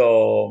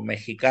comercio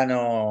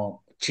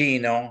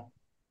mexicano-chino.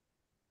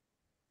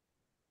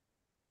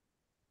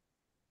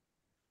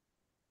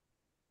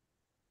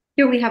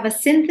 Here we have a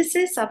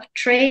synthesis of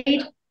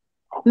trade,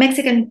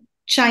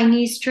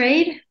 Mexican-Chinese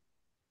trade.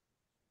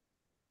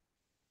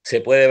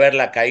 Se puede ver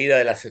la caída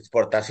de las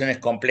exportaciones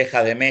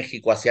complejas de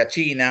México hacia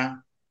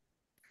China.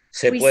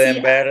 Se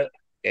pueden ver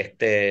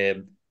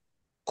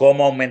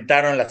cómo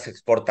aumentaron las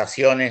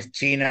exportaciones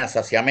chinas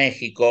hacia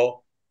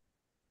México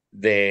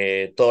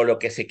de todo lo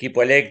que es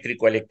equipo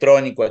eléctrico,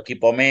 electrónico,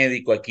 equipo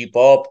médico,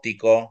 equipo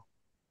óptico.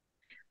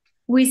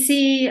 We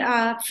see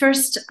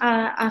first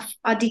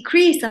a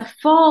decrease, a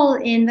fall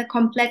in the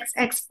complex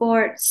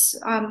exports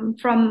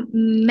from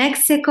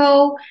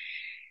Mexico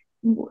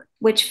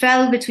which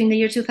fell between the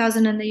year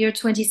 2000 and the year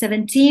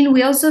 2017.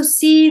 We also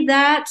see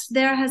that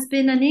there has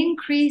been an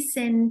increase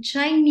in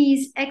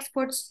Chinese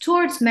exports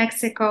towards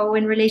Mexico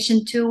in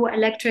relation to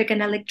electric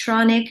and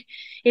electronic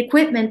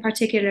equipment,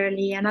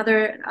 particularly, and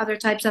other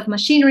types of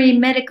machinery,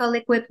 medical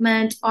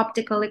equipment,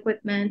 optical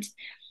equipment,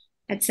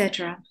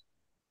 etc.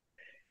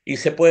 Y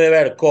se puede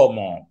ver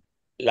cómo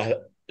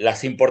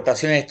las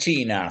importaciones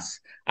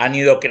chinas han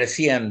ido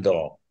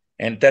creciendo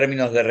en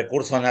términos de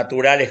recursos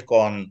naturales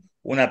con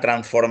una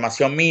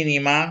transformación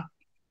mínima,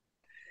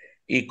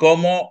 y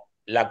cómo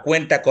la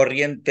cuenta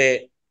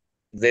corriente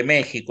de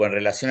México en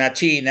relación a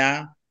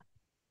China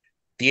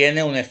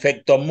tiene un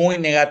efecto muy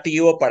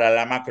negativo para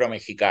la macro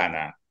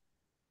mexicana.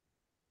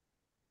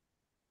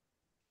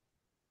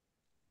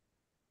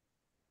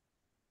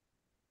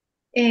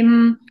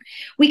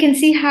 We can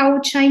see how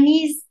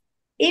Chinese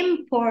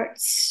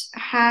imports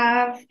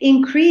have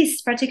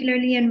increased,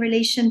 particularly in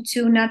relation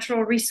to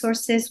natural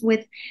resources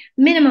with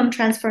minimum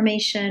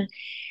transformation,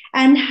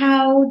 and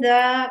how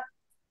the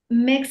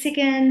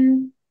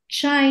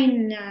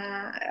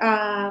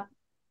Mexican-China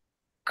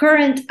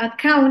current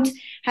account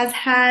has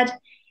had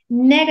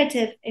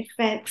negative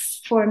effects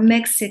for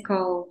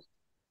Mexico.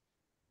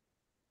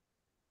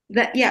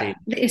 Sí.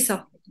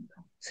 Eso.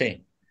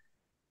 Sí.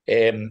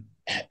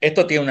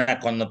 Esto tiene una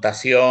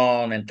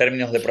connotación en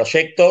términos de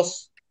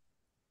proyectos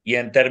y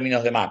en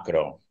términos de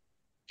macro.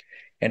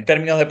 En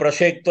términos de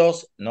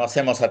proyectos, no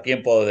hacemos a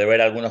tiempo de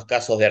ver algunos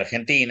casos de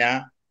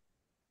Argentina.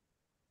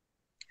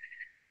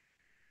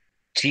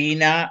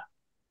 China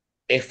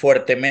es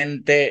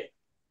fuertemente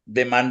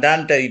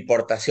demandante de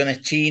importaciones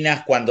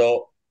chinas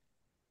cuando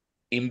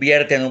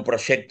invierte en un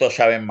proyecto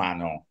llave en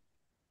mano,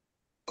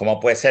 como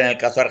puede ser en el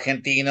caso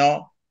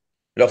argentino,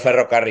 los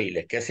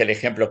ferrocarriles, que es el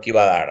ejemplo que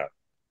iba a dar.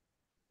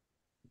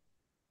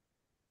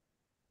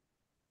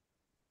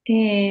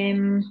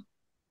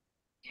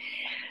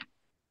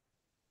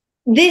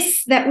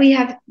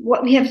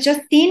 What we have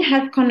just seen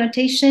has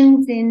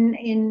connotations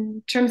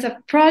in terms of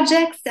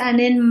projects and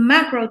in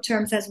macro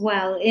terms as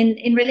well.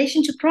 In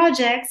relation to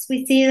projects,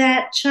 we see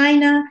that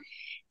China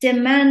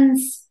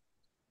demands,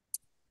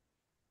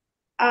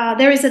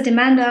 there is a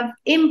demand of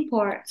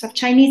imports, of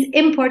Chinese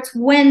imports,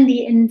 when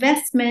the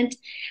investment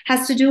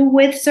has to do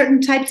with certain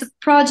types of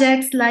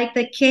projects, like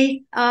the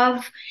case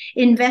of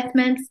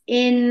investments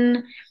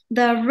in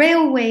the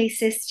railway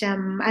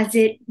system,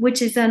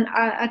 which is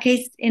a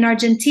case in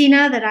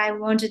Argentina that I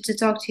wanted to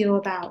talk to you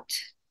about.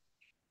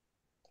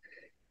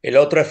 El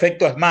otro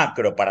efecto es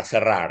macro, para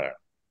cerrar.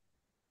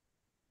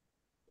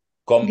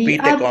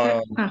 Compite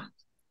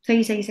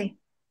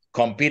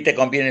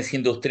con bienes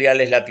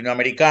industriales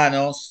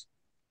latinoamericanos,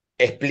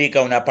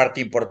 explica una parte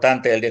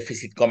importante del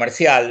déficit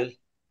comercial.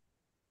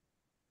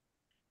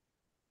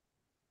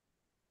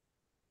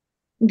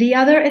 The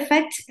other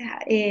effect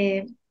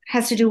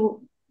has to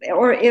do,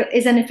 or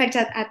is an effect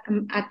at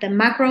the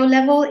macro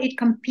level. It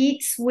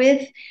competes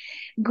with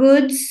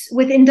goods,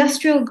 with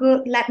industrial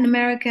good, Latin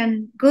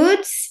American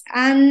goods.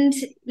 And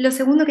lo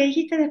segundo que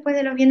dijiste después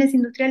de los bienes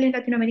industriales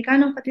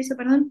latinoamericanos, Patricio,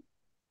 perdón.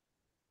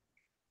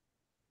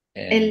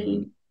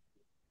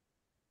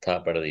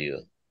 Estaba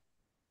perdido.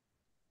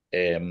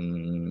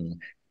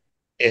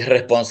 Es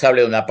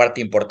responsable de una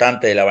parte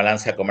importante de la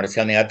balanza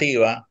comercial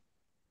negativa.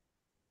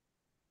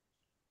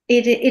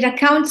 It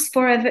accounts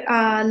for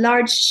a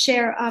large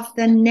share of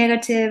the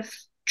negative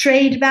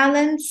trade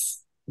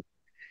balance.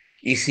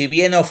 Y si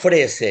bien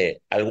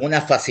ofrece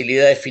algunas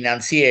facilidades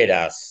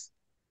financieras,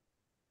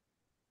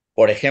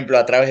 por ejemplo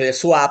a través de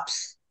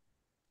swaps,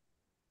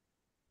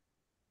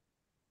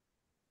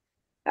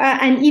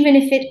 and even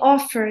if it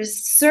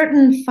offers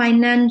certain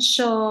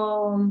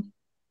financial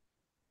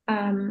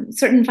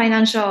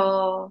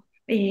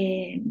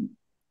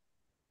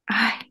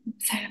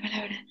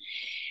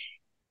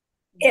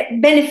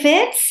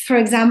benefits, for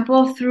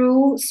example,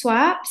 through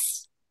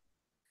swaps,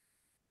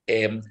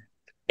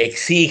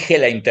 exige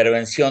la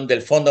intervención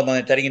del Fondo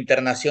Monetario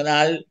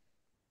Internacional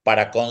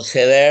para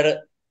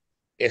conceder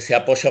ese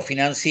apoyo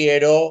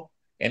financiero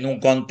en un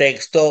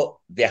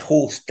contexto de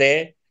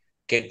ajuste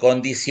que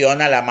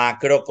condiciona la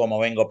macro, como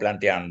vengo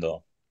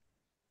planteando.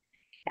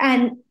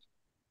 And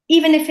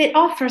even if it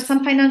offers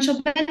some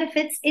financial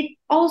benefits, it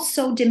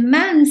also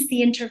demands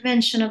the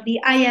intervention of the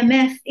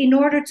IMF in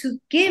order to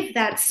give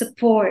that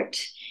support,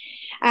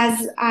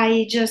 as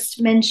I just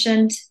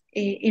mentioned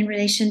in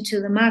relation to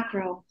the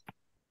macro.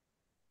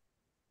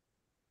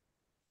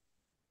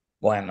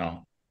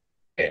 Bueno,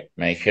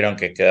 me dijeron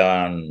que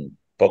quedaban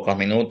pocos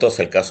minutos.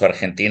 El caso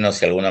argentino,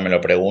 si alguno me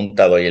lo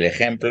pregunta, doy el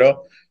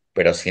ejemplo,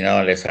 pero si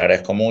no, les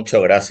agradezco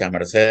mucho. Gracias,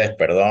 Mercedes,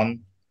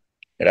 perdón.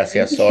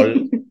 Gracias,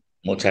 Sol.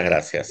 Muchas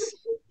gracias.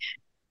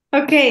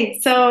 Okay,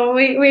 so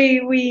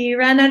we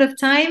ran out of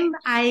time.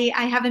 I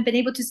haven't been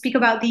able to speak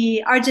about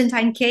the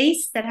Argentine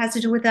case that has to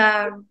do with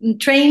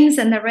trains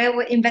and the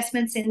railway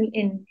investments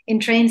in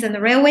trains and the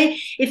railway.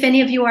 If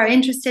any of you are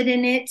interested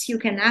in it, you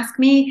can ask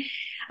me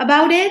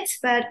about it.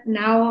 But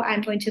now I'm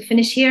going to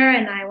finish here,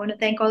 and I want to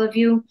thank all of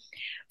you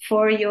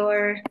for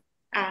your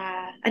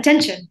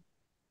attention.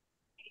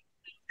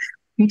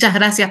 Muchas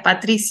gracias,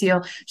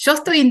 Patricio. Yo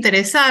estoy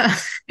interesada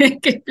en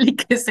que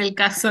expliques el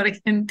caso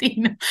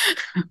argentino.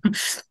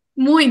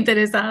 Muy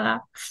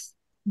interesada.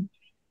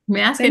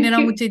 Me has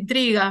generado mucha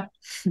intriga.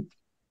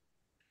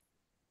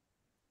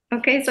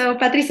 Okay, so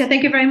Patricia,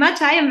 thank you very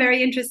much. I am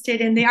very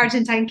interested in the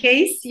Argentine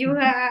case. You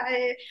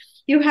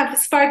have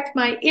sparked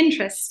my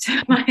interest.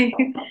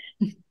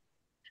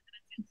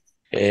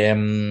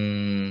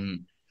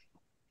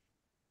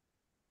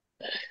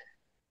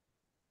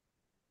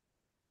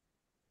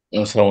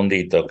 Un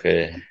segundito,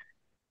 que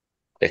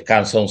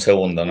descanso un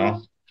segundo,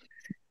 ¿no?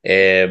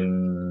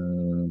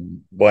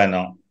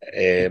 Bueno,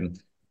 el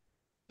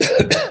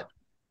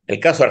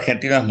caso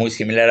argentino es muy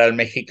similar al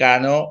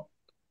mexicano,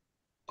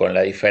 con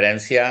la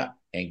diferencia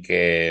en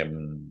que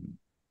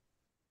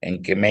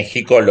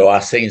México lo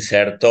hace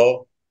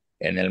inserto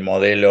en el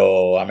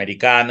modelo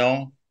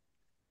americano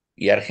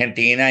y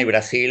Argentina y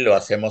Brasil lo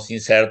hacemos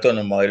inserto en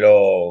un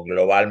modelo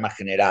global más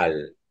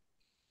general.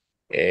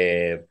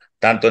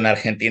 Tanto en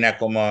Argentina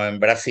como en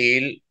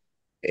Brasil,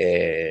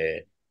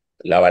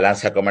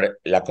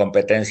 la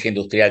competencia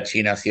industrial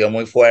china ha sido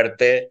muy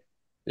fuerte,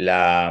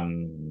 la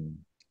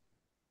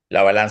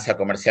balanza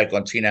comercial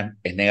con China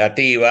es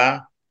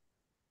negativa.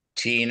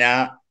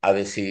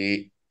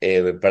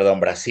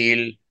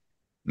 Brasil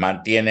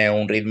mantiene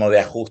un ritmo de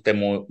ajuste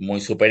muy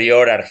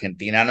superior,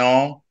 Argentina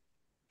no,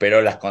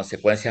 pero las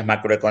consecuencias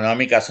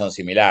macroeconómicas son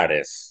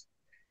similares.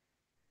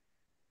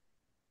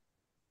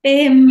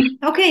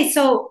 Okay,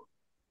 so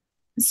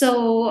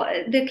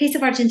the case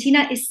of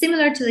Argentina is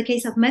similar to the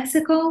case of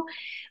Mexico,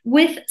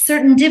 with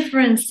certain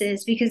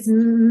differences, because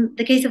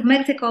the case of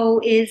Mexico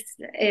is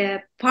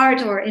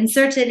part or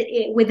inserted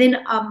within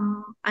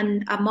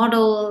a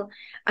model,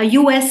 a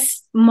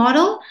US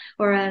model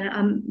or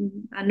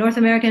a North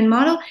American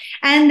model,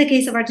 and the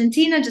case of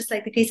Argentina, just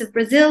like the case of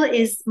Brazil,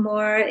 is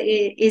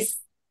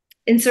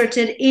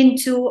inserted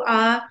into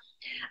a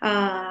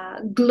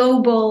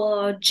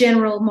global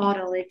general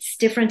model. It's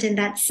different in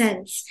that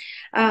sense.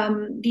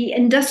 The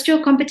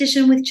industrial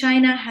competition with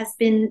China has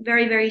been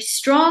very, very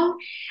strong,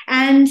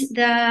 and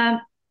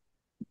the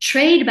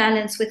trade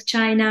balance with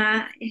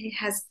China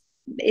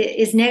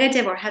is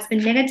negative or has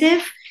been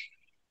negative.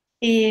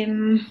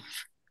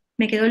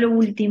 Me quedó lo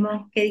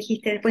último que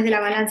dijiste después de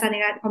la balanza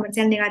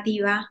comercial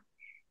negativa.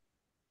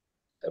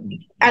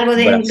 Algo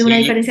de una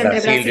diferencia entre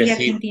Brasil y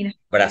Argentina.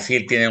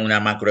 Brasil tiene una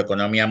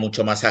macroeconomía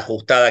mucho más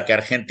ajustada que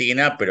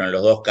Argentina, pero en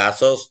los dos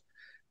casos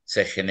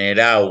se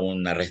genera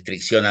una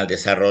restricción al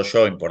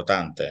desarrollo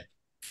importante.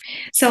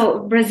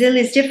 So Brazil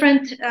is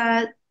different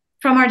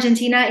from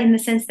Argentina in the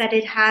sense that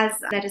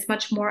that is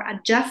much more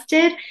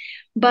adjusted,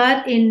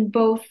 but in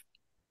both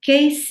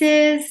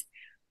cases,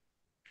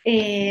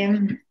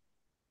 perdón,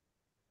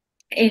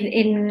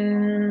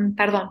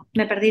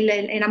 me perdí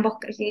en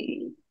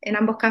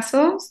ambos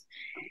casos.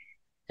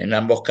 En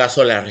ambos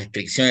casos las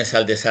restricciones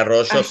al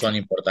desarrollo son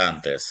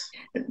importantes.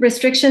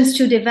 Restrictions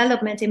to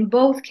development in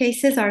both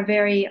cases are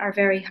very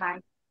high.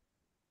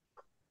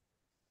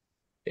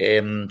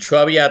 Yo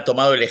había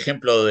tomado el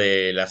ejemplo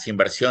de las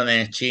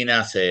inversiones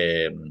chinas,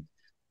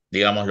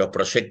 digamos los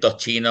proyectos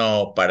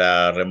chinos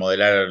para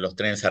remodelar los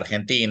trenes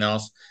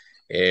argentinos.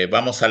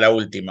 Vamos a la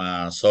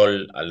última,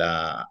 Sol, a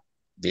la,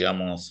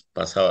 digamos,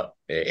 pasada,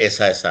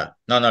 esa.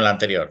 No, la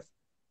anterior.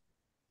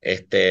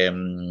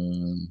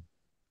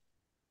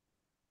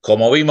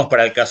 Como vimos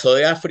para el caso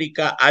de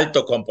África,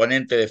 alto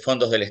componente de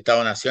fondos del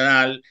Estado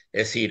Nacional,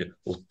 es decir,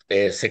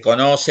 se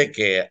conoce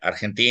que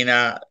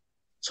Argentina,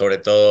 sobre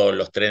todo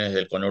los trenes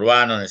del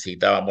conurbano,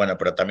 necesitaban, bueno,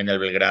 pero también el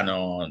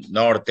Belgrano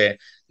Norte,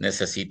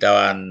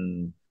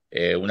 necesitaban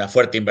una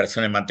fuerte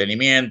inversión en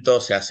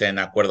mantenimiento, se hacen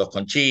acuerdos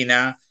con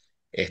China,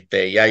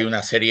 y hay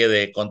una serie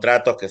de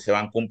contratos que se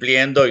van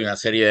cumpliendo y una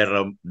serie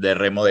de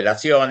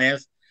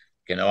remodelaciones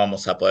que no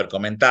vamos a poder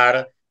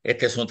comentar.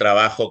 Este es un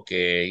trabajo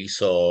que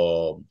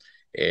hizo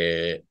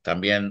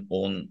también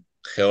un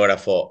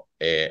geógrafo,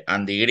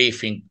 Andy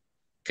Griffin,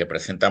 que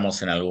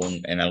presentamos en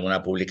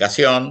alguna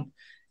publicación,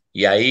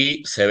 y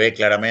ahí se ve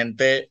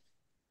claramente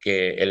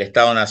que el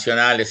Estado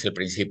Nacional es el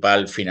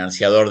principal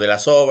financiador de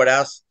las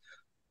obras,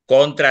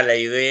 contra la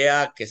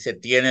idea que se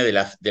tiene de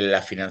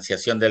la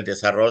financiación del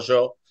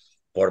desarrollo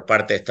por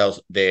parte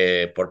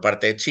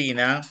de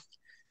China,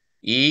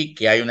 y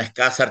que hay una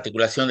escasa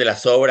articulación de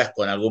las obras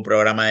con algún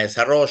programa de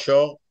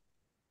desarrollo.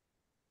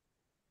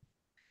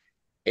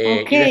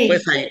 Y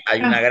después hay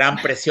una gran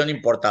presión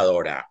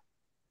importadora.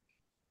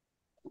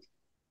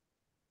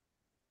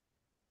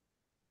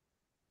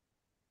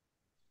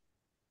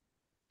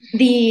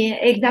 The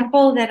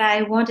example that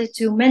I wanted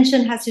to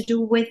mention has to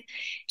do with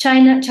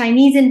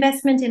Chinese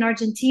investment in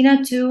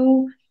Argentina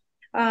to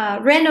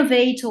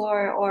renovate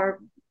or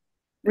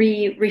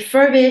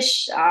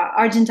refurbish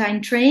Argentine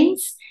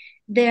trains.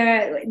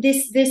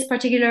 This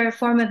particular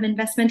form of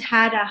investment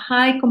had a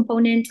high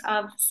component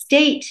of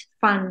state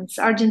funds,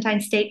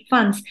 Argentine state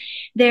funds.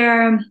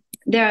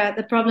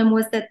 The problem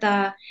was that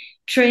the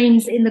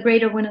trains in the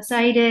greater Buenos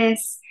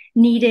Aires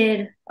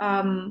needed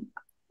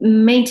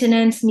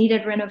maintenance,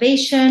 needed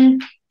renovation,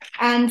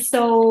 And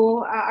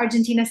so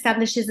Argentina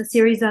establishes a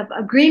series of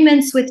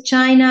agreements with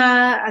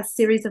China. A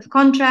series of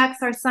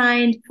contracts are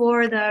signed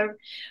for the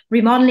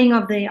remodeling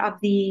of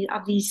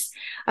these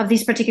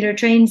particular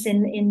trains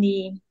in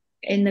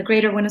the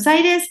Greater Buenos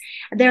Aires.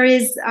 There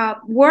is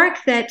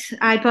work that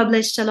I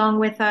published along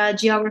with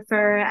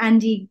geographer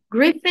Andy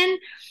Griffin,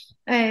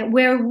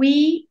 where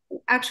we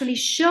actually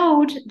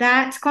showed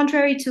that,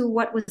 contrary to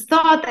what was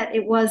thought, that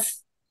it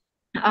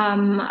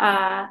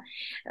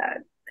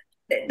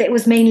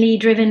was mainly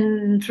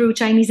driven through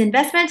Chinese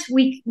investment.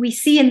 We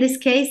see in this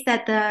case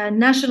that the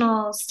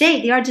national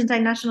state, the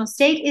Argentine national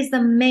state, is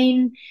the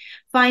main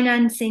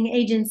financing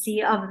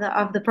agency of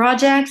the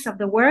projects, of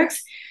the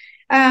works.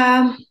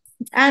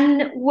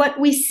 And what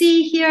we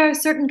see here,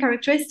 certain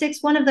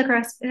characteristics. One of the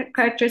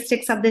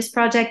characteristics of this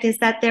project is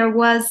that there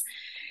was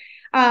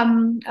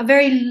a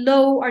very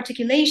low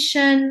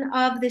articulation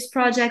of this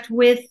project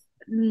with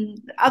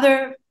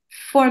other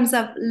forms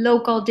of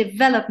local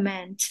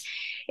development.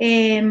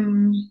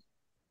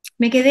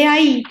 Me quedé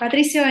ahí,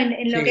 Patricio,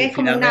 en lo que es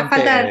como una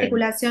falta de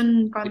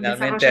articulación con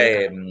desarrollo.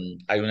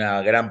 Finalmente hay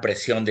una gran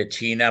presión de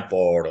China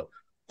por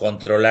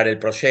controlar el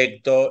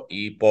proyecto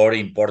y por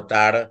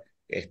importar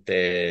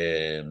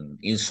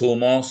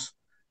insumos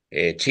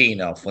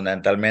chinos.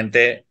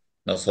 Fundamentalmente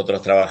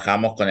nosotros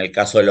trabajamos con el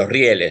caso de los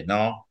rieles,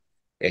 ¿no?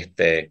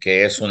 Que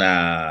es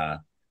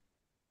la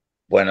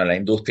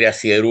industria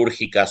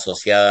siderúrgica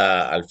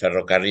asociada al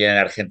ferrocarril en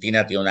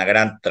Argentina tiene una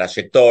gran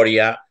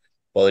trayectoria.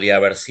 Podría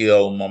haber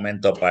sido un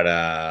momento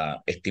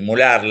para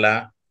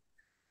estimularla.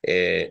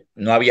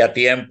 No había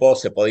tiempo,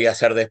 se podía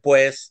hacer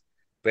después,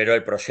 pero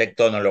el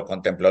proyecto no lo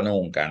contempló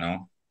nunca,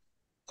 ¿no?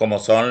 Como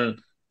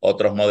son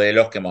otros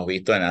modelos que hemos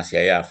visto en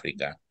Asia y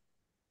África.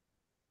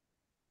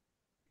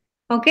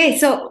 Okay,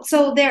 so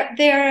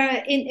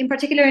there in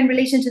particular in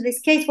relation to this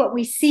case, what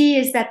we see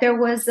is that there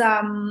was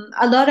a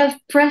lot of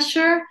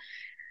pressure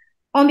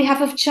on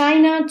behalf of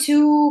China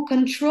to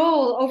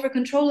over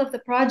control of the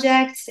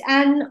project,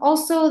 and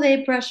also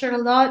they pressured a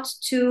lot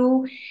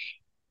to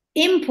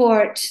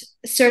import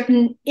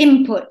certain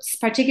inputs,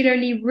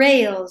 particularly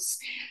rails.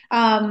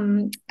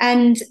 And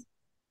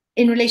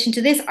in relation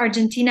to this,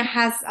 Argentina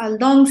has a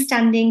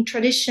long-standing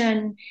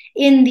tradition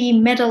in the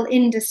metal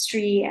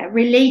industry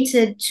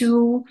related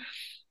to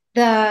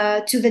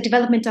the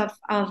development of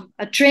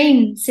a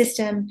train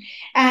system.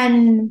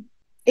 And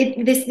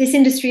this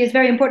industry is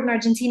very important in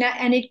Argentina,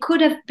 and this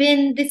could have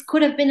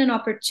been an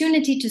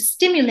opportunity to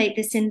stimulate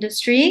this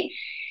industry.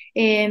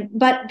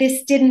 But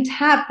this didn't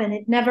happen.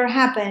 It never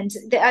happened.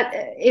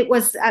 It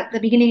was at the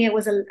beginning, it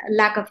was a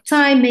lack of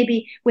time.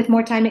 Maybe with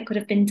more time it could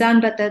have been done,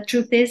 but the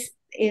truth is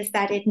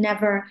that it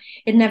never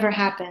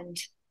happened.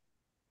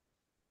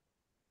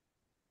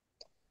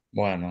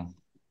 Bueno,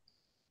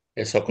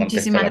 eso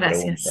contesta la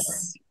pregunta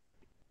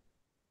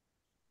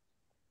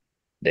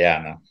de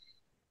Ana.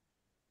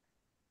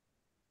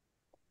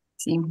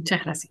 Sí,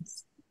 muchas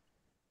gracias.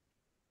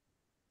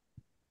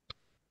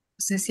 No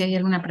sé si hay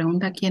alguna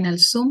pregunta aquí en el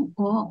Zoom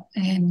o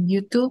en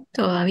YouTube.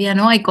 Todavía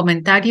no hay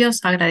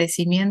comentarios,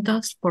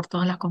 agradecimientos por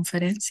todas las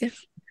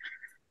conferencias.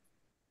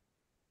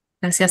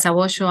 Gracias a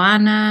vos,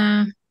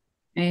 Joana.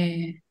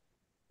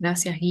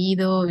 Gracias,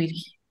 Guido.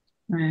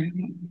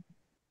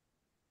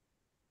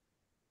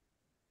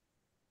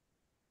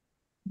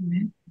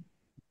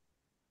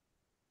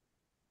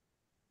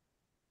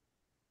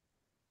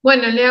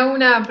 Bueno, le hago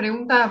una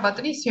pregunta a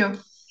Patricio.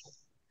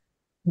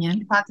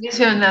 Bien.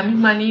 Patricio, en la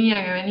misma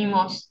línea que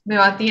venimos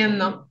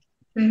debatiendo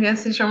desde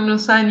hace ya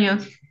unos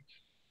años.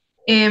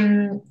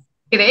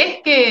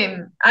 ¿Crees que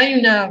hay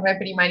una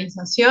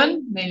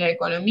reprimarización de la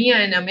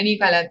economía en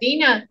América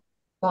Latina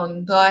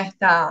con toda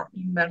esta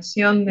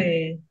inversión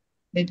de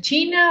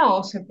China,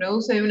 o se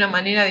produce de una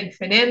manera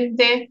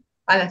diferente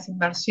a las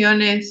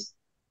inversiones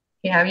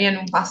que había en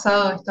un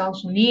pasado de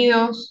Estados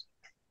Unidos?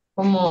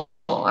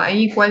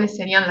 ¿Cuáles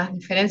serían las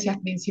diferencias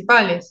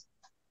principales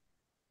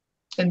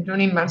entre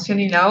una inversión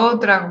y la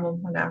otra,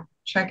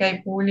 ya que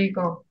hay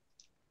público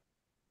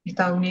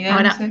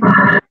estadounidense?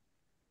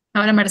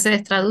 Ahora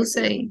Mercedes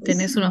traduce y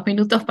tenés unos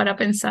minutos para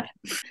pensar.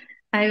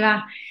 Ahí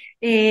va.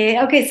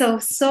 Okay, so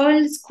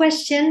Sol's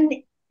question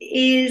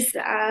is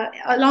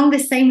along the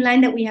same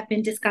line that we have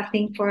been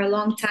discussing for a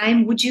long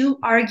time. Would you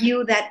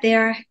argue that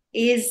there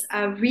is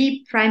a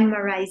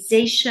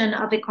reprimarization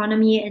of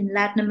economy in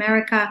Latin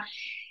America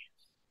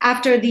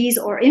after these,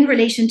 or in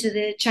relation to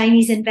the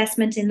Chinese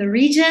investment in the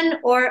region,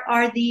 or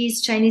are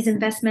these Chinese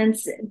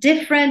investments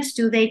different?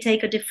 Do they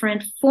take a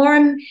different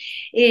form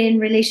in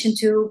relation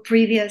to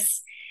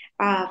previous,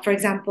 for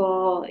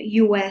example,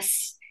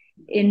 US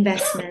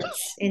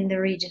investments in the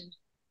region?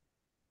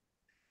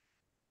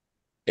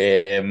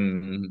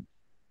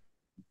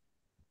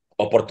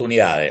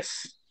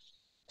 Oportunidades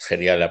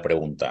sería la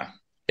pregunta.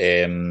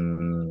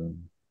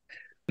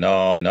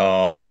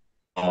 No,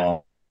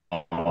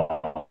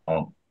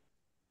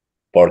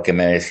 porque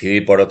me decidí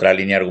por otra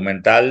línea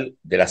argumental,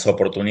 de las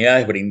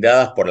oportunidades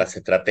brindadas por las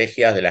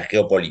estrategias de la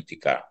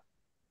geopolítica.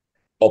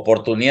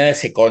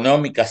 Oportunidades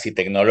económicas y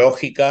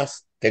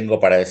tecnológicas, tengo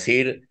para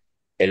decir,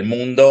 el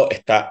mundo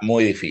está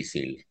muy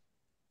difícil.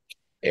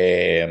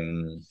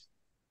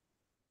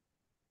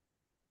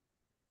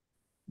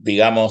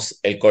 Digamos,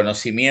 el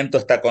conocimiento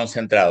está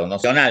concentrado,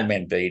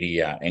 nacionalmente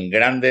diría, en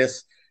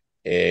grandes,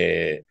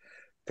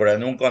 pero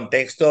en un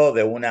contexto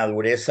de una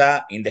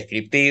dureza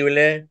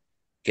indescriptible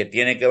que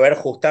tiene que ver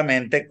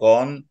justamente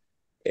con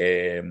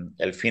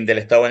el fin del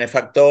Estado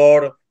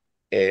benefactor,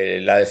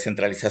 la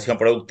descentralización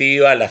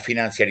productiva, la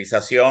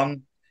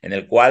financiarización, en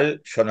el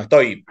cual yo no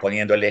estoy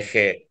poniendo el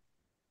eje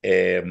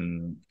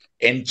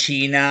en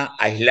China,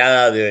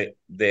 aislada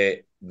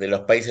de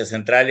los países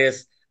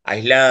centrales,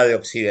 aislada de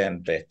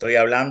Occidente. Estoy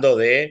hablando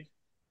de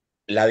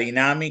la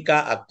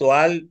dinámica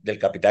actual del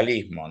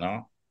capitalismo,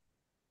 ¿no?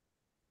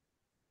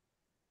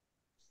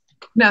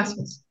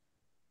 Gracias.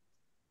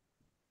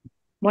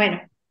 Bueno,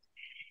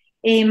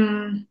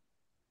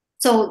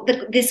 so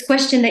this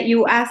question that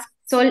you asked,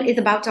 Sol, is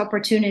about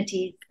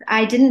opportunities.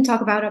 I didn't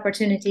talk about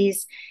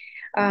opportunities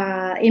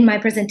in my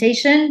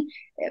presentation.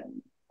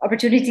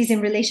 Opportunities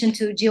in relation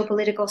to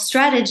geopolitical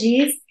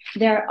strategies.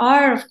 There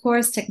are, of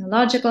course,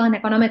 technological and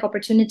economic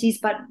opportunities,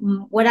 but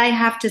what I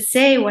have to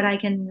say, what I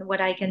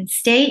can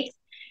state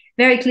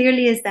very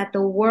clearly is that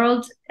the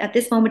world at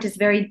this moment is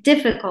very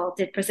difficult.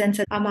 It presents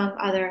among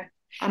other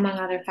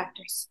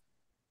factors.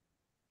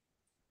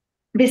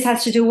 This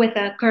has to do with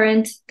the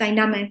current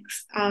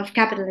dynamics of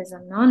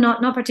capitalism, no?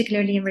 Not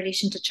particularly in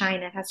relation to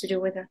China. It has to do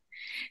with the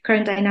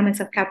current dynamics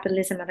of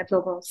capitalism at a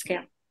global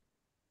scale.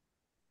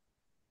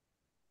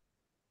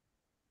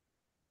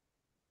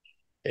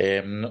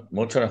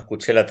 Mucho no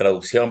escuché la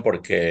traducción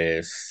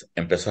porque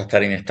empezó a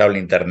estar inestable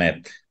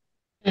internet.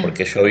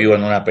 Porque yo vivo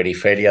en una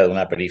periferia de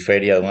una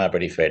periferia de una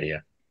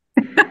periferia.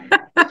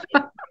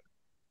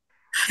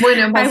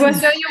 Bueno,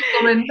 Patricio, hay un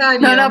comentario.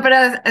 No,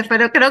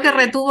 pero creo que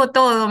retuvo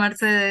todo,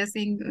 Mercedes,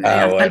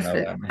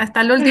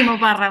 hasta el último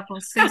párrafo.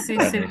 Sí.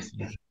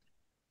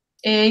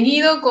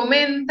 Guido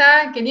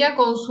comenta, quería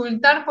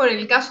consultar por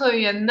el caso de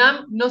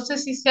Vietnam, no sé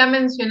si se ha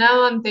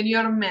mencionado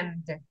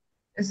anteriormente.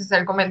 Ese es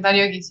el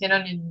comentario que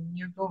hicieron en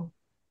YouTube.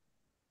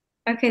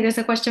 Okay, there's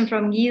a question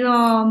from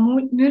Guido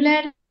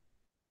Müller.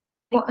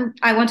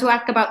 I want to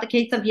ask about the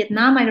case of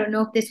Vietnam. I don't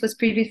know if this was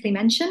previously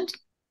mentioned.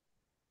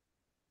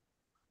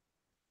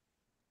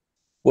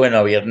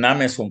 Bueno,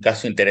 Vietnam es un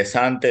caso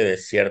interesante de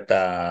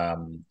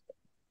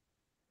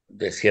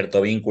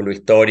cierto vínculo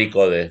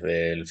histórico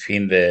desde el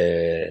fin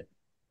del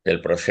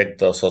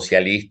proyecto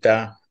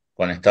socialista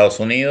con Estados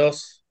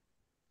Unidos,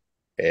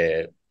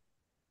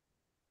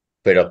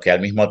 pero que al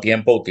mismo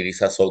tiempo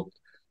utiliza su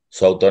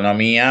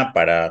autonomía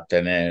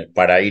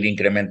para ir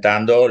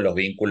incrementando los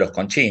vínculos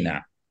con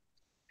China.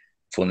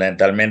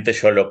 Fundamentalmente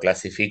yo lo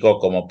clasifico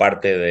como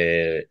parte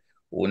de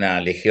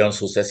una legión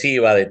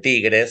sucesiva de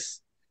tigres,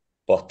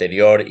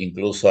 posterior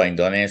incluso a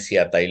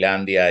Indonesia,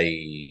 Tailandia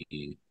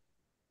y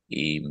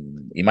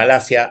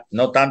Malasia,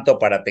 no tanto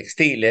para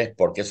textiles,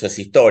 porque eso es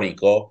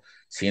histórico,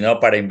 sino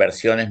para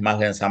inversiones más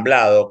de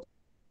ensamblado,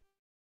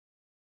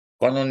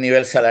 con un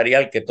nivel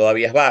salarial que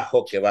todavía es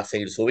bajo, que va a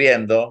seguir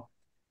subiendo,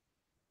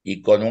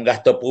 y con un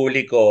gasto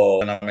público,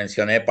 no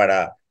mencioné,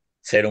 para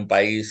ser un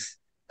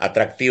país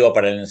atractivo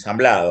para el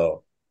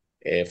ensamblado.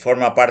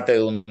 Forma parte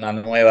de una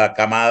nueva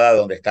camada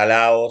donde está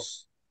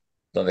Laos,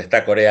 donde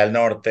está Corea del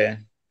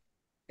Norte.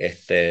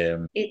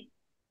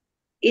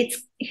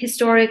 Its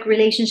historic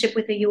relationship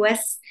with the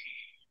US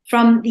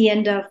from the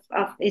end of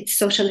its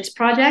socialist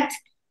project.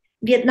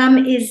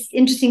 Vietnam is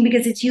interesting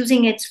because it's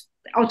using its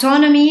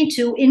autonomy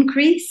to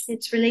increase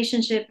its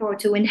relationship or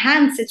to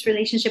enhance its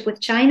relationship with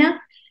China.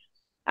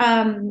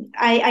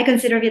 I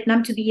consider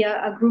Vietnam to be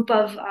a group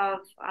of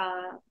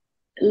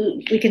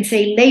we can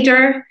say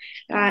later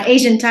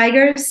Asian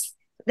tigers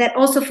that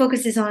also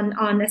focuses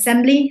on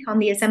assembly, on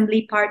the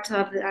assembly part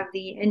of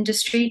the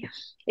industry,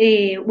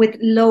 with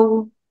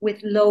low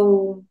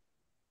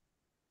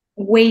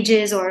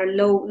wages or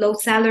low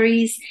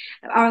salaries,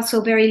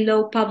 also very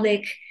low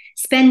public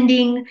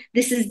spending.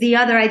 This is the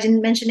other, I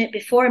didn't mention it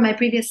before in my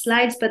previous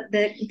slides, but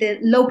the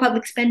low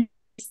public spending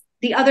is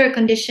the other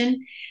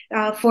condition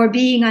for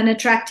being an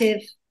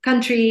attractive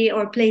country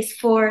or place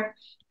for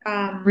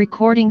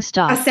recording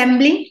stop.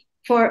 Assembly,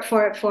 for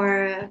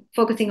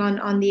focusing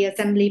on the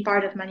assembly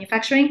part of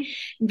manufacturing.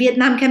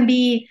 Vietnam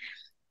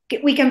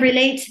we can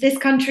relate this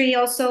country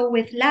also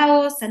with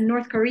Laos and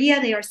North Korea.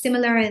 They are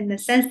similar in the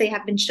sense they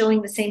have been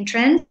showing the same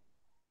trend.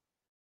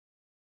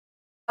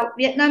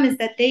 Vietnam is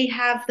that they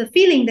have the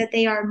feeling that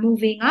they are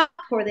moving up,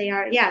 or they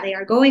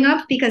are going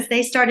up because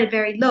they started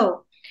very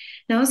low.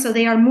 No, so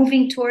they are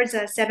moving towards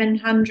a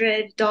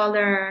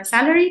 $700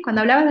 salary.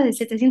 Cuando hablabas de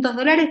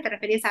 $700, ¿te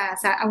referías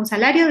a un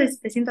salario de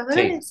 $700?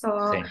 Sí,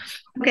 o... sí.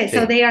 Okay, Sí.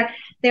 so they are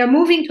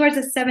moving towards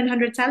a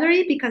 $700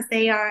 salary because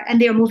they are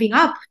moving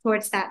up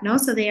towards that, no?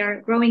 So they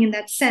are growing in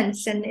that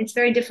sense, and it's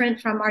very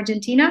different from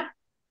Argentina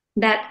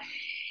that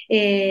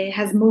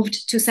has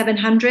moved to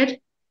 700,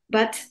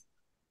 but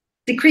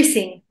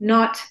decreasing,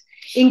 not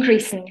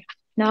increasing,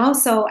 no?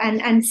 So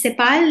and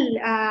CEPAL,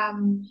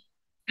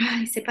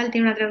 CEPAL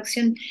tiene una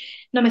traducción,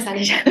 no me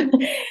sale ya,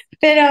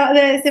 pero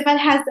CEPAL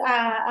has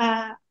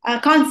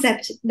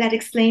concept that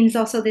explains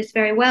also this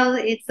very well.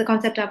 It's the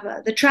concept of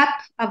the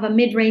trap of a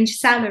mid-range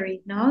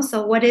salary. No,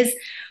 so what is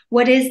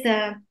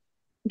the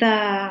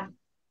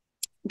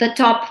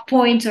top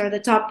point, or the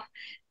top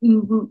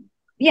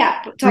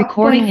top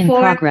Recording point in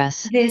for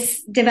progress.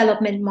 this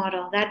development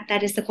model?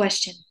 That is the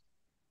question.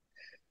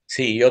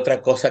 Sí, y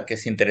otra cosa que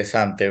es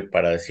interesante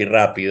para decir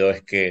rápido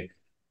es que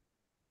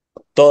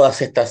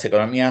todas estas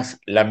economías,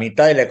 la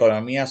mitad de la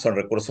economía son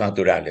recursos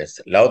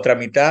naturales, la otra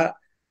mitad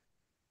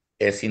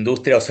es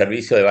industria o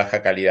servicio de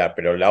baja calidad,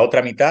 pero la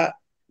otra mitad,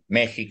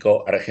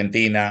 México,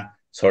 Argentina,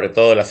 sobre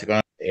todo las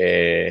economías,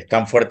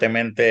 están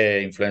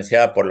fuertemente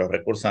influenciadas por los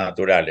recursos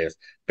naturales,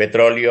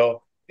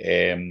 petróleo,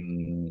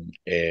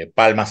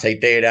 palma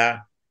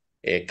aceitera,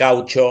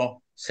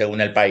 caucho,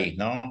 según el país,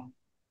 ¿no?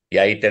 Y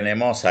ahí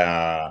tenemos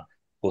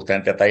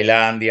justamente a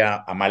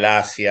Tailandia, a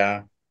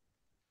Malasia.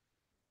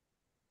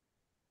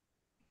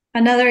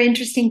 Another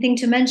interesting thing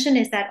to mention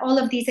is that all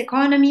of these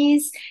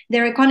economies,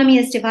 their economy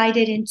is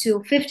divided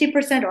into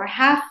 50% or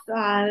half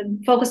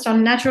focused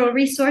on natural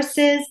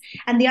resources,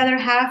 and the other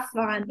half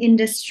on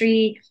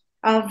industry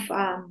of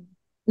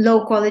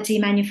low quality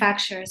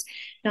manufacturers.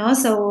 No?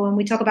 So when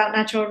we talk about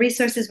natural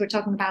resources, we're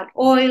talking about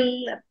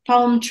oil,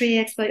 palm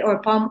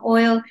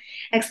oil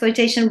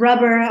exploitation,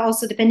 rubber,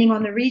 also depending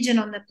on the region,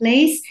 on the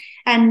place.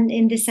 And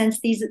in this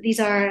sense, this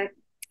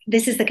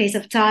is the case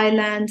of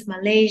Thailand,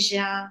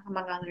 Malaysia,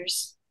 among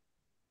others.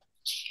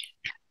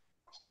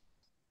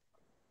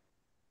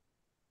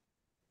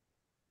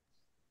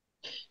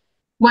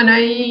 Bueno,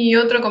 hay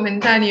otro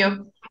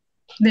comentario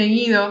de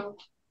Guido.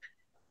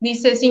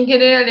 Dice, sin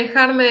querer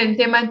alejarme del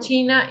tema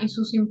China y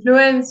sus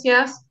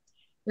influencias,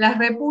 las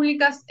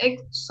repúblicas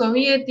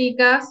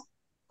exsoviéticas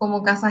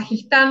como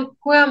Kazajistán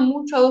juegan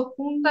mucho a dos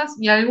puntas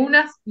y a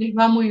algunas les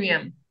va muy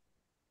bien.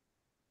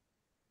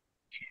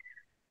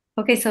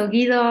 Okay, so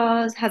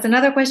Guido has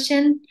another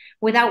question.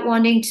 Without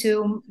wanting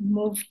to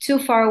move too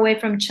far away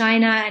from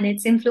China and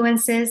its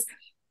influences,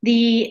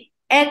 the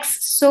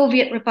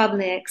ex-Soviet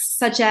republics,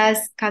 such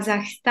as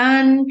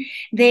Kazakhstan,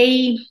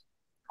 they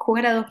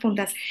jugar a dos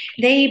puntas.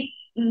 They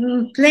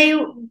play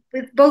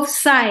with both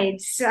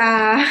sides,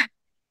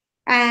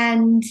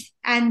 and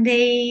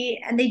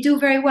they do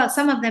very well.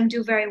 Some of them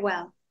do very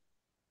well.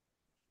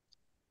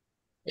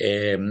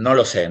 No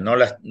lo sé, no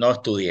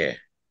estudié.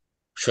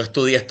 Yo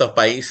estudié estos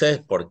países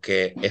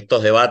porque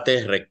estos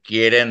debates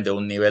requieren de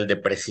un nivel de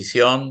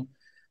precisión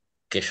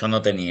que yo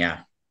no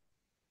tenía.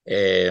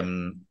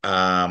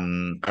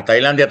 A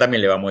Tailandia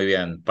también le va muy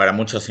bien para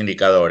muchos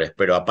indicadores,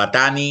 pero a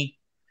Patani,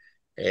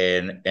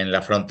 en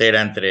la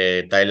frontera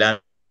entre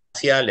Tailandia y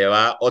Asia, le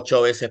va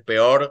 8 veces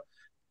peor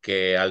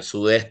que al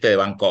sudeste de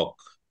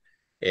Bangkok.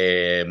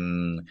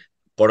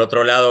 Por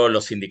otro lado,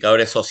 los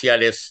indicadores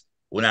sociales,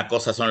 una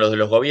cosa son los de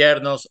los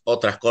gobiernos,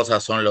 otras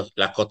cosas son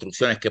las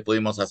construcciones que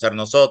pudimos hacer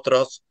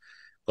nosotros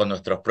con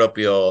nuestros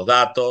propios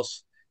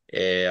datos.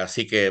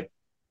 Así que,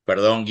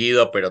 perdón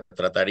Guido, pero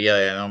trataría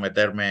de no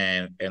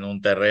meterme en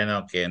un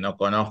terreno que no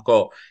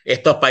conozco.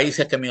 Estos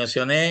países que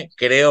mencioné,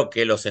 creo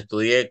que los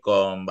estudié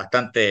con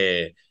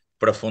bastante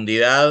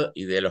profundidad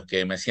y de los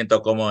que me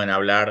siento cómodo en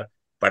hablar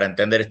para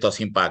entender estos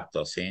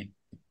impactos, ¿sí?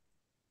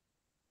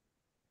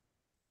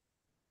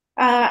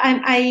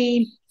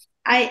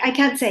 I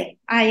can't say.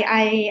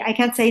 I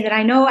can't say that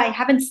I know. I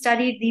haven't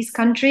studied these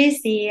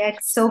countries, the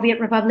ex-Soviet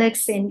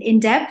republics, in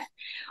depth.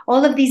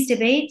 All of these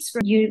debates,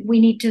 we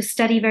need to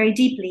study very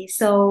deeply.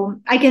 So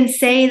I can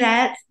say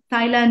that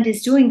Thailand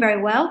is doing very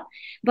well,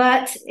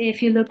 but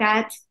if you look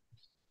at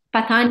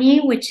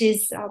Patani, which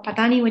is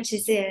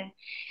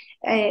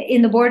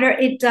in the border,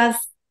 it does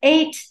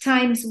 8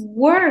 times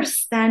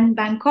worse than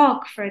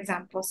Bangkok, for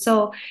example.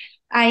 So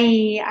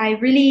I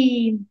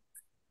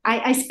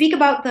speak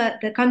about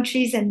the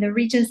countries and the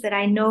regions that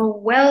I know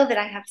well, that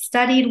I have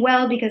studied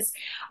well, because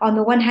on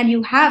the one hand,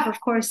 you have,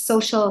 of course,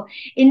 social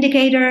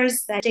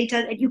indicators, that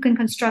data that you can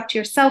construct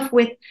yourself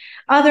with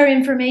other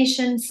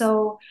information.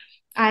 So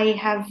I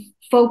have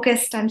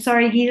focused, I'm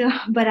sorry, Guido,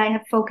 but I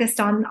have focused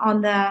on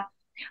the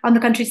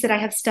countries that I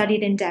have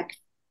studied in depth.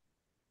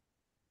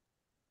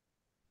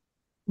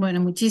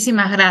 Bueno,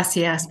 muchísimas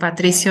gracias,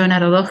 Patricio,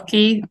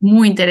 Narodowski.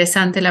 Muy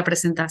interesante la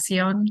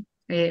presentación.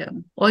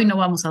 Hoy no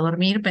vamos a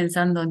dormir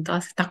pensando en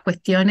todas estas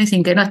cuestiones,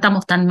 en que no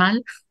estamos tan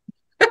mal.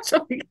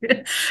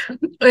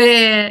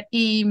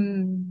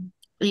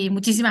 Y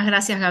muchísimas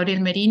gracias,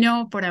 Gabriel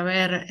Merino, por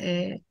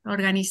haber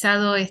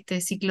organizado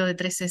este ciclo de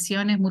 3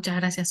 sesiones. Muchas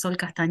gracias, Sol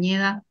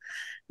Castañeda.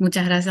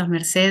 Muchas gracias,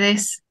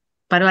 Mercedes.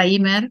 Paro a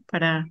Imer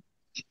para...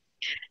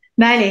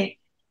 Vale.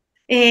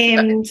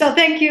 So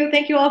thank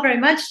you all very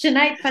much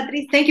tonight.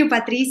 Thank you,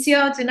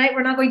 Patricio. Tonight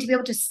we're not going to be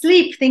able to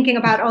sleep thinking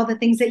about all the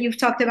things that you've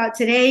talked about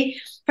today,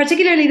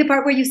 particularly the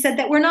part where you said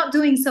that we're not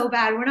doing so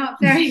bad. We're not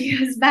faring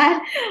as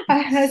bad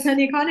as an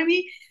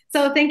economy.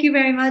 So thank you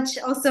very much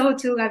also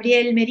to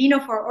Gabriel Merino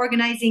for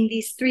organizing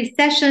these 3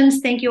 sessions.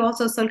 Thank you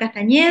also, Sol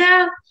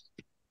Castañeda.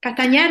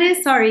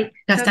 Castañares, sorry.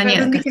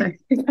 Castañeda.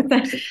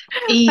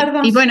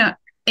 Y bueno,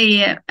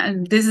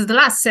 And this is the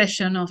last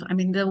session of,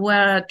 there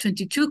were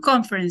 22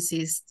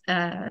 conferences,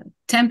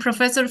 10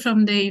 professors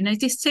from the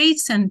United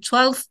States and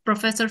 12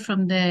 professors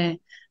from the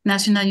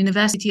National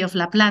University of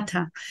La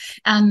Plata.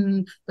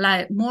 And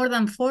like more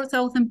than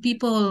 4,000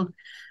 people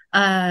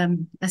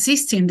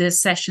assisting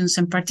these sessions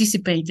and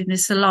participating.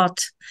 It's a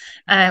lot.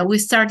 We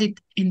started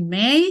in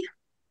May.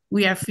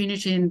 We are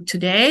finishing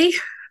today.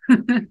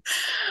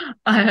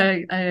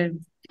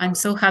 I'm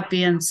so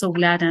happy and so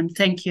glad, and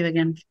thank you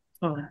again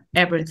for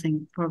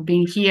everything, for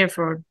being here,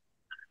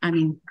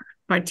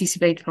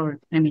 participate,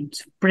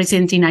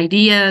 presenting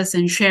ideas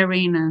and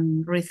sharing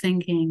and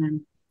rethinking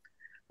and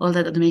all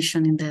that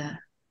automation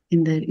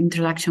in the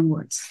introduction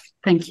words.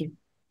 Thank you.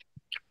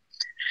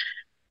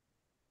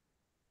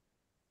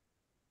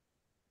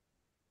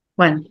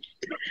 Bueno,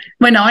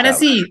 ahora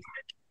sí,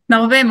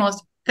 nos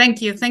vemos.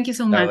 Thank you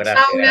so much.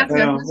 Gracias. Gracias.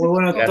 Bueno, muy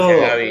bueno Gracias,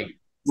 todo. Gaby.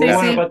 Muy Sí,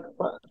 bueno,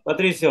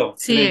 Patricio.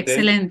 Sí,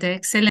 Excelente. excelente.